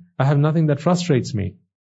me. I have nothing that frustrates me.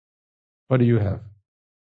 What do you have?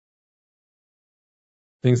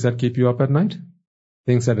 Things that keep you up at night?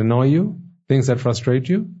 Things that annoy you? Things that frustrate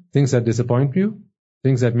you? Things that disappoint you?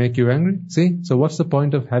 Things that make you angry? See? So what's the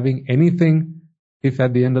point of having anything if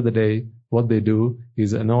at the end of the day, what they do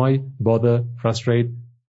is annoy, bother, frustrate,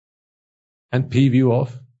 and peeve you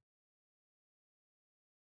off?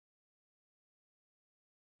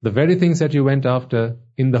 The very things that you went after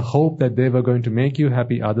in the hope that they were going to make you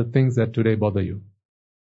happy are the things that today bother you.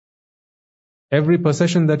 Every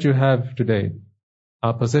possession that you have today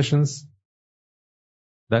are possessions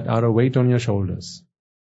that are a weight on your shoulders.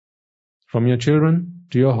 From your children,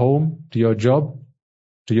 to your home, to your job,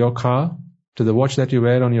 to your car, to the watch that you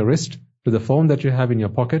wear on your wrist, to the phone that you have in your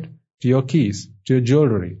pocket, to your keys, to your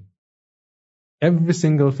jewelry. Every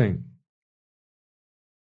single thing.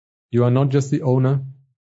 You are not just the owner,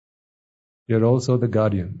 you're also the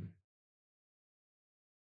guardian.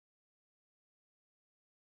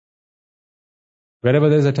 Wherever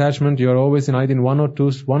there's attachment, you're always in either in one of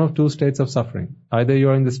two states of suffering. Either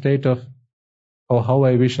you're in the state of, oh, how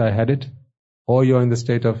I wish I had it, Or you're in the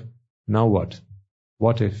state of, now what?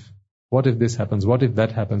 What if? What if this happens? What if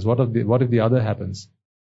that happens? What if the other happens?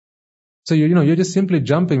 So you're just simply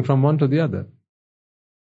jumping from one to the other.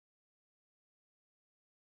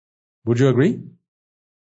 Would you agree?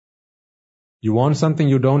 You want something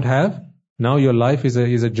you don't have. Now your life is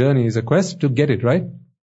a journey, is a quest to get it, right?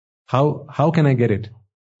 How can I get it?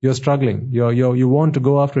 You're struggling. You want to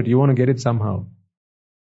go after it. You want to get it somehow.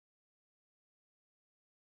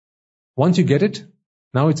 Once you get it,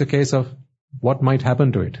 now it's a case of what might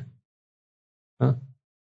happen to it. Huh?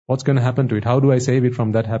 What's going to happen to it? How do I save it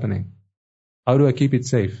from that happening? How do I keep it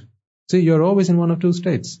safe? See, you're always in one of two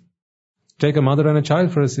states. Take a mother and a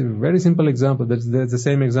child for a very simple example. That's the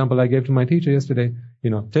same example I gave to my teacher yesterday.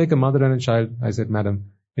 Take a mother and a child. I said,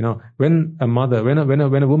 madam, when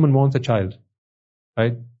a woman wants a child,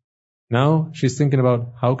 right? Now she's thinking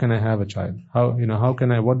about, how can I have a child?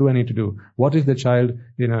 What do I need to do? What if the child,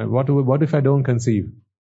 what if I don't conceive?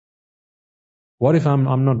 What if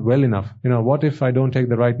I'm not well enough? What if I don't take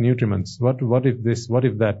the right nutriments? What if this? What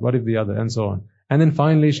if that? What if the other? And so on. And then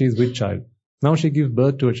finally she's with child. Now she gives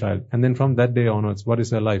birth to a child. And then from that day onwards, what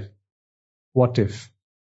is her life? What if?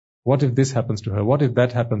 What if this happens to her? What if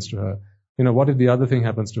that happens to her? What if the other thing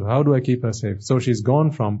happens to her? How do I keep her safe? So she's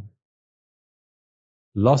gone from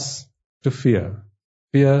loss to fear,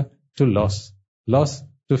 fear to loss, loss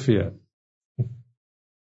to fear.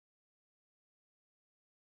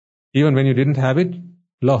 Even when you didn't have it,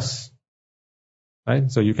 loss.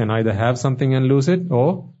 Right? So you can either have something and lose it,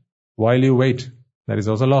 or while you wait, that is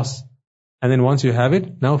also loss. And then once you have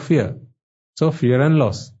it, now fear. So fear and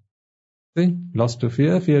loss. See? Loss to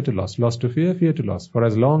fear, fear to loss. Loss to fear, fear to loss. For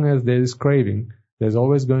as long as there is craving, there's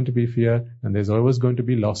always going to be fear, and there's always going to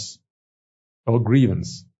be loss. Or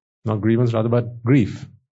grievance. Not grievance rather, but grief.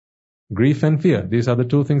 Grief and fear. These are the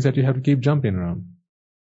two things that you have to keep jumping around.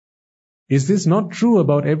 Is this not true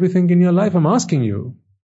about everything in your life? I'm asking you.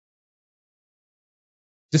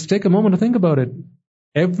 Just take a moment to think about it.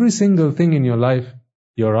 Every single thing in your life,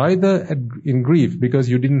 you're either in grief because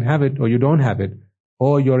you didn't have it or you don't have it,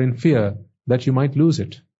 or you're in fear that you might lose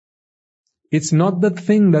it. It's not the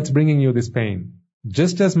thing that's bringing you this pain,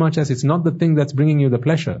 just as much as it's not the thing that's bringing you the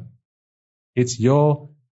pleasure. It's your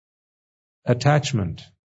attachment.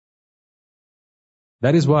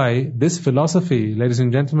 That is why this philosophy, ladies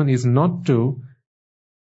and gentlemen, is not to...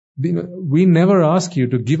 We never ask you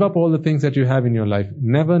to give up all the things that you have in your life.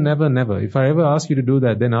 Never, never, never. If I ever ask you to do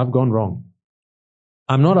that, then I've gone wrong.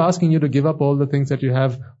 I'm not asking you to give up all the things that you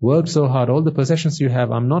have worked so hard, all the possessions you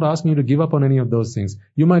have. I'm not asking you to give up on any of those things.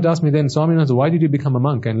 You might ask me then, Swaminathan, why did you become a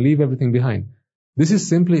monk and leave everything behind? This is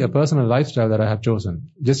simply a personal lifestyle that I have chosen,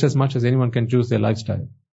 just as much as anyone can choose their lifestyle.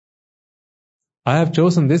 I have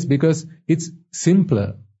chosen this because it's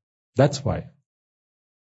simpler. That's why.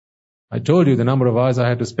 I told you the number of hours I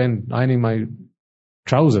had to spend ironing my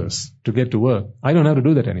trousers to get to work. I don't have to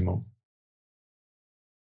do that anymore.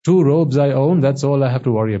 2 robes I own, that's all I have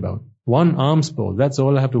to worry about. 1 arms pole, that's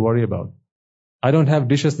all I have to worry about. I don't have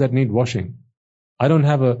dishes that need washing. I don't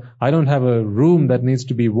have a room that needs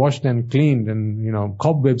to be washed and cleaned and,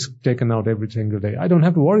 cobwebs taken out every single day. I don't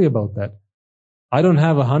have to worry about that. I don't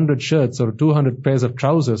have 100 shirts or 200 pairs of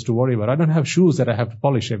trousers to worry about. I don't have shoes that I have to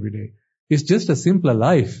polish every day. It's just a simpler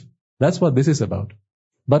life. That's what this is about.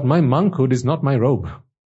 But my monkhood is not my robe.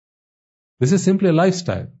 This is simply a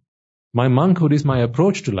lifestyle. My monkhood is my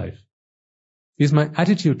approach to life. Is my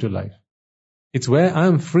attitude to life. It's where I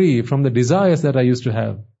am free from the desires that I used to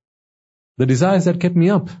have. The desires that kept me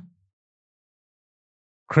up.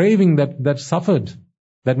 Craving that suffered,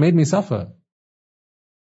 that made me suffer.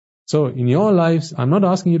 So in your lives, I'm not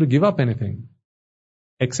asking you to give up anything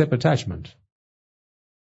except attachment.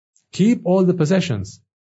 Keep all the possessions.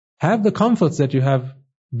 Have the comforts that you have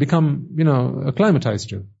become, acclimatized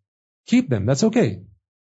to. Keep them. That's okay.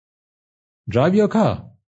 Drive your car.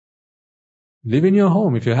 Live in your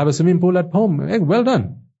home. If you have a swimming pool at home, hey, well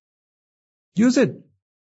done. Use it.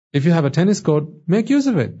 If you have a tennis court, make use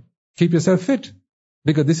of it. Keep yourself fit.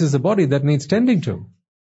 Because this is a body that needs tending to.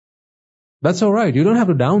 That's alright. You don't have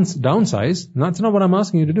to downsize. That's not what I'm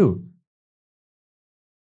asking you to do.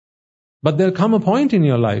 But there'll come a point in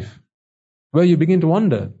your life where you begin to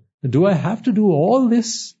wonder, do I have to do all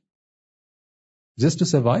this just to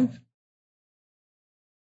survive?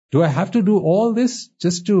 Do I have to do all this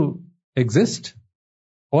just to exist?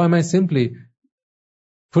 Or am I simply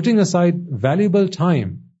putting aside valuable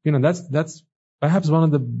time? That's perhaps one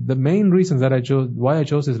of the main reasons that why I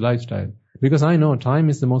chose this lifestyle. Because I know time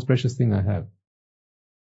is the most precious thing I have.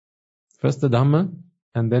 First the Dhamma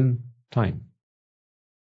and then time.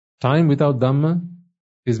 Time without Dhamma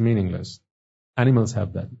is meaningless. Animals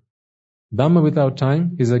have that. Dhamma without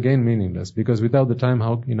time is again meaningless, because without the time,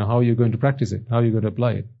 how are you going to practice it? How are you going to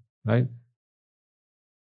apply it? Right?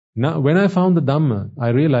 Now, when I found the Dhamma, I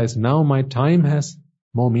realized now my time has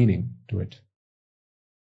more meaning to it.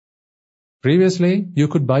 Previously, you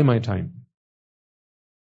could buy my time.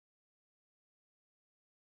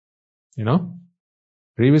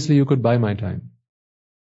 Previously you could buy my time.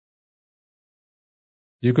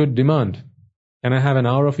 You could demand, can I have an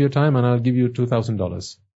hour of your time and I'll give you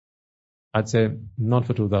 $2,000. I'd say, not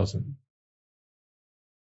for 2,000.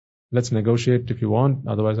 Let's negotiate if you want,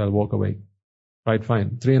 otherwise I'll walk away. Right,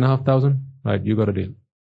 fine. 3,500? Right, you got a deal.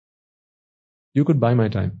 You could buy my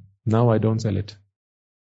time. Now I don't sell it.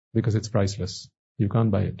 Because it's priceless. You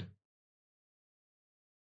can't buy it.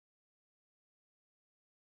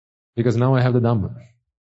 Because now I have the Dhamma.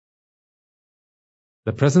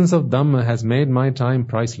 The presence of Dhamma has made my time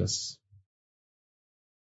priceless.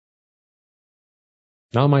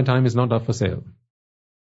 Now my time is not up for sale.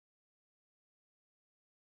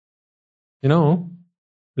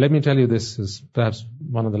 Let me tell you, this is perhaps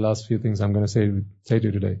one of the last few things I'm going to say to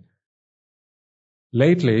you today.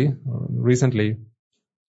 Lately, or recently,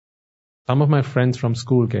 some of my friends from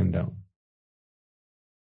school came down.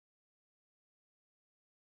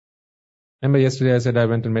 Remember yesterday I said I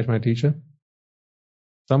went and met my teacher?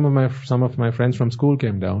 Some of my friends from school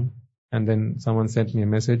came down, and then someone sent me a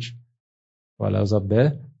message while I was up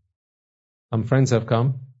there. Some friends have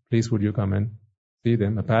come. Please would you come and see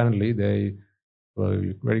them? Apparently they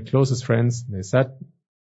were very closest friends. They sat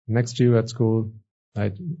next to you at school,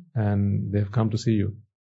 right? And they've come to see you.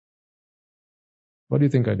 What do you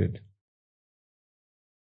think I did?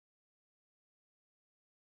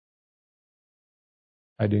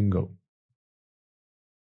 I didn't go.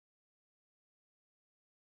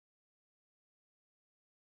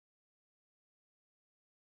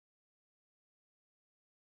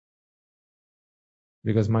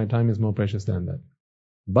 Because my time is more precious than that.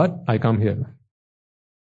 But I come here.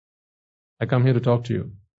 I come here to talk to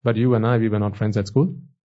you. But you and I, we were not friends at school.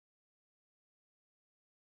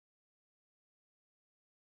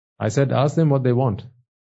 I said, ask them what they want.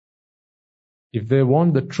 If they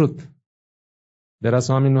want the truth, there are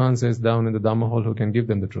Swami Nuhanses down in the Dhamma hall who can give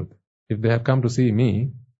them the truth. If they have come to see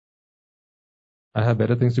me, I have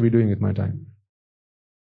better things to be doing with my time.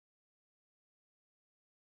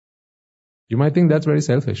 You might think that's very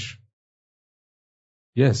selfish.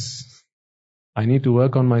 Yes, I need to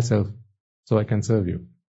work on myself so I can serve you.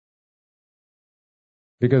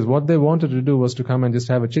 Because what they wanted to do was to come and just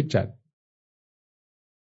have a chit-chat.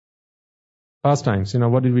 Pastimes,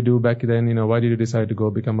 what did we do back then? Why did you decide to go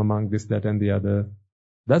become a monk, this, that, and the other?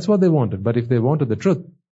 That's what they wanted. But if they wanted the truth,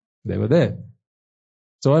 they were there.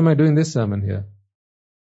 So why am I doing this sermon here?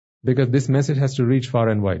 Because this message has to reach far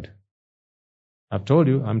and wide. I've told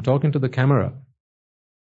you, I'm talking to the camera.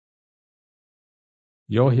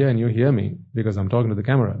 You're here and you hear me because I'm talking to the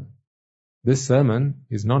camera. This sermon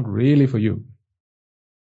is not really for you.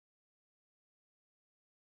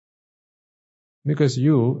 Because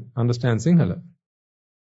you understand Sinhala.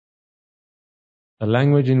 A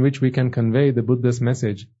language in which we can convey the Buddha's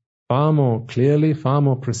message far more clearly, far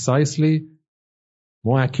more precisely,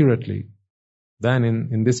 more accurately than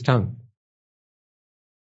in this tongue.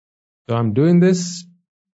 So I'm doing this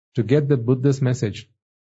to get the Buddha's message,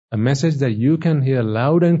 a message that you can hear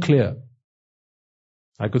loud and clear.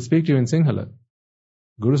 I could speak to you in Sinhala.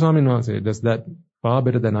 Guru Swami Nuhanse does that far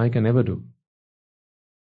better than I can ever do.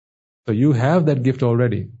 So you have that gift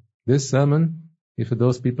already. This sermon is for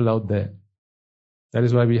those people out there. That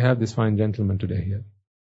is why we have this fine gentleman today here.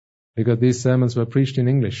 Because these sermons were preached in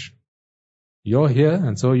English. You're here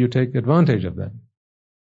and so you take advantage of that.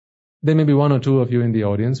 There may be one or two of you in the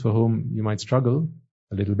audience for whom you might struggle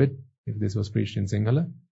a little bit if this was preached in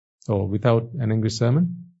Sinhala or without an English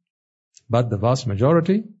sermon. But the vast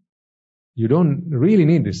majority, you don't really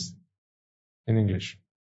need this in English.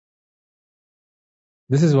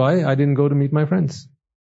 This is why I didn't go to meet my friends.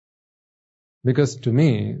 Because to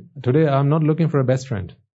me, today I'm not looking for a best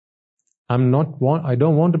friend. I don't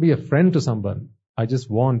want to be a friend to someone. I just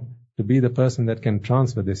want to be the person that can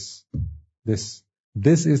transfer this.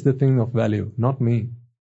 This is the thing of value, not me.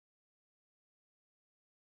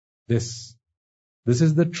 This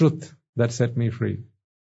is the truth that set me free,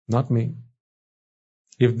 not me.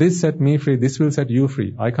 If this set me free, this will set you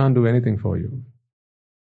free. I can't do anything for you.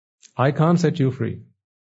 I can't set you free.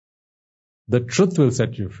 The truth will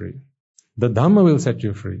set you free. The Dhamma will set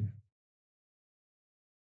you free.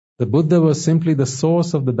 The Buddha was simply the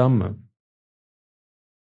source of the Dhamma.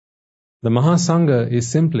 The Mahasangha is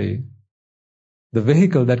simply the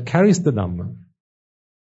vehicle that carries the Dhamma.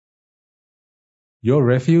 Your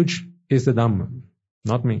refuge is the Dhamma,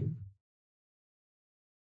 not me.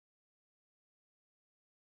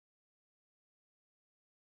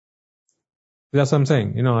 That's what I'm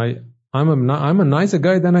saying. I'm a nicer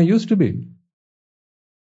guy than I used to be.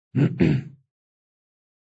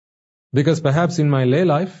 Because perhaps in my lay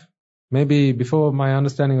life, maybe before my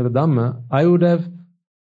understanding of the Dhamma, I would have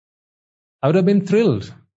been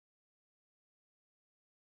thrilled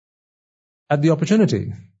at the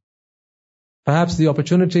opportunity. Perhaps the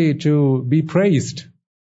opportunity to be praised.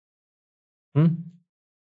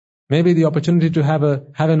 Maybe the opportunity to have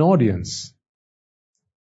an audience.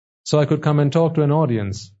 So I could come and talk to an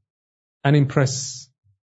audience and impress.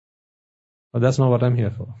 But that's not what I'm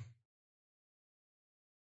here for.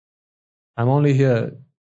 I'm only here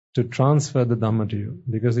to transfer the Dhamma to you,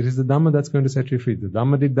 because it is the Dhamma that's going to set you free. The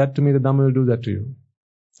Dhamma did that to me, the Dhamma will do that to you.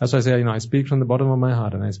 That's why I say, I speak from the bottom of my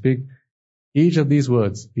heart, and I speak each of these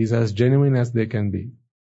words is as genuine as they can be.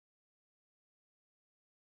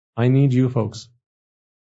 I need you folks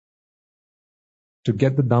to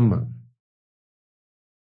get the Dhamma.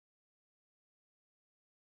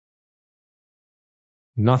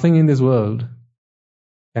 Nothing in this world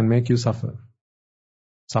can make you suffer.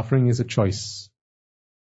 Suffering is a choice.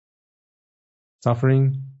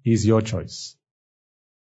 Suffering is your choice.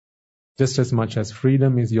 Just as much as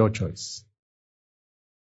freedom is your choice.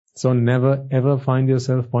 So never ever find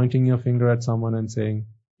yourself pointing your finger at someone and saying,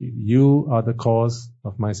 you are the cause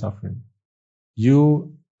of my suffering.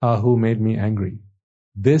 You are who made me angry.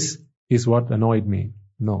 This is what annoyed me.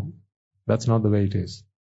 No, that's not the way it is.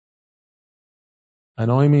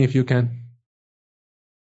 Annoy me if you can.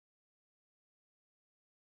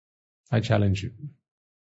 I challenge you.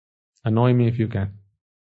 Annoy me if you can.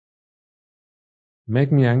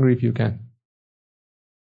 Make me angry if you can.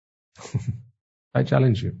 I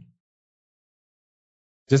challenge you.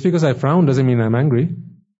 Just because I frown doesn't mean I'm angry.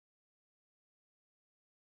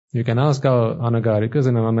 You can ask our anagarikas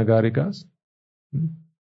and anagarikas.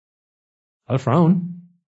 I'll frown.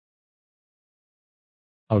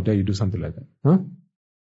 How dare you do something like that? Huh?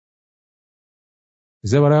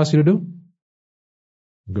 Is that what I asked you to do?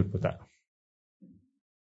 Good for that.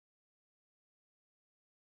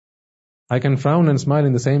 I can frown and smile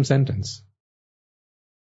in the same sentence.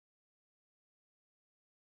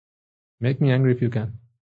 Make me angry if you can.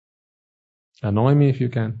 Annoy me if you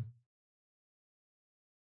can.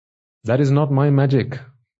 That is not my magic.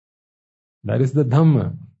 That is the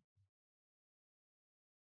Dhamma.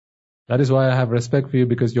 That is why I have respect for you,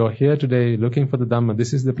 because you're here today looking for the Dhamma.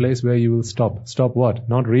 This is the place where you will stop. Stop what?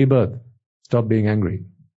 Not rebirth. Stop being angry.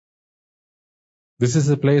 This is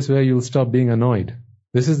the place where you'll stop being annoyed.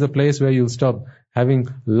 This is the place where you'll stop having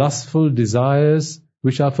lustful desires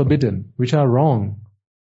which are forbidden, which are wrong,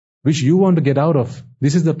 which you want to get out of.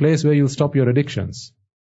 This is the place where you'll stop your addictions.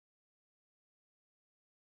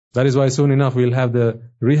 That is why soon enough we'll have the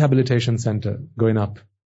rehabilitation center going up.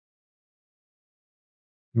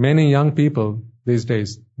 Many young people these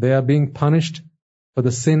days, they are being punished for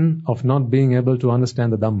the sin of not being able to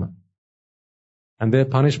understand the Dhamma. And their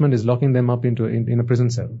punishment is locking them up in a prison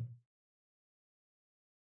cell.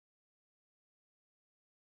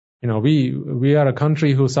 We are a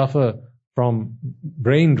country who suffer from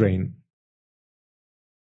brain drain.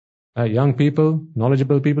 Young people,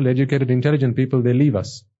 knowledgeable people, educated, intelligent people, they leave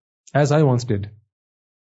us. As I once did.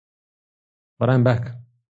 But I'm back.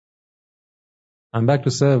 I'm back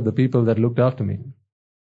to serve the people that looked after me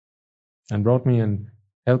and brought me and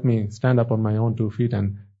helped me stand up on my own 2 feet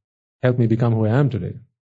and helped me become who I am today.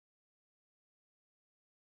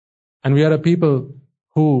 And we are a people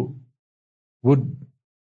who would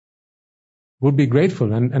be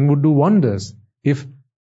grateful and would do wonders if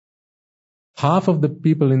half of the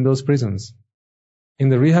people in those prisons, in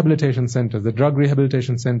the rehabilitation centers, the drug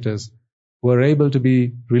rehabilitation centers, were able to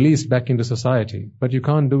be released back into society. But you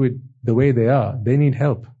can't do it the way they are. They need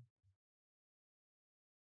help.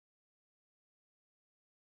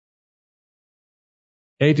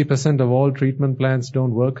 %80 of all treatment plans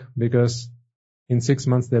don't work because in 6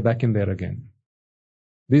 months they're back in there again.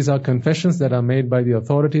 These are confessions that are made by the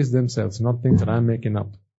authorities themselves, not things that I'm making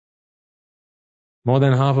up. More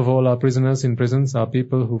than half of all our prisoners in prisons are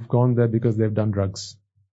people who've gone there because they've done drugs.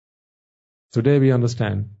 Today we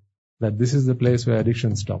understand that this is the place where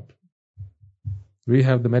addiction stopped. We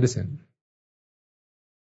have the medicine.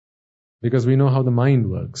 Because we know how the mind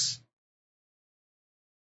works.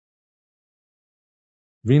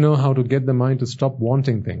 We know how to get the mind to stop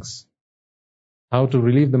wanting things. How to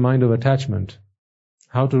relieve the mind of attachment.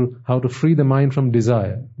 How to free the mind from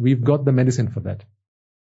desire. We've got the medicine for that.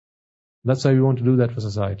 That's why we want to do that for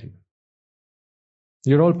society.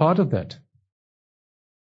 You're all part of that.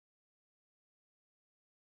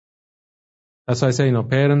 That's why I say,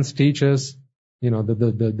 parents, teachers,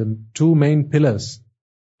 the two main pillars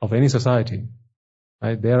of any society,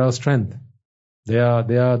 right? They are our strength. They are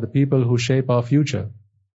the people who shape our future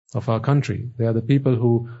of our country. They are the people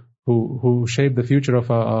who shape the future of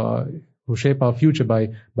who shape our future by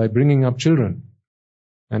bringing up children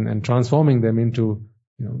and transforming them into,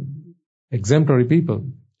 exemplary people,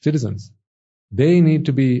 citizens. They need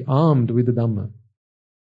to be armed with the Dhamma.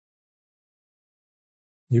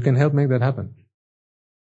 You can help make that happen.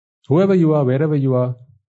 Whoever you are, wherever you are,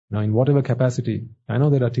 now in whatever capacity. I know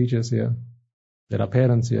there are teachers here, there are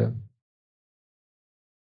parents here.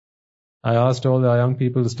 I asked all the young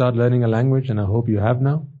people to start learning a language, and I hope you have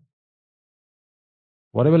now.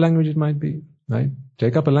 Whatever language it might be, right?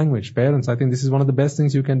 Take up a language. Parents, I think this is one of the best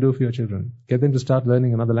things you can do for your children. Get them to start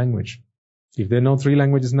learning another language. If they know 3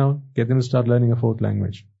 languages now, get them to start learning a 4th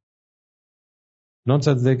language. Not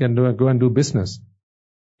so that they can go and do business.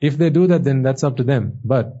 If they do that, then that's up to them.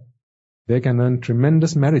 But they can earn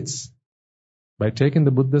tremendous merits by taking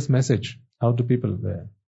the Buddha's message out to people there.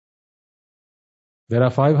 There are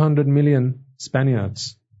 500 million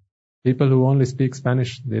Spaniards, people who only speak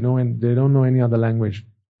Spanish. They don't know any other language.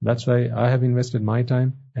 That's why I have invested my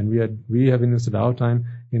time, and we have invested our time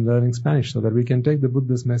in learning Spanish, so that we can take the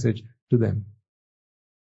Buddha's message to them.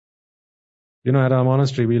 At our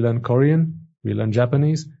monastery, we learn Korean, we learn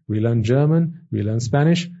Japanese, we learn German, we learn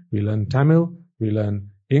Spanish, we learn Tamil, we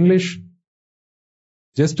learn English,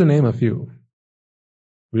 just to name a few.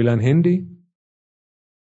 We learn Hindi,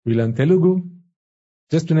 we learn Telugu,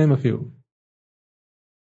 just to name a few.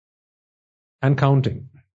 And counting.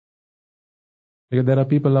 Because there are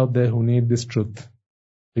people out there who need this truth.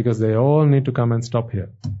 Because they all need to come and stop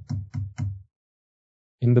here.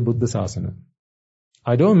 In the Buddha Sasana.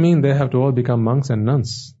 I don't mean they have to all become monks and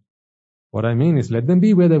nuns. What I mean is let them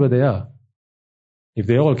be wherever they are. If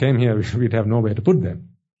they all came here, we'd have nowhere to put them.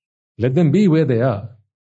 Let them be where they are.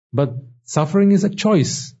 But suffering is a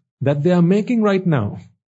choice that they are making right now.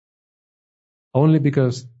 Only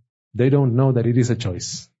because they don't know that it is a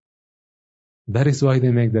choice. That is why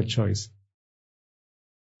they make that choice.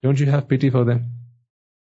 Don't you have pity for them?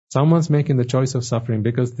 Someone's making the choice of suffering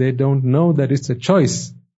because they don't know that it's a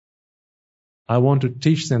choice. I want to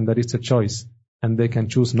teach them that it's a choice, and they can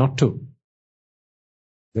choose not to.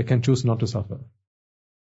 They can choose not to suffer.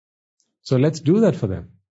 So let's do that for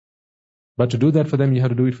them. But to do that for them, you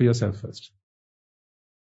have to do it for yourself first.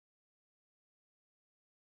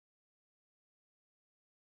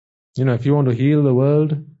 If you want to heal the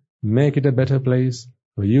world, make it a better place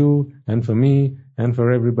for you and for me and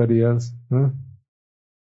for everybody else.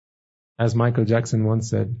 As Michael Jackson once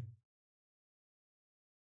said,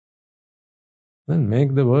 then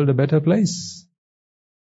make the world a better place.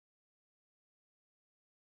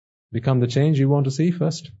 Become the change you want to see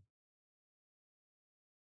first.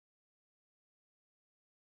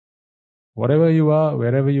 Whatever you are,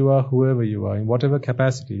 wherever you are, whoever you are, in whatever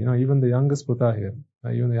capacity, even the youngest Buddha here,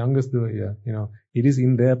 even the youngest Dua here, it is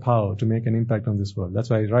in their power to make an impact on this world. That's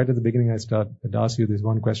why right at the beginning I'd ask you this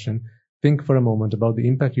one question. Think for a moment about the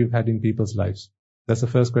impact you've had in people's lives. That's the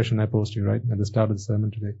first question I posed to you, right, at the start of the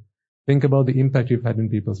sermon today. Think about the impact you've had in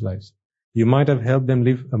people's lives. You might have helped them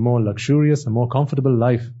live a more luxurious, a more comfortable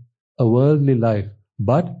life, a worldly life,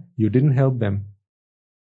 but you didn't help them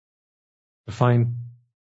to find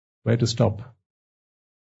where to stop.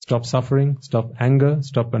 Stop suffering, stop anger,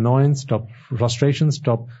 stop annoyance, stop frustration,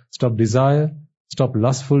 stop desire, stop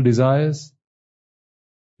lustful desires.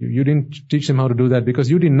 You didn't teach them how to do that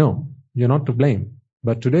because you didn't know. You're not to blame.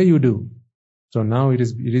 But today you do. So now it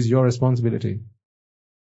is your responsibility.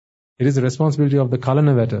 It is the responsibility of the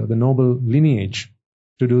Kalanavata, the noble lineage,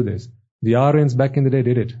 to do this. The Aryans back in the day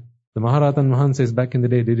did it. The Maharatan Mahanses back in the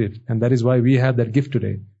day did it. And that is why we have that gift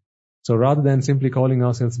today. So rather than simply calling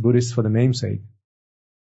ourselves Buddhists for the namesake,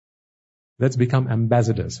 let's become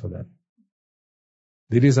ambassadors for that.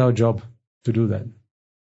 It is our job to do that.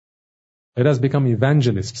 Let us become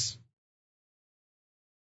evangelists.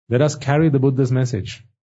 Let us carry the Buddha's message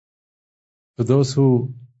to those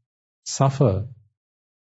who suffer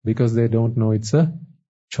because they don't know it's a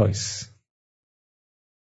choice.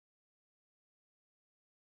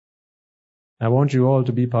 I want you all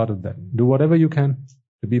to be part of that. Do whatever you can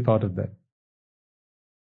to be part of that.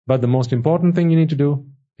 But the most important thing you need to do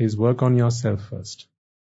is work on yourself first.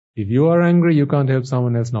 If you are angry, you can't help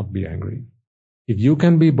someone else not be angry. If you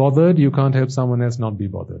can be bothered, you can't help someone else not be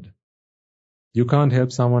bothered. You can't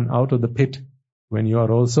help someone out of the pit when you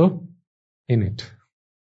are also in it.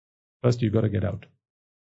 First, you've got to get out.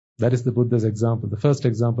 That is the Buddha's example, the first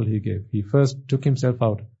example he gave. He first took himself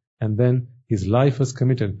out, and then his life was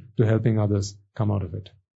committed to helping others come out of it.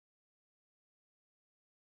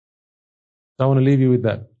 So I want to leave you with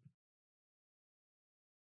that.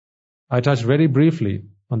 I touched very briefly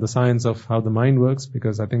on the science of how the mind works,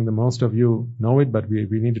 because I think the most of you know it, but we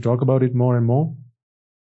need to talk about it more and more.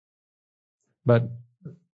 But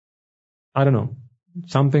I don't know.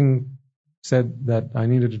 Something said that I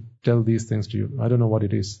needed to tell these things to you. I don't know what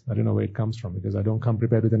it is. I don't know where it comes from, because I don't come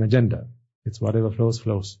prepared with an agenda. It's whatever flows,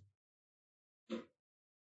 flows.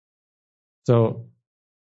 So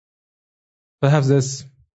perhaps there's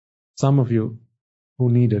some of you who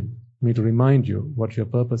needed me to remind you what your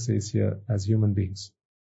purpose is here as human beings.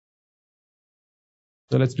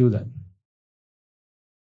 So let's do that.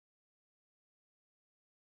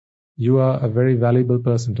 You are a very valuable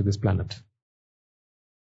person to this planet.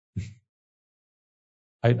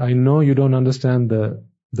 I know you don't understand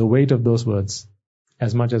the weight of those words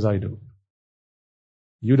as much as I do.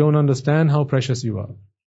 You don't understand how precious you are.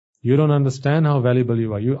 You don't understand how valuable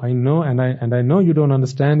you are. I know, and I know you don't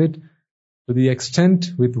understand it to the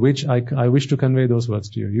extent with which I wish to convey those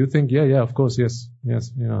words to you. You think, yeah, of course, yes,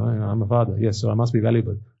 I'm a father, yes, so I must be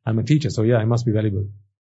valuable. I'm a teacher, so yeah, I must be valuable.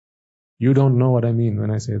 You don't know what I mean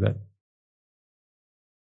when I say that.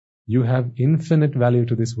 You have infinite value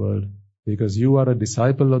to this world because you are a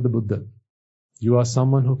disciple of the Buddha. You are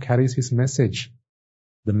someone who carries his message.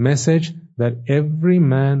 The message that every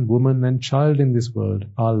man, woman and child in this world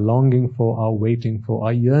are longing for, are waiting for,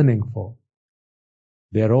 are yearning for.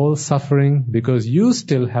 They are all suffering because you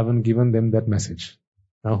still haven't given them that message.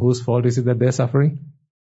 Now whose fault is it that they're suffering?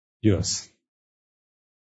 Yours.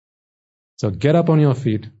 So get up on your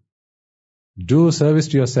feet, do service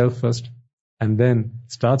to yourself first, and then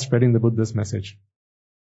start spreading the Buddha's message.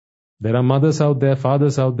 There are mothers out there,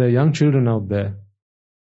 fathers out there, young children out there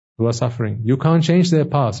who are suffering. You can't change their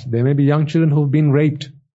past. There may be young children who've been raped.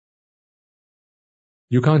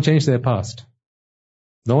 You can't change their past.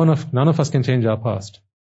 None of us can change our past.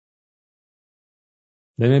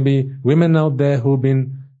 There may be women out there who've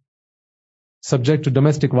been subject to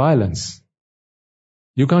domestic violence.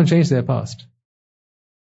 You can't change their past.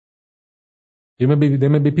 There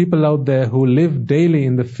may be people out there who live daily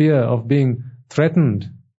in the fear of being threatened,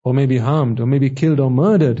 or maybe harmed, or maybe killed or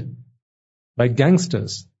murdered by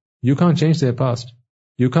gangsters. You can't change their past.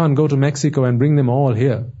 You can't go to Mexico and bring them all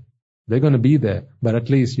here. They're going to be there, but at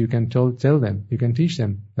least you can tell them, you can teach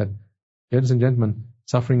them that, ladies and gentlemen,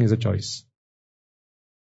 suffering is a choice.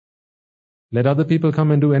 Let other people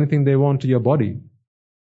come and do anything they want to your body,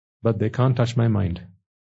 but they can't touch my mind.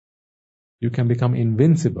 You can become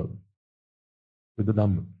invincible with the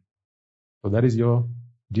Dhamma. So that is your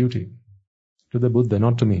duty to the Buddha,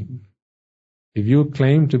 not to me. If you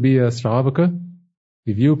claim to be a Shravaka,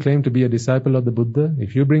 if you claim to be a disciple of the Buddha,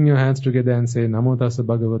 if you bring your hands together and say, Namo tassa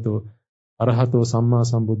bhagavato arahato samma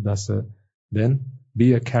sambuddhassa, then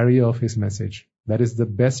be a carrier of his message. That is the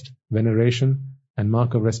best veneration and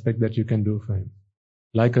mark of respect that you can do for him.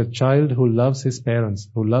 Like a child who loves his parents,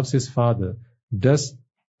 who loves his father, does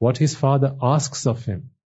what his father asks of him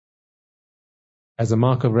as a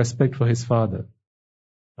mark of respect for his father.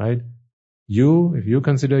 Right? If you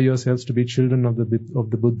consider yourselves to be children of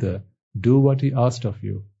the Buddha, do what he asked of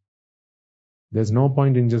you. There's no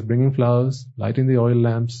point in just bringing flowers, lighting the oil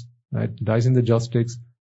lamps, right, dicing the joss sticks.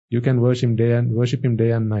 You can worship him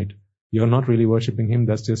day and night. You're not really worshipping him,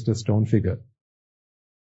 that's just a stone figure.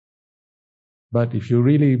 But if you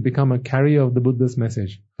really become a carrier of the Buddha's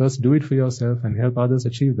message, first do it for yourself and help others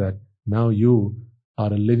achieve that. Now you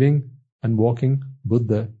are a living and walking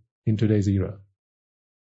Buddha in today's era.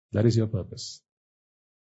 That is your purpose.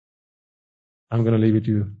 I'm going to leave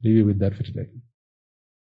you with that for today.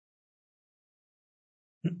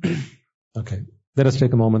 Okay, let us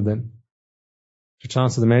take a moment then to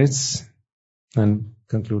transfer the merits and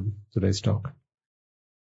conclude today's talk.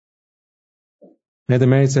 May the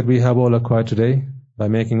merits that we have all acquired today by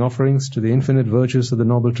making offerings to the infinite virtues of the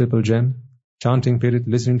Noble Triple Gem, chanting Pirit,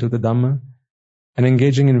 listening to the Dhamma, and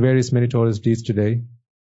engaging in various meritorious deeds today.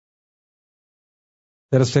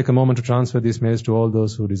 Let us take a moment to transfer these merits to all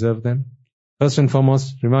those who deserve them. First and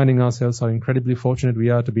foremost, reminding ourselves how incredibly fortunate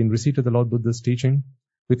we are to be in receipt of the Lord Buddha's teaching.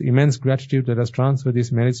 With immense gratitude, let us transfer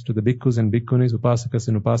these merits to the bhikkhus and bhikkhunis, upasakas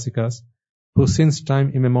and upasikas, who since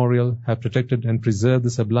time immemorial have protected and preserved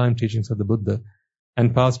the sublime teachings of the Buddha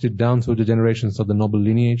and passed it down through the generations of the noble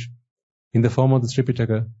lineage in the form of the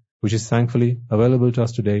Tripitaka, which is thankfully available to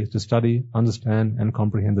us today to study, understand and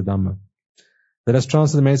comprehend the Dhamma. Let us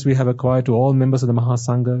transfer the merits we have acquired to all members of the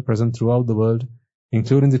Mahasangha present throughout the world,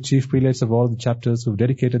 including the chief prelates of all the chapters who have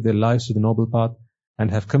dedicated their lives to the noble path and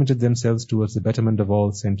have committed themselves towards the betterment of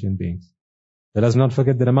all sentient beings. Let us not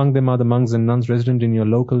forget that among them are the monks and nuns resident in your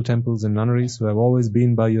local temples and nunneries who have always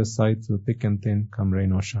been by your side through thick and thin, come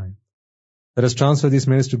rain or shine. Let us transfer these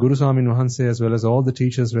merits to Guru Swami Wahanse as well as all the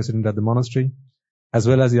teachers resident at the monastery, as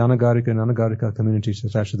well as the Anagarika and Anagarika communities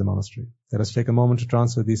attached to the monastery. Let us take a moment to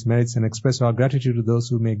transfer these merits and express our gratitude to those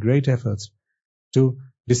who make great efforts to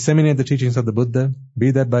disseminate the teachings of the Buddha,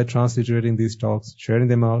 be that by transliterating these talks, sharing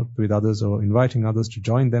them out with others, or inviting others to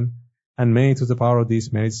join them. And may, through the power of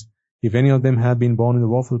these merits, if any of them have been born in the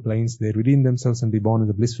woeful plains, they redeem themselves and be born in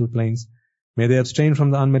the blissful plains. May they abstain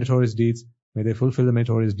from the unmeritorious deeds. May they fulfill the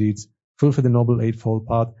meritorious deeds, fulfill the noble eightfold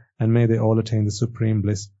path, and may they all attain the supreme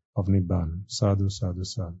bliss of Nibbana. Sadhu, sadhu,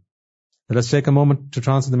 sadhu. Let us take a moment to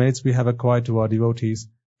transfer the merits we have acquired to our devotees,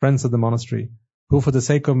 friends of the monastery, who for the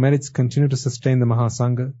sake of merits continue to sustain the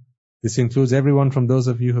Mahasangha. This includes everyone from those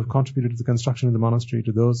of you who have contributed to the construction of the monastery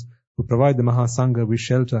to those who provide the Mahasangha with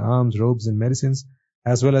shelter, arms, robes and medicines,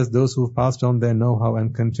 as well as those who have passed on their know-how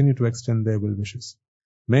and continue to extend their will wishes.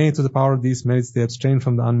 May, through the power of these merits, they abstain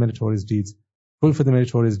from the unmeritorious deeds, fulfill the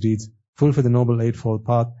meritorious deeds, fulfill the noble eightfold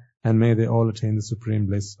path, and may they all attain the supreme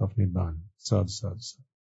bliss of Nibbana. Sadhu, sadhu, sadhu.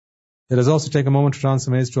 Let us also take a moment to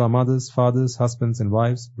transfer merits to our mothers, fathers, husbands and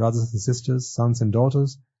wives, brothers and sisters, sons and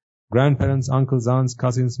daughters, grandparents, uncles, aunts,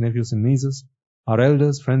 cousins, nephews and nieces, our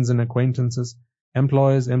elders, friends and acquaintances,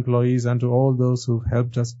 employers, employees, and to all those who have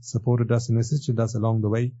helped us, supported us and assisted us along the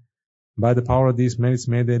way. By the power of these merits,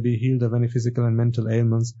 may they be healed of any physical and mental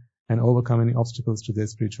ailments and overcome any obstacles to their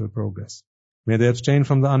spiritual progress. May they abstain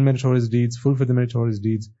from the unmeritorious deeds, fulfill the meritorious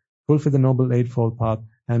deeds, fulfill the noble eightfold path,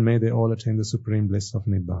 and may they all attain the supreme bliss of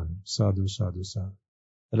Nibbana. Sadhu, sadhu, sadhu.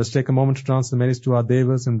 Let us take a moment to transfer merits to our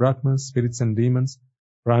devas and brahmas, spirits and demons,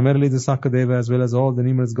 primarily the Sakadeva as well as all the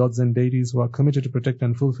numerous gods and deities who are committed to protect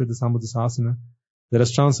and fulfill the Sambuddhasasana. Let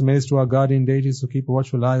us transfer merits to our guardian deities who keep a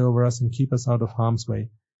watchful eye over us and keep us out of harm's way.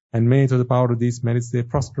 And may, through the power of these merits, they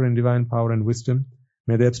prosper in divine power and wisdom.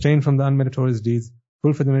 May they abstain from the unmeritorious deeds,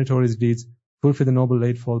 fulfill the meritorious deeds, fulfill the noble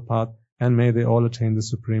eightfold path, and may they all attain the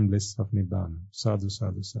supreme bliss of Nibbana. Sadhu,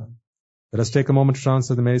 sadhu, sadhu. Let us take a moment to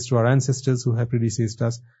transfer the merits to our ancestors who have predeceased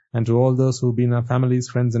us, and to all those who have been our families,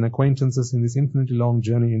 friends, and acquaintances in this infinitely long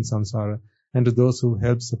journey in samsara, and to those who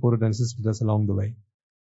helped, supported, and assisted us along the way.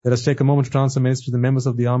 Let us take a moment to transfer merits to the members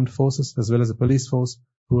of the armed forces, as well as the police force,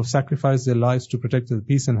 who have sacrificed their lives to protect the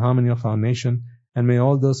peace and harmony of our nation, and may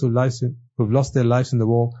all those who have lost their lives in the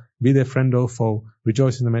war, be their friend or foe,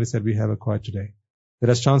 rejoice in the merits that we have acquired today. Let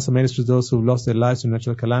us transfer merits to those who have lost their lives in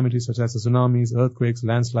natural calamities such as the tsunamis, earthquakes,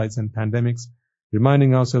 landslides, and pandemics,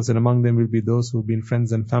 reminding ourselves that among them will be those who have been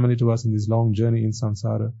friends and family to us in this long journey in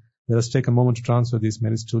samsara. Let us take a moment to transfer these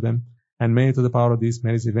merits to them, and may, through the power of these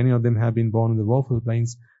merits, if any of them have been born in the woeful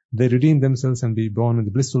plains, they redeem themselves and be born in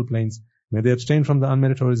the blissful plains. May they abstain from the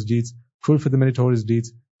unmeritorious deeds, fulfill the meritorious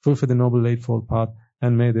deeds, fulfill the noble eightfold path,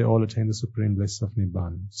 and may they all attain the supreme bliss of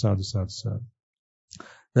Nibbana. Sadhu, sadhu, sadhu.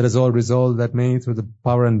 Let us all resolve that may, through the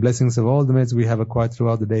power and blessings of all the merits we have acquired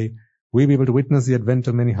throughout the day, we be able to witness the advent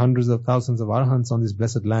of many hundreds of thousands of arahants on this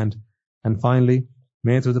blessed land. And finally,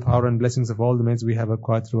 may, through the power and blessings of all the merits we have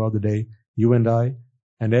acquired throughout the day, you and I,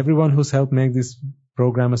 and everyone who's helped make this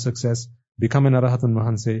program a success, become an Arahatun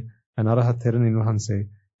Wahanse, an Arahat Theranin Wahanse,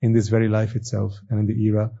 in this very life itself, and in the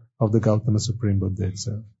era of the Gautama Supreme Buddha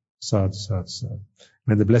itself. Sadhu, sadhu, sadhu.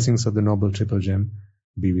 May the blessings of the Noble Triple Gem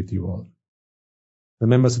be with you all. The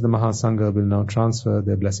members of the Mahasangha will now transfer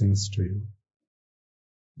their blessings to you.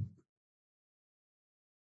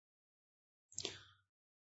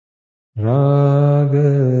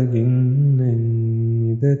 Raga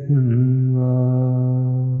ginnen nidatnva,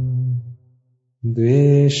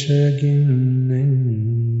 dvesha ginnen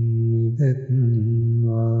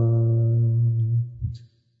nidatnva,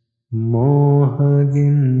 moha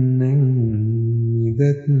ginnen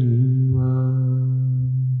nidatnva,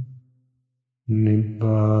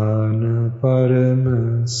 Nibbana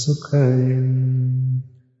parama sukhayan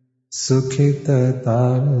sukhita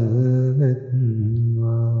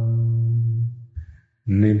taravatnva.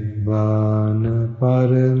 Nibbana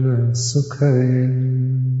parama sukhayan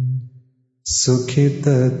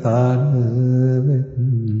sukhita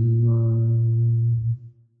taravatnva.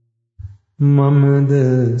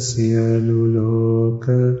 Mamada siyalu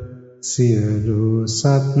loka siyalu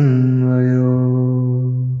satvayo.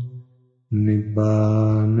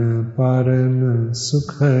 Nibbana parama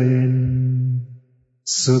sukhayan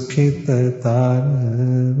sukhita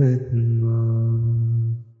taravatnva.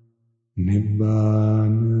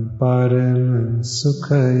 Nibbana parama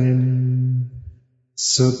sukhayan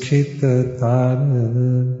sukhita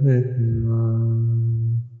taravatnva.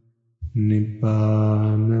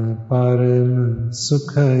 Nibbana parama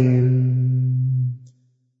sukhayan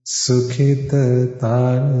sukhita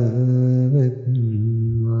taravatnva.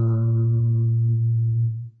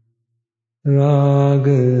 රාග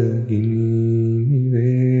ගිනි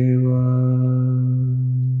නිවේවා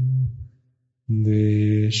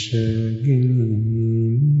දේශ ගිනි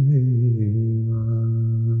නිවේවා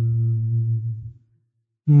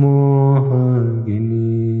මෝහ ගිනි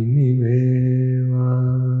නිවේවා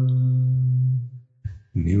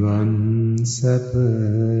නිවන් සැප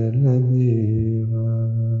ලැබේවා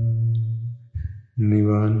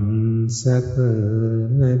නිවන් සැප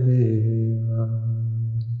ලැබේවා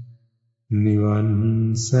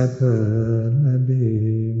නිවන් සැප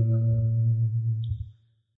ලැබේවා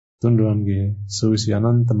තුන්රුවන්ගේ සුවිසි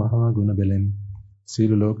අනන්ත මහා ගුණ බෙලෙන්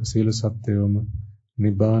සීල ලෝක සීල සත්‍යයෝම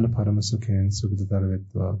නිබ්බාන පරම සුඛයෙන් සුඛිතතර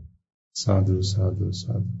වෙත්වා සාදු සාදු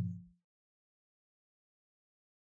සාදු